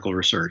empirical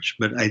research.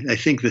 But I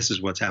think this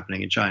is what's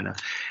happening in China.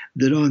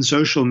 That on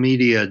social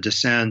media,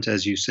 dissent,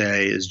 as you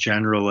say, is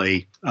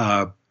generally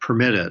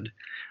permitted.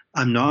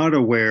 I'm not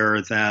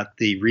aware that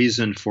the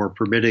reason for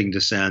permitting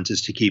dissent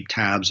is to keep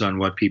tabs on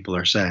what people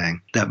are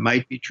saying. That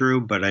might be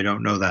true, but I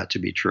don't know that to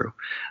be true.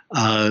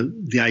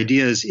 The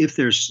idea is if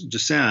there's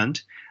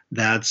dissent,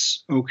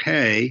 that's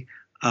okay.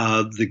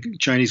 The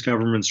Chinese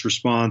government's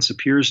response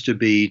appears to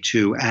be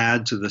to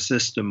add to the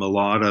system a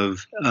lot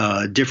of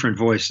different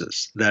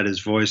voices, that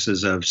is,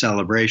 voices of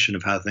celebration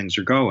of how things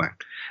are going,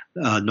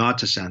 not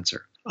to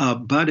censor.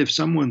 But if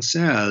someone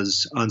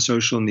says on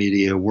social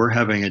media, we're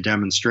having a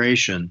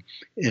demonstration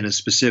in a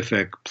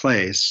specific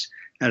place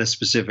at a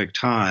specific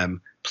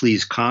time,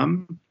 please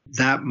come,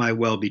 that might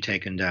well be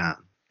taken down.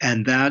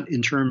 And that,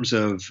 in terms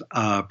of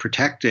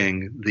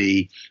protecting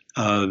the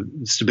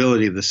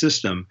stability of the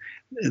system,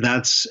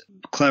 that's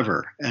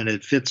clever, and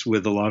it fits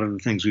with a lot of the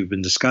things we've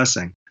been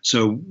discussing.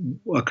 So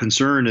a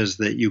concern is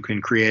that you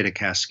can create a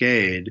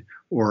cascade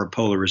or a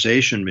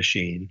polarization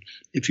machine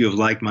if you have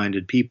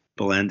like-minded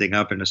people ending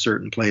up in a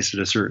certain place at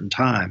a certain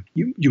time.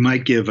 You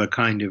might give a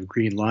kind of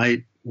green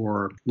light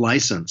or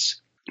license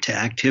to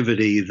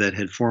activity that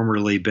had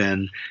formerly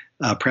been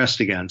pressed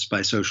against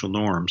by social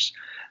norms.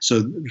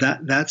 So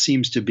that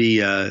seems to be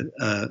a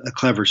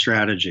clever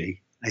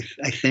strategy,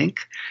 I think.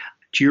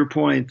 To your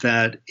point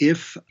that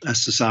if a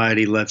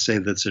society, let's say,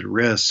 that's at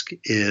risk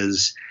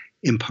is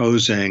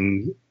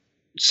imposing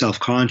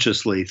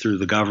self-consciously through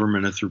the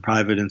government or through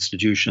private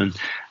institution,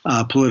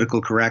 political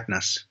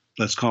correctness,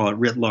 let's call it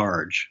writ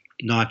large,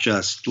 not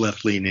just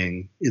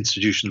left-leaning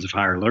institutions of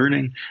higher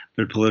learning,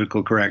 but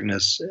political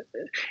correctness,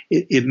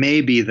 it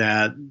may be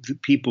that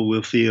people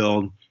will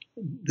feel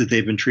that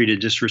they've been treated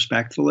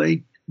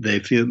disrespectfully.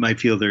 They might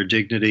feel their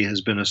dignity has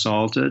been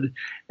assaulted,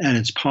 and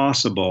it's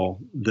possible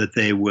that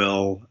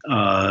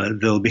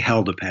they'll be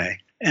held to pay.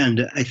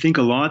 And I think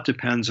a lot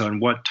depends on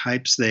what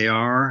types they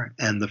are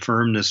and the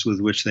firmness with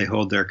which they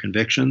hold their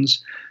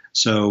convictions.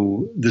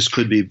 So this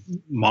could be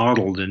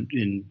modeled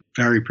in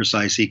very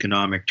precise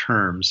economic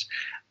terms.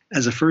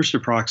 As a first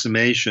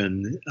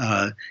approximation,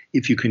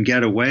 if you can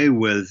get away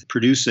with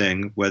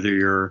producing, whether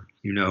you're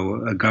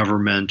a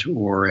government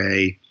or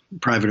a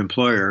private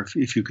employer,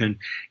 if you can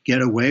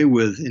get away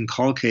with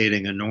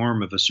inculcating a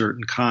norm of a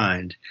certain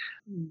kind,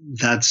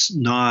 that's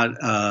not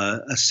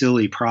a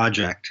silly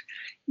project,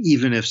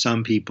 even if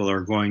some people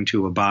are going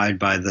to abide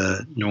by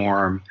the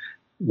norm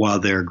while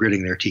they're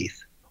gritting their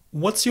teeth.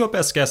 What's your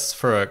best guess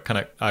for a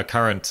kind of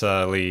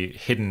currently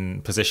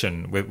hidden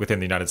position within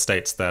the United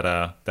States that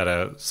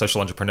a social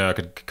entrepreneur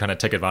could kind of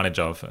take advantage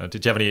of?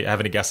 Did you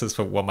have any guesses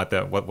for what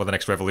the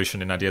next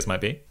revolution in ideas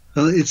might be?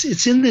 Well,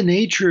 it's in the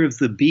nature of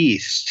the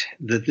beast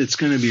that it's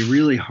going to be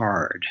really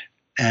hard,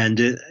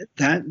 and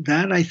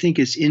that I think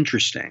is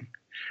interesting.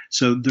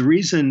 So the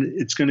reason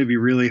it's going to be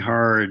really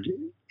hard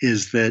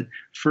is that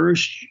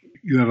first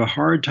you have a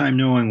hard time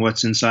knowing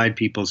what's inside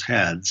people's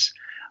heads.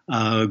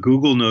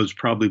 Google knows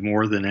probably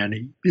more than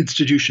any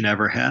institution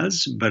ever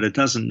has, but it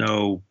doesn't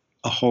know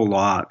a whole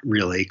lot,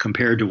 really,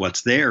 compared to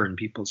what's there in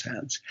people's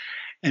heads.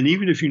 And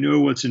even if you know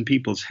what's in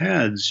people's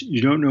heads,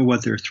 you don't know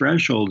what their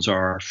thresholds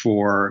are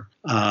for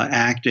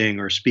acting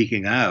or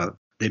speaking out.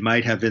 They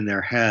might have in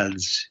their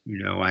heads,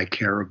 I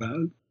care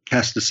about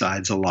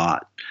pesticides a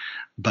lot,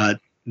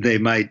 but they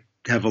might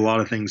have a lot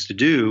of things to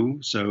do.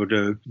 So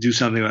to do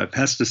something about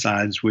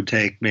pesticides would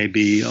take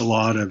maybe a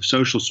lot of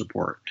social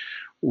support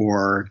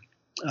or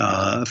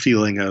a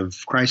feeling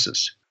of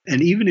crisis.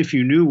 And even if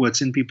you knew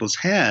what's in people's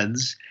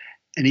heads,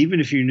 and even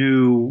if you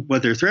knew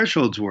what their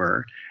thresholds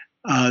were,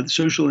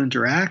 social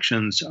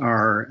interactions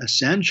are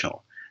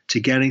essential to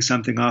getting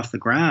something off the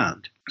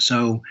ground.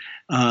 So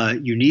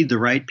you need the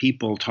right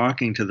people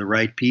talking to the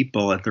right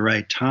people at the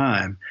right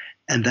time.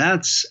 And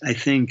that's, I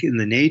think, in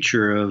the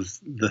nature of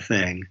the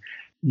thing,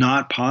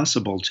 not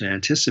possible to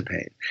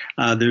anticipate.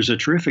 There's a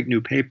terrific new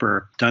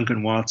paper,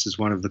 Duncan Watts is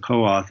one of the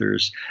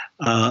co-authors,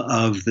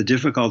 of the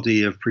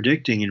difficulty of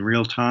predicting in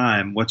real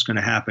time what's going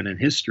to happen in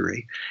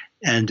history.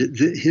 And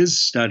his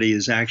study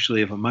is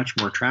actually of a much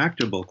more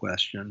tractable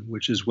question,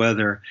 which is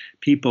whether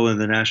people in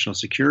the national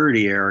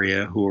security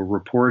area who are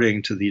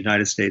reporting to the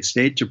United States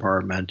State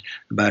Department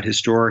about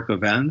historic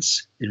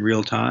events in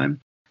real time,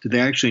 do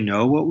they actually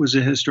know what was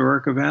a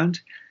historic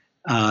event?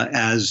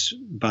 As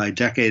by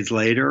decades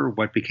later,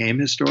 what became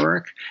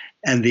historic?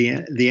 And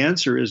the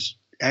answer is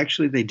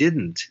actually they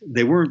didn't.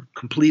 They weren't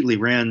completely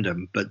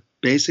random, but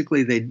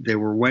basically they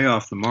were way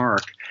off the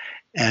mark.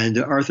 And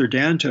Arthur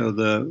Danto,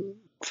 the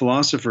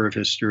philosopher of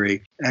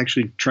history,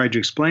 actually tried to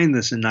explain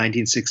this in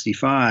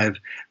 1965,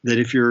 that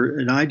if you're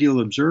an ideal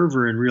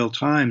observer in real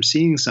time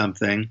seeing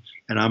something,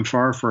 and I'm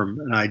far from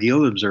an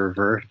ideal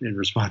observer in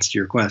response to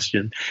your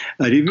question,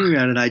 but even if you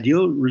had an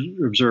ideal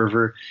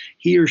observer,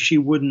 he or she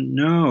wouldn't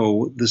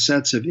know the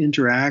sets of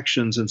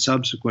interactions and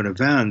subsequent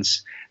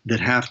events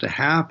that have to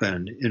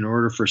happen in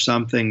order for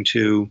something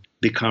to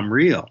become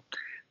real.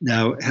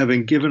 Now,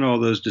 having given all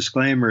those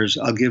disclaimers,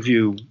 I'll give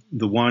you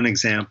the one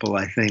example,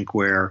 I think,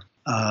 where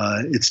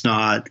it's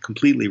not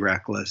completely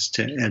reckless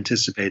to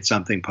anticipate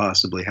something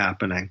possibly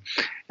happening,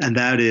 and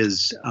that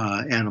is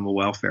animal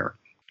welfare.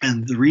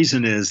 And the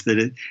reason is that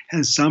it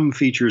has some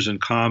features in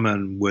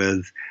common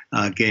with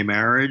gay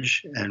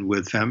marriage and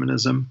with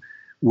feminism,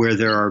 where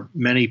there are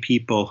many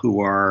people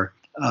who are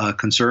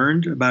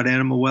concerned about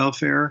animal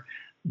welfare,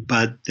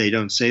 but they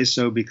don't say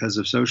so because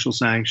of social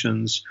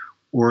sanctions,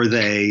 or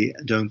they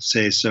don't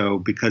say so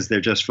because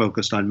they're just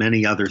focused on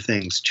many other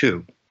things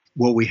too.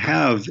 What we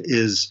have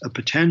is a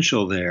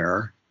potential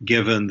there,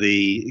 given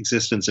the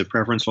existence of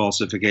preference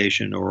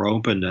falsification or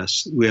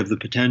openness. We have the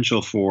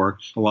potential for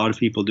a lot of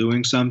people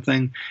doing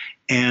something,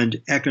 and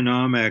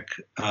economic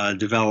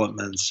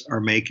developments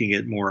are making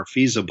it more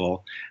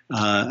feasible.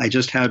 I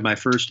just had my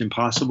first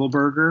Impossible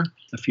Burger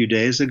a few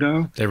days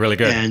ago. They're really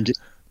good. And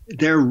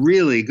they're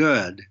really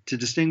good. To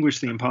distinguish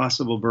the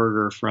Impossible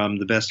Burger from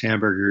the best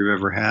hamburger you've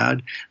ever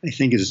had, I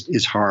think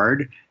is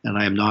hard, and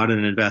I am not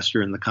an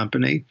investor in the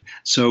company.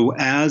 So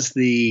as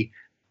the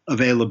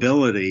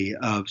availability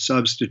of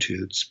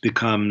substitutes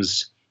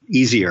becomes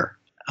easier,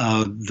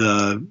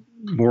 the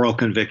moral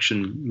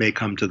conviction may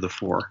come to the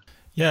fore.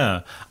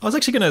 Yeah, I was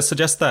actually going to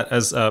suggest that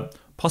as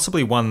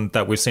possibly one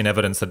that we've seen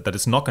evidence that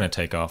it's not going to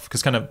take off,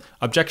 because kind of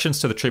objections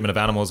to the treatment of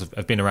animals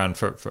have been around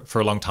for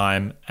a long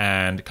time,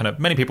 and kind of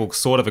many people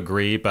sort of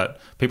agree, but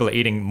people are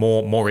eating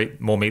more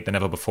meat than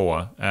ever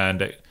before,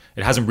 and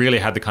it hasn't really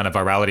had the kind of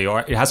virality, or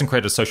it hasn't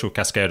created a social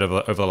cascade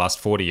over the last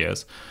 40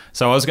 years.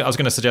 So I was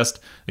going to suggest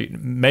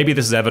maybe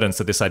this is evidence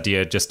that this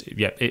idea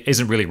it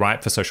isn't really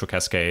right for social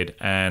cascade,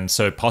 and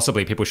so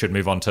possibly people should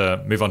move on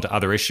to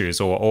other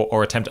issues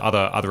or attempt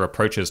other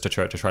approaches to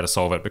try to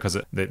solve it, because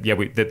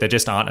there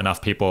just aren't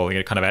enough people,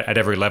 kind of at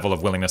every level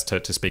of willingness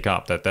to speak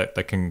up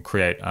that can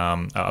create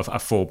a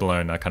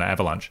full-blown kind of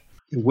avalanche.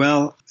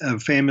 Well, a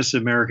famous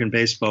American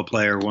baseball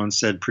player once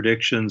said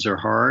predictions are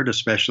hard,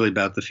 especially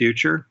about the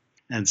future.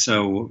 And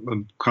so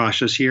I'm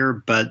cautious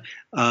here. But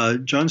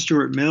John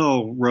Stuart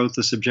Mill wrote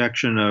The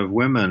Subjection of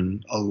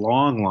Women a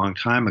long, long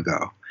time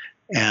ago.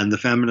 And the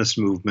feminist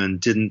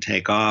movement didn't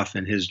take off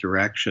in his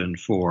direction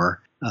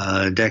for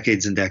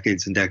decades and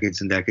decades and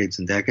decades and decades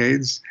and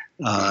decades.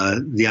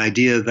 The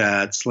idea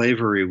that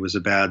slavery was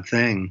a bad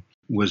thing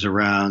was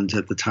around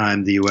at the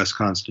time the U.S.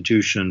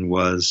 Constitution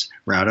was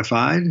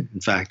ratified.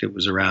 In fact, it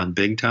was around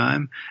big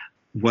time.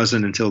 It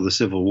wasn't until the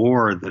Civil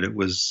War that it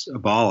was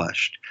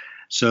abolished.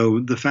 So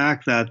the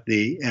fact that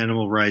the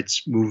animal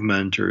rights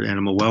movement or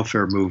animal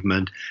welfare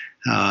movement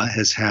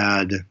has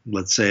had,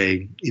 let's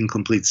say,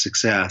 incomplete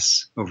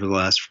success over the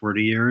last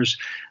 40 years,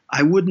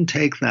 I wouldn't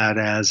take that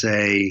as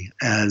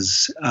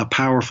a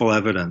powerful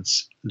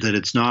evidence that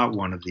it's not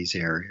one of these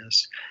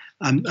areas.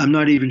 I'm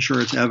not even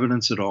sure it's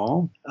evidence at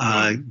all,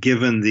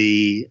 given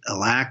the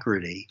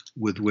alacrity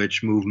with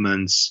which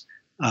movements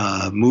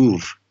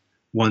move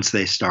once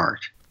they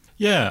start.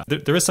 Yeah,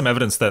 there is some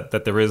evidence that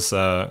there is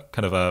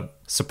kind of a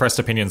suppressed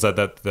opinions that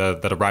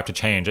are ripe to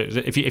change.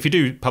 If you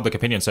do public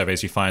opinion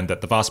surveys, you find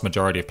that the vast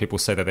majority of people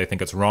say that they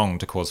think it's wrong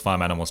to cause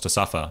farm animals to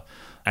suffer.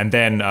 And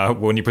then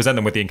when you present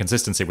them with the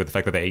inconsistency with the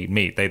fact that they eat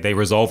meat, they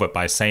resolve it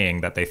by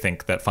saying that they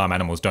think that farm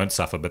animals don't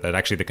suffer, but that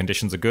actually the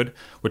conditions are good,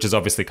 which is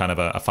obviously kind of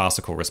a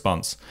farcical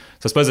response.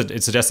 So I suppose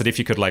it suggests that if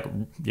you could I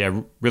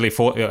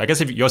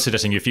guess if you're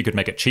suggesting if you could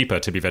make it cheaper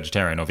to be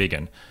vegetarian or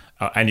vegan,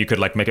 and you could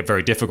make it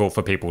very difficult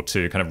for people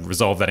to kind of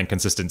resolve that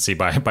inconsistency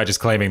by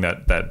just claiming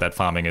that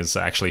farming is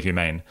actually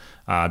humane,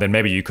 then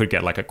maybe you could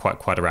get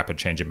quite a rapid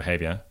change in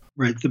behavior.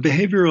 Right. The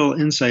behavioral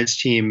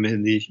insights team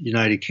in the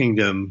United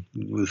Kingdom,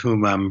 with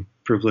whom I'm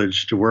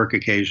privileged to work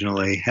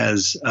occasionally,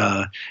 has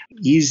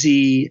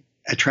easy,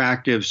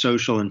 attractive,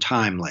 social, and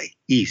timely,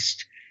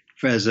 EAST,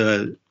 as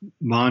a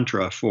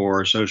mantra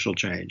for social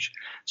change.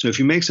 So if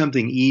you make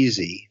something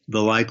easy,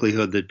 the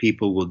likelihood that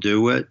people will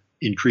do it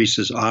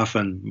increases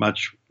often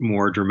much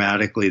more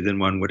dramatically than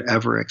one would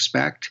ever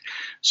expect.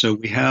 So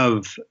we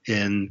have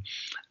in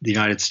the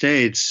United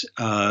States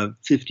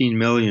 15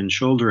 million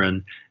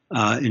children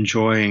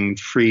enjoying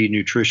free,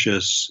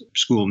 nutritious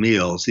school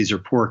meals. These are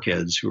poor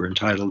kids who are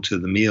entitled to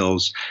the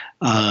meals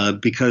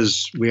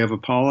because we have a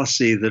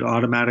policy that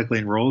automatically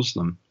enrolls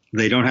them.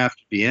 They don't have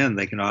to be in,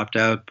 they can opt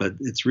out, but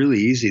it's really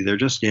easy. They're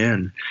just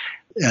in.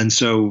 And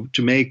so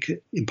to make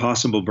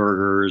Impossible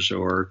Burgers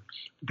or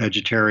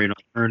vegetarian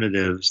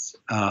alternatives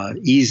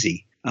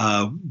easy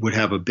would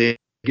have a big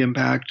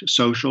impact.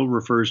 Social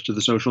refers to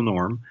the social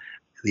norm,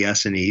 the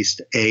S in East.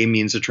 A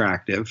means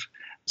attractive.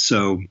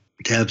 So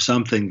to have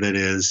something that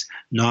is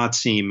not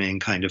seeming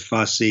kind of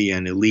fussy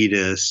and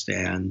elitist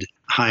and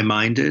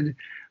high-minded,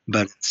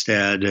 but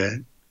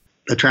instead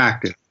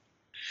attractive.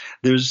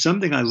 There's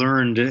something I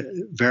learned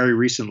very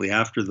recently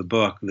after the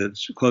book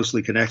that's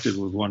closely connected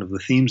with one of the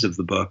themes of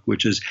the book,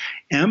 which is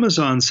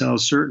Amazon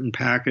sells certain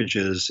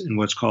packages in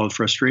what's called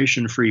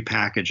frustration-free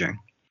packaging.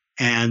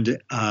 And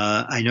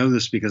I know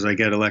this because I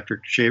get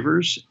electric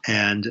shavers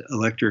and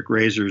electric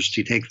razors.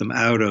 To take them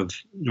out of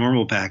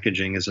normal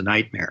packaging is a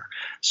nightmare.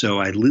 So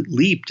I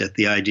leaped at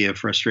the idea of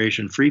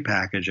frustration-free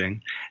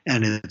packaging,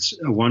 and it's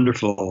a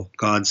wonderful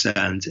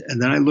godsend.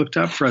 And then I looked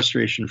up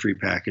frustration-free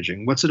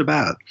packaging. What's it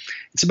about?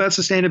 It's about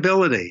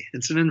sustainability.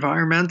 It's an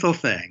environmental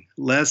thing.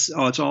 It's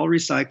all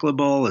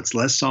recyclable. It's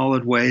less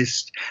solid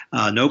waste,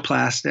 no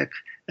plastic.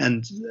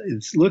 And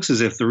it looks as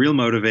if the real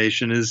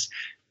motivation is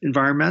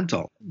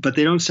environmental, but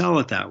they don't sell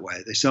it that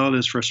way. They sell it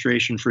as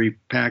frustration-free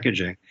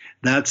packaging.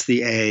 That's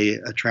the A,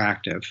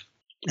 attractive.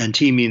 And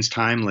T means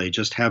timely.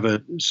 Just have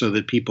it so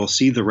that people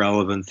see the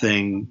relevant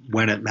thing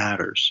when it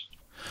matters.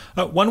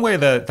 One way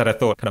that I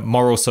thought kind of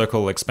moral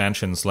circle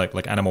expansions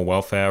like animal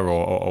welfare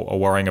or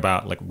worrying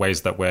about like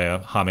ways that we're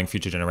harming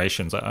future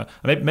generations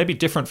maybe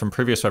different from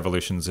previous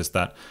revolutions is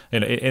that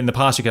in the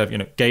past you could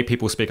have gay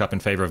people speak up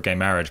in favor of gay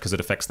marriage because it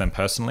affects them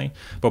personally,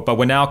 but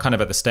we're now kind of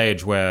at the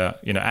stage where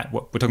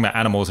we're talking about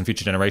animals and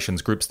future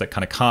generations, groups that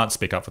kind of can't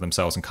speak up for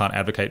themselves and can't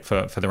advocate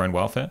for their own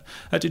welfare.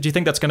 Do you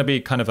think that's going to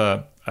be kind of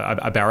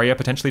a barrier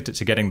potentially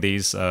to getting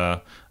these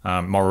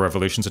moral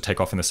revolutions to take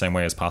off in the same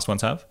way as past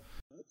ones have?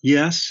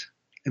 Yes.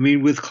 I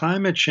mean, with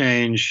climate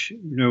change,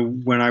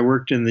 when I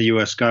worked in the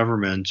U.S.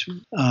 government,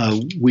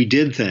 we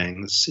did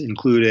things,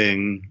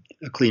 including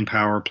a clean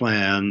power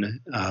plan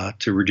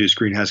to reduce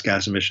greenhouse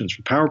gas emissions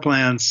for power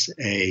plants,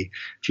 a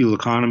fuel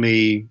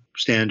economy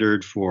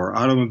standard for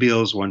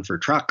automobiles, one for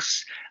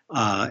trucks,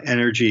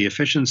 energy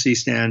efficiency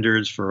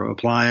standards for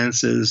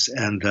appliances,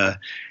 and the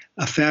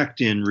effect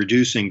in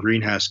reducing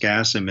greenhouse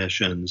gas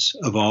emissions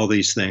of all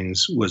these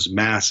things was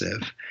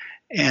massive.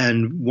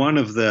 And one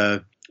of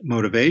the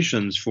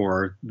motivations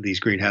for these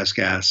greenhouse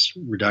gas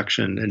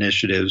reduction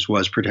initiatives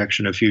was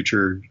protection of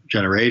future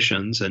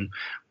generations. And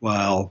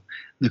while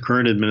the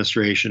current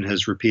administration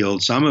has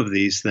repealed some of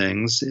these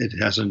things, it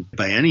hasn't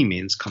by any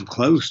means come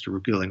close to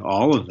repealing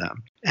all of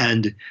them.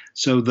 And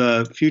so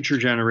the future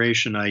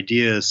generation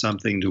idea is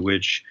something to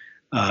which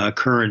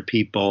current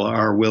people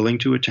are willing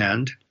to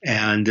attend,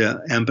 and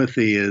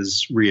empathy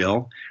is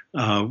real.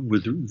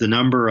 With the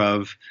number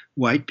of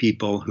white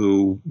people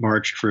who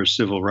marched for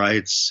civil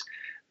rights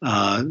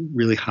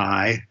really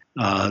high.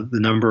 The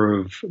number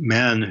of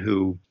men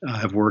who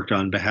have worked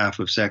on behalf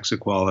of sex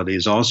equality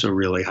is also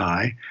really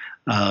high.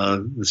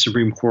 The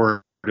Supreme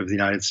Court of the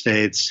United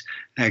States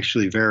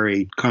actually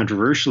very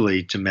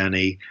controversially to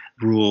many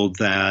ruled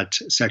that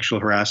sexual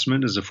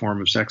harassment is a form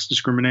of sex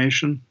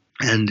discrimination.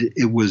 And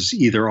it was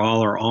either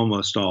all or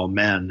almost all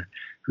men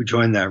who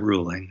joined that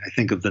ruling. I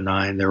think of the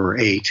 9, there were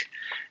 8.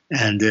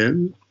 And a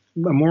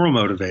moral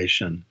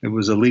motivation. It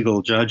was a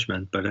legal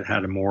judgment, but it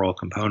had a moral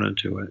component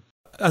to it.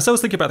 As I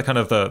was thinking about the kind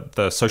of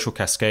the social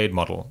cascade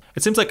model,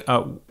 it seems like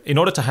in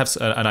order to have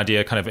an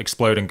idea kind of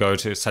explode and go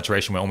to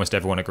saturation where almost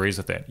everyone agrees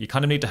with it, you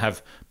kind of need to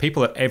have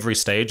people at every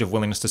stage of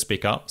willingness to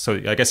speak up. So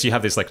I guess you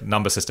have this like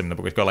number system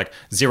that we've got like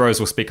zeros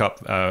will speak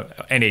up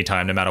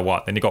anytime, no matter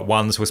what. Then you've got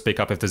ones who will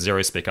speak up if the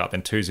zeros speak up,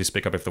 then twos who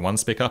speak up if the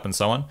ones speak up, and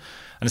so on.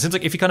 And it seems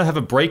like if you kind of have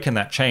a break in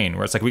that chain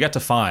where it's like we get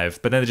to 5,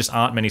 but then there just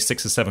aren't many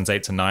 6s, 7s,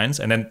 8s, and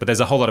 9s, but there's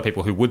a whole lot of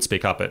people who would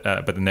speak up, but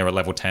then they're at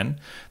level 10.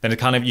 Then it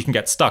kind of you can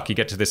get stuck. You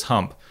get to this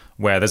hump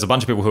where there's a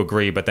bunch of people who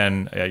agree, but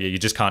then you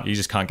just can't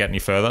get any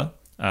further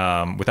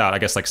without, I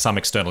guess, like some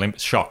external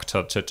shock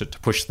to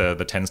push the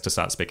 10s to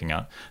start speaking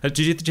out.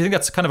 Do you think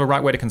that's kind of a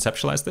right way to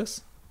conceptualize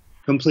this?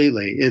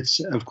 Completely. It's,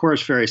 of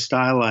course, a very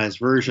stylized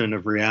version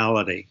of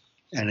reality,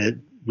 and it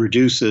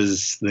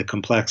reduces the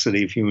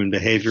complexity of human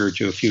behavior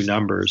to a few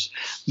numbers.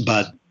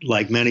 But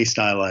like many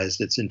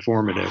stylized, it's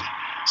informative.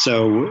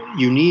 So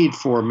you need,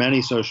 for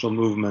many social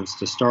movements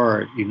to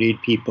start, you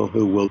need people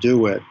who will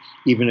do it,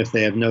 even if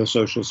they have no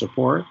social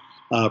support.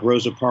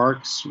 Rosa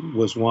Parks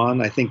was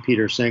one. I think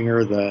Peter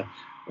Singer, the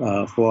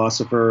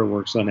philosopher who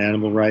works on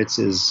animal rights,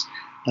 is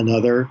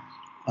another.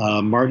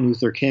 Martin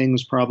Luther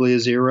King's probably a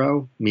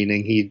 0,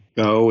 meaning he'd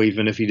go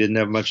even if he didn't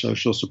have much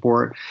social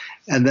support.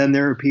 And then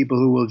there are people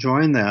who will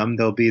join them.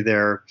 They'll be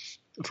their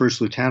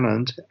first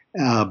lieutenant,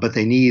 but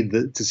they need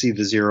to see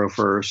the zero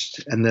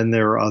first. And then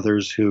there are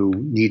others who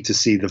need to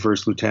see the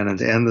first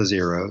lieutenant and the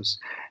zeros.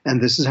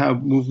 And this is how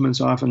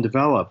movements often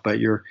develop. But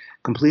you're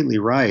completely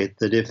right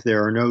that if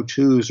there are no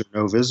twos or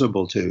no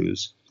visible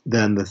twos,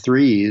 then the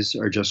threes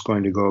are just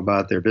going to go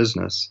about their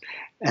business.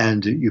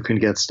 And you can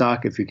get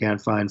stuck if you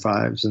can't find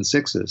fives and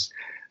sixes.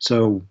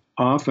 So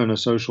often a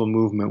social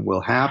movement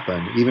will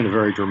happen, even a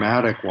very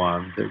dramatic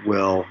one that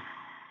will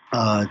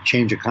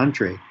change a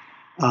country.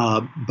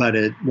 But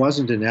it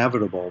wasn't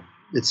inevitable.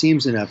 It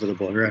seems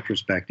inevitable in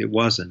retrospect. It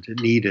wasn't. It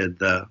needed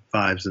the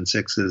fives and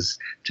sixes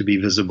to be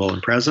visible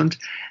and present,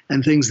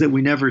 and things that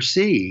we never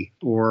see,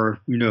 or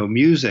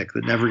music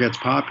that never gets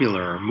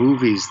popular, or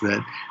movies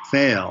that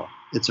fail.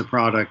 It's a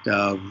product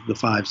of the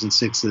fives and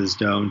sixes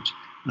don't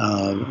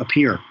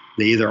appear.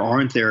 They either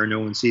aren't there or no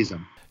one sees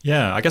them.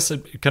 Yeah, I guess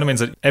it kind of means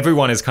that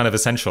everyone is kind of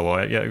essential,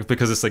 yeah,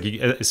 because it's like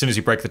as soon as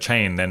you break the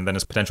chain, then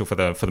there's potential for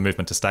the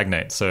movement to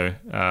stagnate. So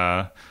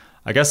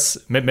I guess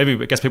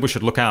people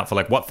should look out for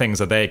like what things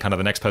are they kind of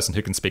the next person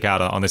who can speak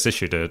out on this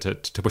issue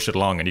to push it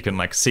along, and you can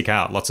like seek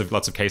out lots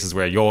of cases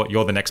where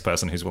you're the next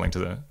person who's willing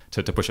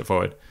to push it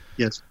forward.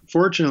 Yes,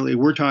 fortunately,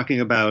 we're talking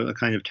about a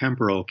kind of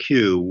temporal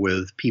queue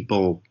with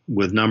people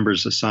with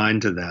numbers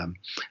assigned to them.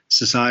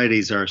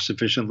 Societies are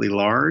sufficiently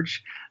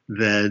large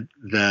that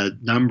the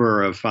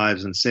number of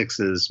fives and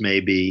sixes may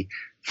be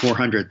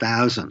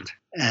 400,000.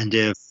 And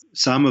if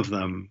some of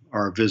them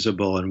are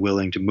visible and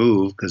willing to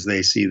move because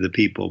they see the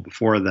people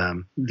before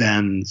them,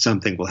 then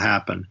something will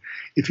happen.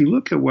 If you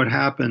look at what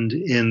happened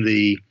in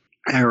the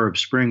Arab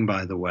Spring,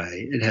 by the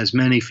way, it has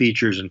many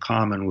features in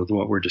common with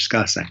what we're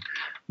discussing,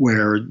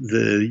 where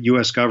the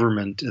US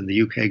government and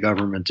the UK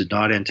government did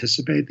not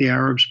anticipate the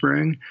Arab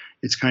Spring.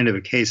 It's kind of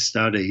a case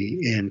study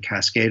in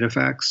cascade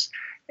effects,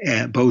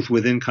 both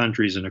within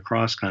countries and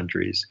across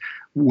countries,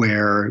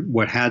 where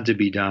what had to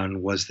be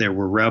done was there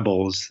were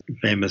rebels,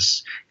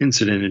 famous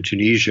incident in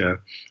Tunisia,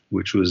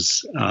 which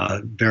was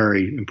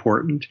very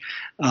important.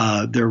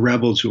 There are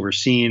rebels who are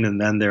seen,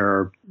 and then there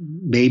are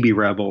maybe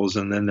rebels,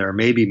 and then there are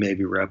maybe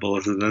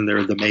rebels, and then there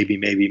are the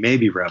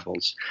maybe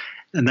rebels.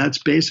 And that's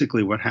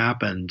basically what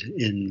happened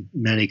in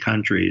many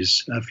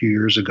countries a few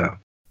years ago.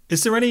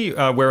 Is there any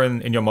where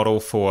in your model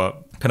for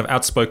kind of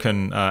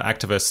outspoken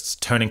activists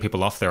turning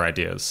people off their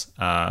ideas?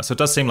 So it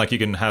does seem like you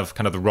can have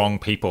kind of the wrong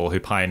people who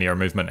pioneer a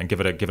movement and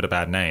give it a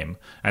bad name,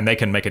 and they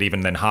can make it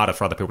even then harder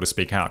for other people to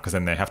speak out because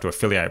then they have to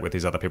affiliate with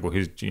these other people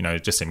who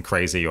just seem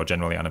crazy or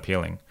generally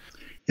unappealing.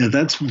 Yeah,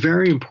 that's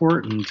very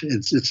important.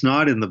 It's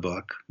not in the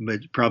book, but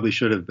it probably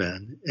should have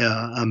been.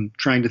 I'm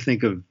trying to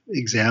think of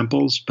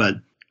examples, but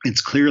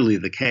it's clearly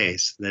the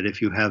case that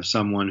if you have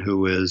someone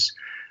who is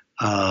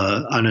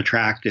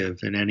unattractive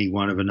in any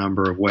one of a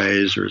number of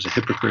ways, or is a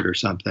hypocrite or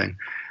something,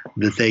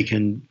 that they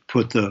can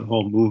put the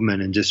whole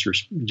movement in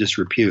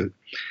disrepute.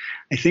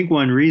 I think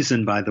one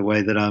reason, by the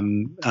way, that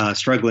I'm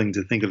struggling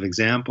to think of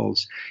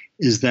examples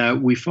is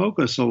that we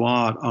focus a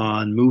lot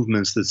on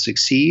movements that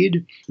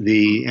succeed,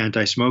 the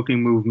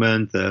anti-smoking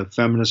movement, the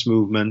feminist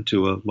movement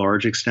to a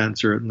large extent,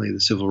 certainly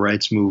the civil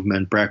rights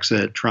movement,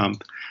 Brexit,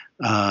 Trump,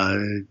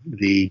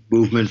 the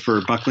movement for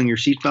buckling your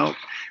seatbelt.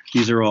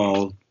 These are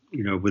all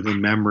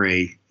within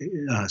memory,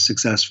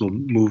 successful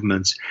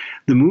movements.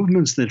 The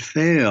movements that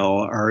fail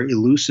are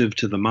elusive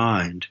to the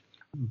mind,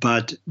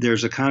 but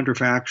there's a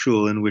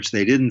counterfactual in which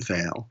they didn't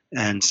fail,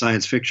 and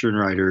science fiction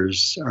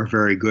writers are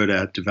very good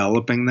at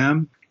developing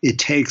them. It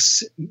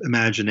takes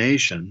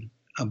imagination,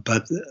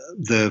 but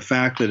the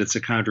fact that it's a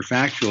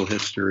counterfactual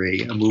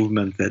history, a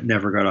movement that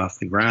never got off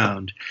the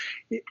ground,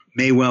 it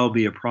may well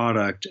be a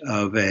product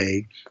of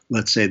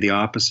let's say, the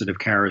opposite of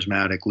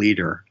charismatic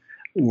leader,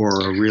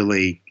 or a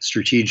really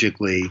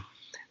strategically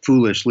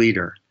foolish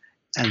leader.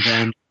 And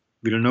then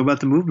we don't know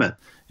about the movement.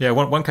 Yeah,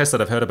 one case that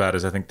I've heard about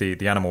is I think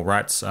the animal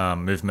rights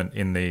movement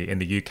in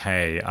the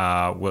UK.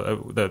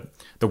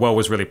 The well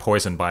was really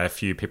poisoned by a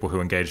few people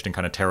who engaged in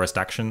kind of terrorist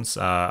actions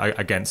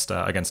against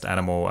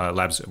animal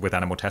labs with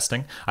animal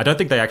testing. I don't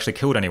think they actually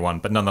killed anyone,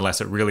 but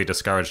nonetheless, it really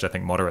discouraged, I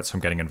think, moderates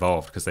from getting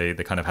involved because they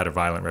kind of had a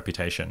violent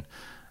reputation,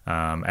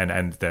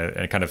 and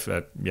they kind of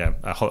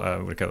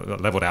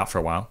leveled out for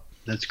a while.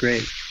 That's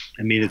great.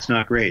 I mean, it's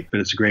not great,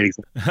 but it's a great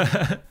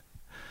example.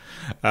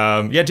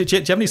 Do you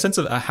have any sense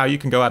of how you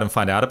can go out and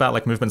find out about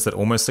like movements that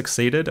almost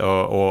succeeded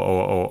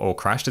or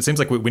crashed? It seems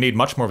like we need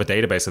much more of a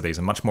database of these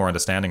and much more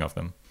understanding of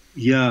them.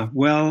 Yeah,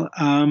 well,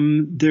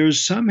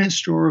 there's some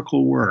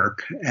historical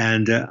work,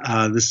 and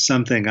this is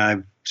something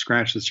I've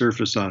scratched the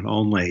surface on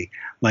only,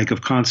 like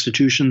of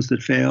constitutions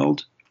that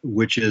failed,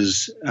 which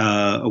is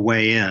a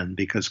way in,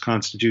 because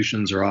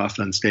constitutions are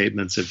often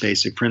statements of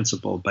basic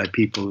principle by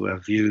people who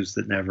have views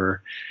that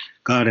never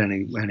got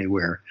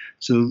anywhere.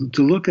 So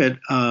to look at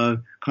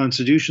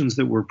constitutions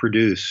that were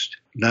produced,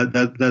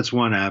 that's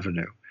one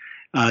avenue.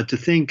 To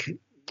think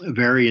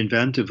very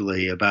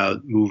inventively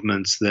about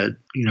movements that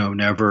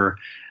never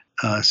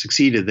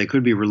succeeded. They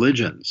could be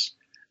religions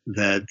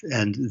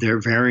and their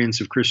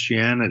variants of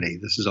Christianity.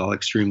 This is all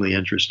extremely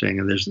interesting.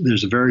 And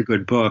there's a very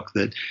good book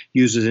that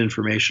uses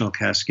informational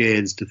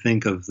cascades to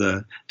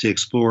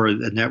explore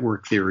the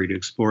network theory, to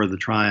explore the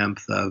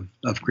triumph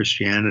of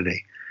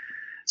Christianity.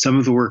 Some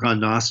of the work on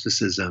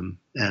Gnosticism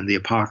and the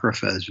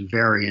Apocrypha is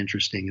very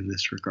interesting in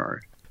this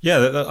regard. Yeah,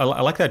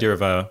 I like the idea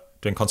of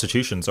doing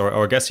constitutions,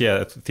 or I guess,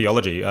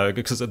 theology,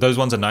 because those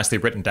ones are nicely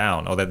written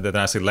down, or they're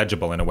nicely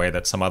legible in a way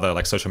that some other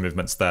like social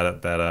movements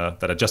that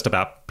are just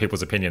about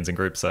people's opinions in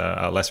groups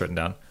are less written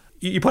down.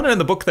 You pointed in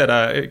the book that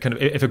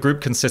if a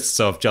group consists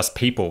of just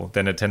people,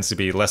 then it tends to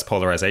be less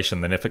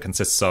polarization than if it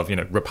consists of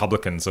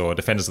Republicans or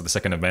defenders of the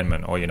Second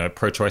Amendment or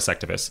pro-choice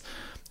activists.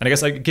 And I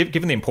guess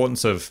given the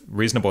importance of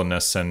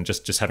reasonableness and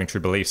just having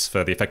true beliefs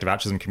for the effective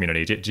altruism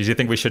community, do you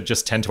think we should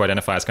just tend to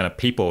identify as kind of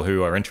people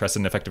who are interested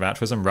in effective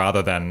altruism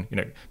rather than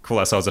call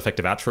ourselves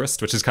effective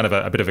altruists, which is kind of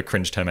a bit of a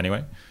cringe term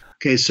anyway?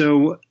 Okay,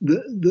 so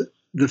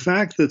the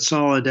fact that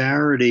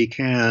solidarity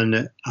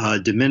can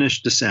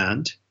diminish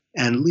dissent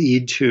and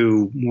lead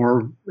to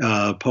more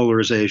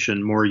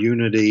polarization, more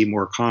unity,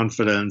 more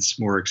confidence,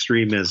 more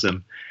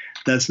extremism,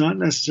 that's not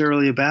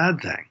necessarily a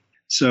bad thing.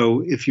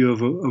 So if you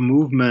have a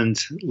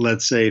movement,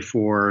 let's say,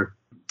 for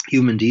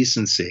human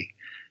decency,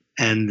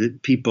 and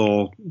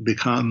people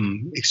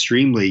become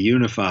extremely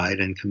unified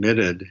and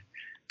committed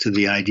to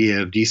the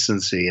idea of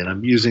decency, and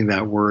I'm using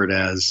that word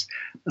as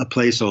a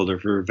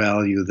placeholder for a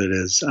value that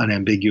is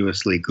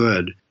unambiguously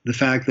good, the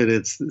fact that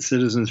it's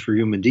citizens for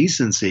human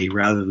decency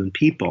rather than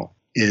people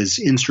is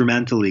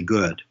instrumentally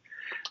good.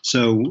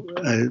 So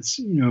it's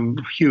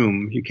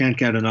Hume, you can't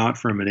get an ought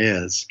from an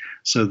is.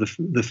 So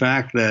the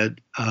fact that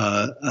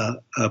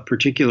a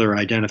particular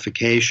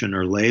identification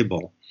or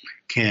label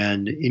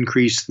can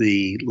increase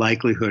the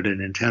likelihood and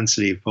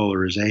intensity of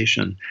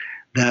polarization,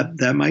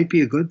 that might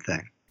be a good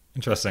thing.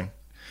 Interesting.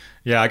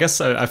 Yeah, I guess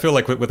I feel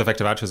like with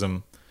effective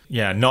altruism,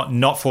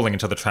 not falling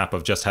into the trap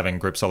of just having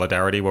group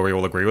solidarity where we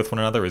all agree with one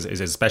another is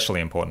especially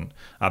important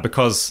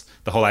because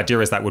the whole idea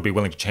is that we'd be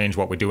willing to change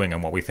what we're doing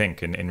and what we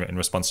think in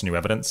response to new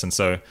evidence. And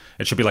so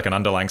it should be like an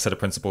underlying set of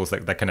principles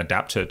that can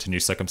adapt to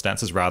new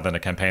circumstances rather than a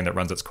campaign that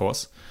runs its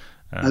course.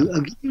 I'll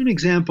give you an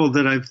example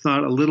that I've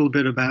thought a little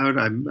bit about.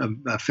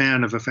 I'm a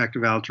fan of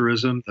effective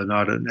altruism, though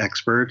not an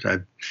expert.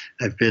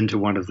 I've been to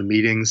one of the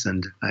meetings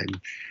and I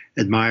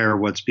admire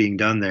what's being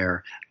done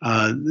there.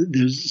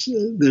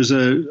 There's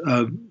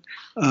a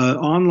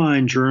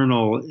online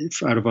journal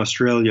out of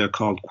Australia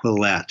called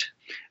Quillette,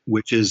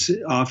 which is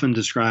often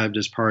described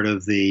as part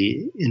of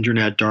the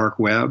internet dark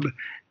web.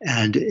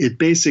 And it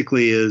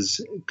basically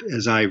is,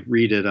 as I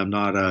read it, I'm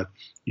not a,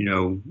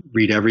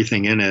 read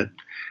everything in it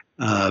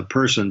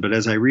person, but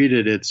as I read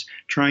it, it's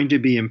trying to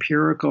be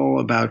empirical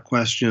about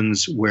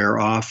questions where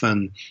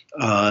often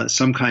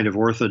some kind of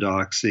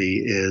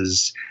orthodoxy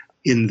is,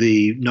 in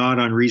the not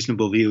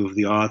unreasonable view of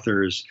the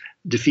authors,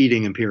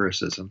 defeating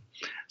empiricism.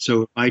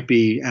 So it might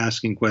be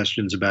asking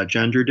questions about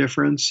gender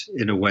difference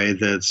in a way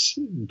that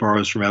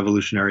borrows from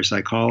evolutionary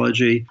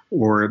psychology,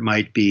 or it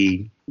might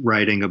be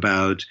writing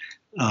about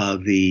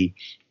the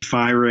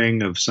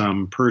firing of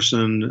some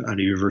person on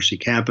a university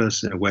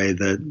campus in a way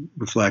that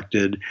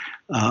reflected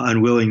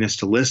unwillingness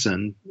to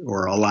listen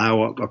or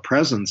allow a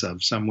presence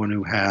of someone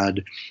who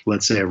had,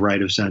 let's say, a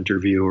right of center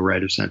view or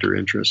right of center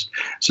interest.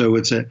 So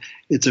it's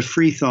a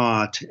free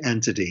thought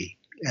entity,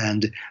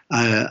 and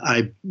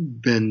I've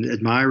been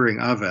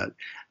admiring of it.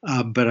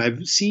 But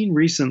I've seen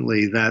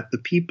recently that the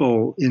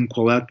people in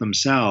Quillette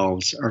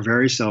themselves are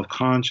very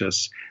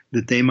self-conscious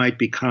that they might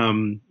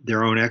become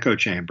their own echo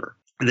chamber.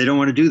 And they don't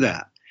want to do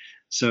that.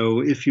 So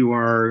if you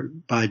are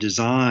by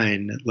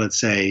design, let's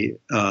say,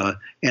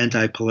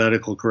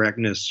 anti-political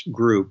correctness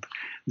group,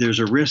 there's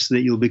a risk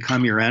that you'll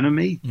become your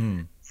enemy.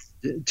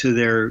 To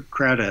their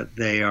credit,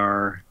 they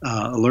are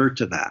alert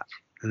to that,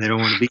 and they don't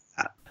want to be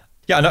that.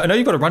 Yeah, I know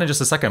you've got to run in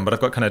just a second, but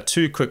I've got kind of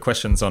two quick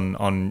questions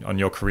on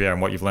your career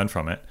and what you've learned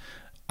from it.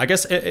 I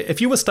guess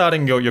if you were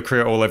starting your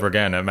career all over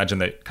again, I imagine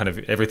that kind of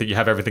everything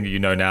that you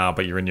know now,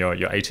 but you're in your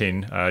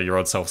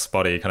 18-year-old self's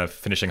body, kind of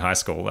finishing high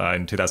school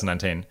in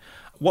 2019.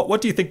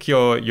 What do you think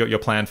your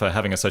plan for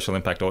having a social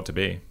impact ought to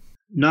be?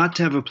 Not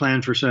to have a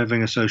plan for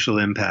having a social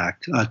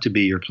impact ought to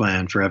be your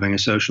plan for having a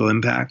social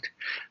impact.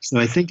 So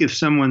I think if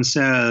someone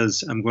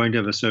says, I'm going to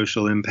have a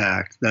social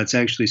impact, that's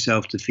actually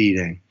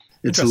self-defeating.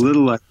 It's a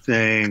little like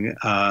saying,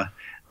 I'm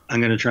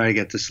going to try to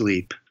get to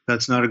sleep.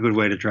 That's not a good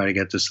way to try to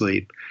get to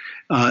sleep.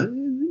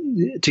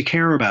 To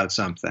care about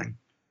something.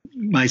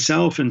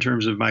 Myself, in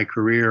terms of my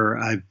career,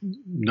 I've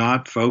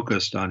not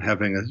focused on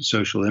having a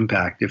social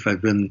impact. If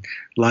I've been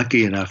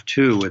lucky enough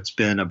to, it's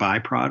been a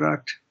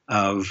byproduct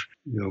of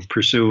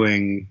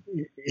pursuing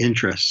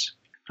interests.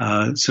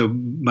 So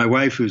my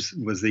wife, who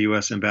was the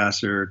U.S.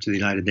 ambassador to the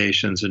United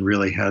Nations and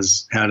really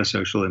has had a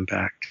social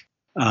impact,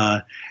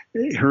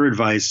 her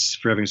advice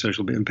for having a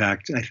social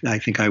impact, I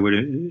think I would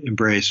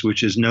embrace,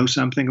 which is know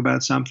something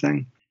about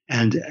something.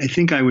 And I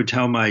think I would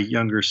tell my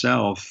younger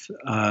self,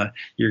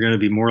 you're going to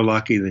be more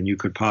lucky than you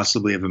could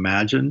possibly have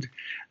imagined.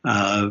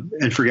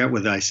 And forget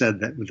whether I said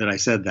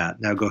that.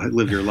 Now go ahead,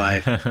 live your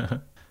life.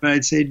 But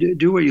I'd say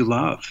do what you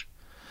love.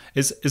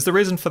 Is the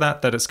reason for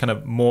that it's kind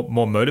of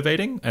more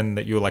motivating and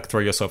that you like throw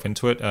yourself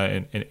into it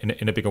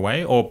in a bigger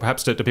way? Or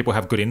perhaps do people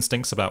have good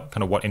instincts about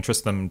kind of what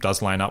interests them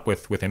does line up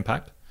with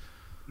impact?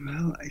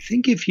 Well, I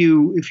think if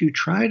you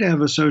try to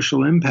have a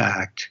social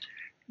impact,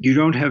 you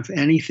don't have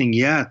anything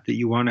yet that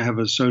you want to have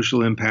a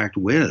social impact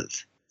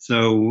with.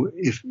 So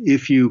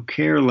if you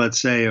care, let's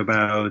say,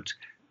 about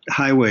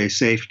highway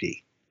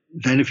safety,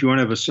 then if you want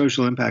to have a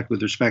social impact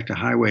with respect to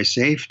highway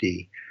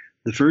safety,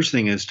 the first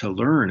thing is to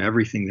learn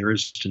everything there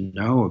is to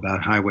know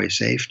about highway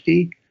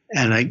safety.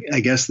 And I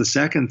guess the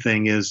second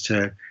thing is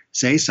to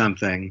say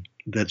something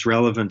that's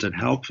relevant and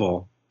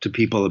helpful to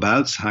people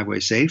about highway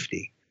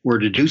safety, or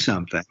to do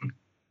something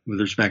with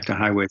respect to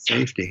highway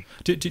safety.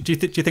 Do you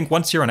think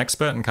once you're an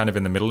expert and kind of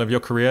in the middle of your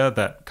career,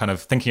 that kind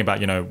of thinking about,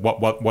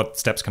 what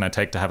steps can I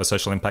take to have a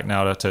social impact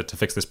now to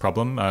fix this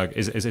problem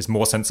is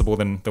more sensible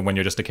than when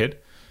you're just a kid?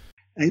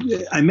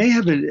 I may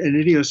have an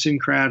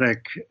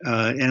idiosyncratic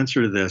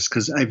answer to this,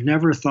 because I've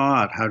never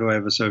thought, how do I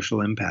have a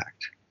social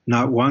impact?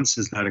 Not once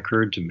has that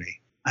occurred to me.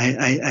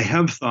 I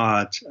have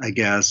thought, I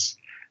guess,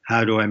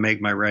 how do I make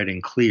my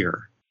writing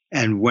clear?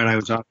 And when I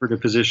was offered a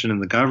position in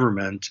the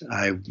government,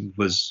 I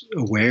was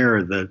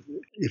aware that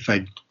if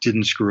I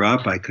didn't screw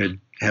up, I could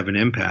have an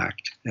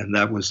impact. And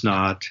that was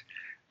not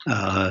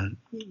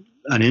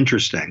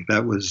uninteresting.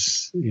 That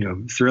was,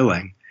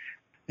 thrilling.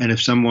 And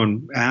if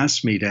someone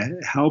asks me to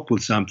help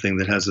with something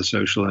that has a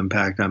social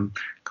impact, I'm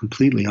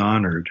completely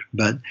honored.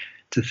 But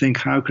to think,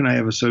 how can I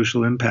have a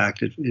social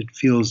impact? It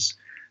feels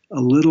a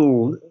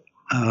little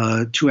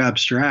too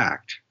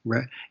abstract,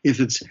 right? If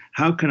it's,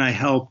 how can I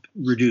help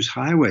reduce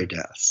highway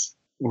deaths?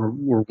 Or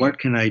what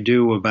can I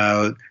do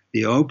about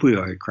the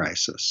opioid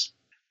crisis?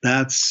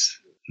 That's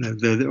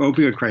the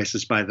opioid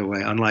crisis, by the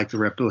way, unlike the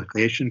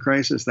replication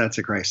crisis, that's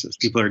a crisis.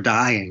 People are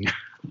dying.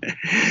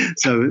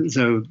 So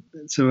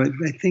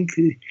I think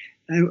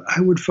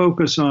I would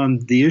focus on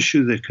the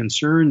issue that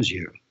concerns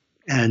you.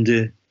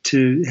 And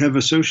to have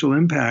a social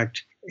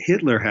impact,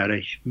 Hitler had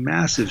a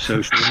massive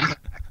social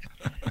impact.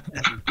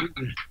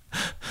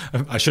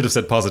 I should have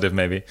said positive,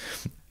 maybe.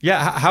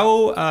 Yeah.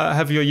 How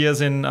have your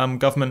years in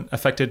government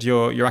affected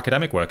your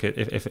academic work,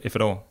 if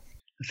at all?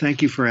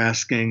 Thank you for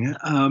asking.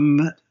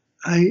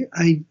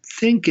 I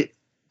think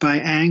by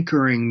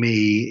anchoring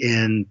me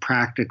in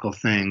practical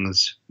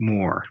things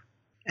more,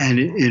 and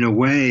in a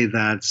way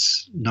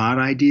that's not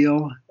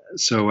ideal.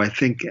 So I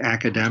think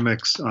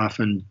academics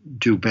often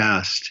do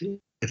best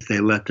if they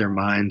let their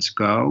minds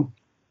go,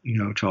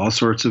 to all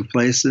sorts of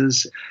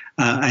places.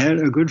 I had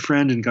a good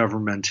friend in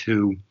government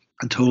who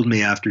told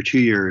me after 2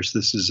 years,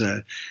 this is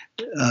a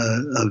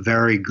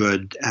very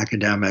good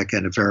academic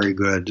and a very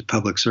good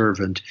public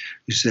servant,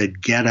 who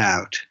said, "Get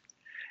out."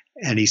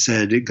 And he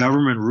said,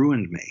 "Government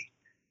ruined me.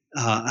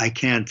 I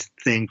can't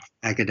think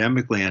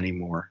academically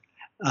anymore.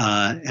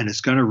 And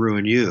it's going to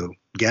ruin you.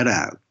 Get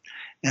out."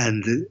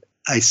 And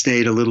I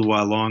stayed a little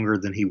while longer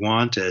than he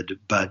wanted,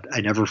 but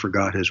I never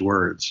forgot his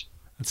words.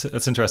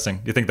 That's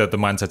interesting. You think that the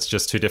mindset's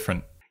just too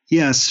different?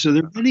 Yes. So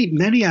there are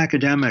many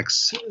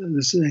academics.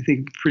 This is, I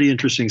think, a pretty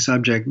interesting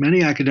subject.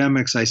 Many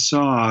academics I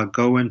saw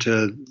go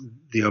into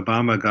the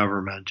Obama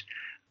government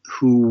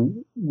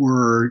who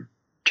were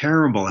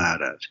terrible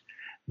at it,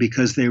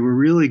 because they were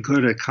really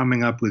good at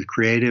coming up with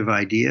creative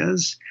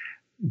ideas,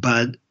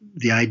 but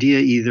the idea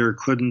either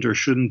couldn't or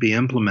shouldn't be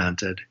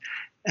implemented.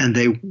 And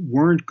they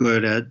weren't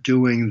good at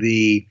doing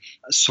the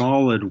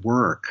solid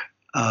work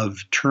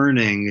of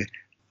turning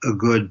a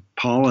good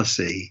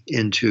policy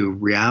into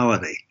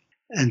reality.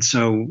 And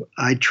so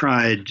I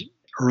tried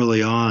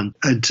early on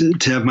to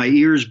have my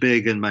ears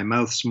big and my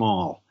mouth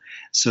small,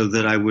 so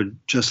that I would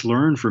just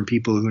learn from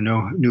people who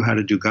knew how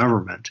to do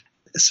government.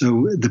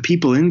 So the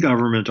people in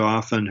government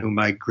often, whom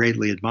I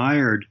greatly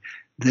admired,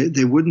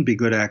 they wouldn't be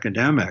good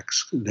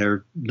academics.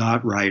 They're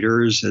not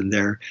writers, and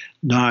they're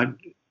not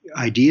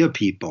idea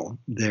people.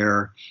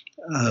 They're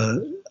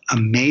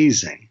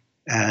amazing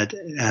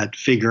at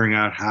figuring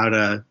out how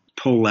to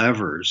pull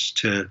levers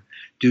to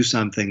do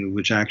something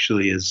which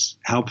actually is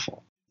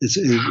helpful. It's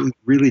a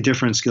really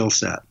different skill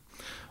set.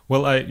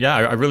 Well, I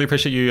really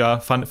appreciate you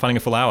finding a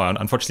full hour.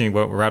 Unfortunately,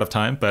 we're out of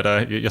time,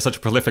 but you're such a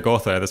prolific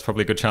author. There's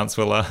probably a good chance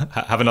we'll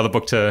have another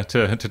book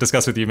to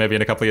discuss with you maybe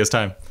in a couple of years'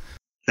 time.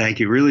 Thank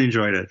you. Really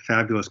enjoyed it.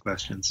 Fabulous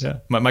questions. Yeah.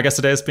 My guest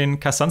today has been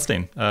Cass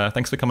Sunstein.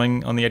 Thanks for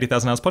coming on the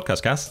 80,000 Hours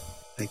podcast, Cass.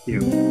 Thank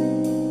you.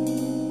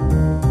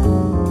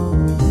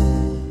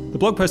 The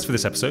blog post for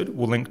this episode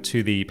will link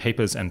to the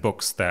papers and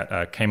books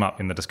that came up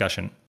in the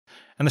discussion.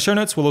 And the show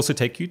notes will also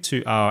take you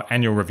to our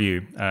annual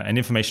review and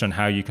information on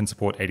how you can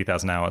support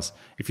 80,000 Hours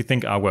if you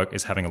think our work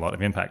is having a lot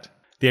of impact.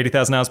 The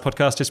 80,000 Hours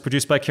podcast is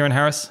produced by Kieran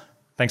Harris.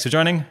 Thanks for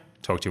joining.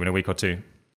 Talk to you in a week or two.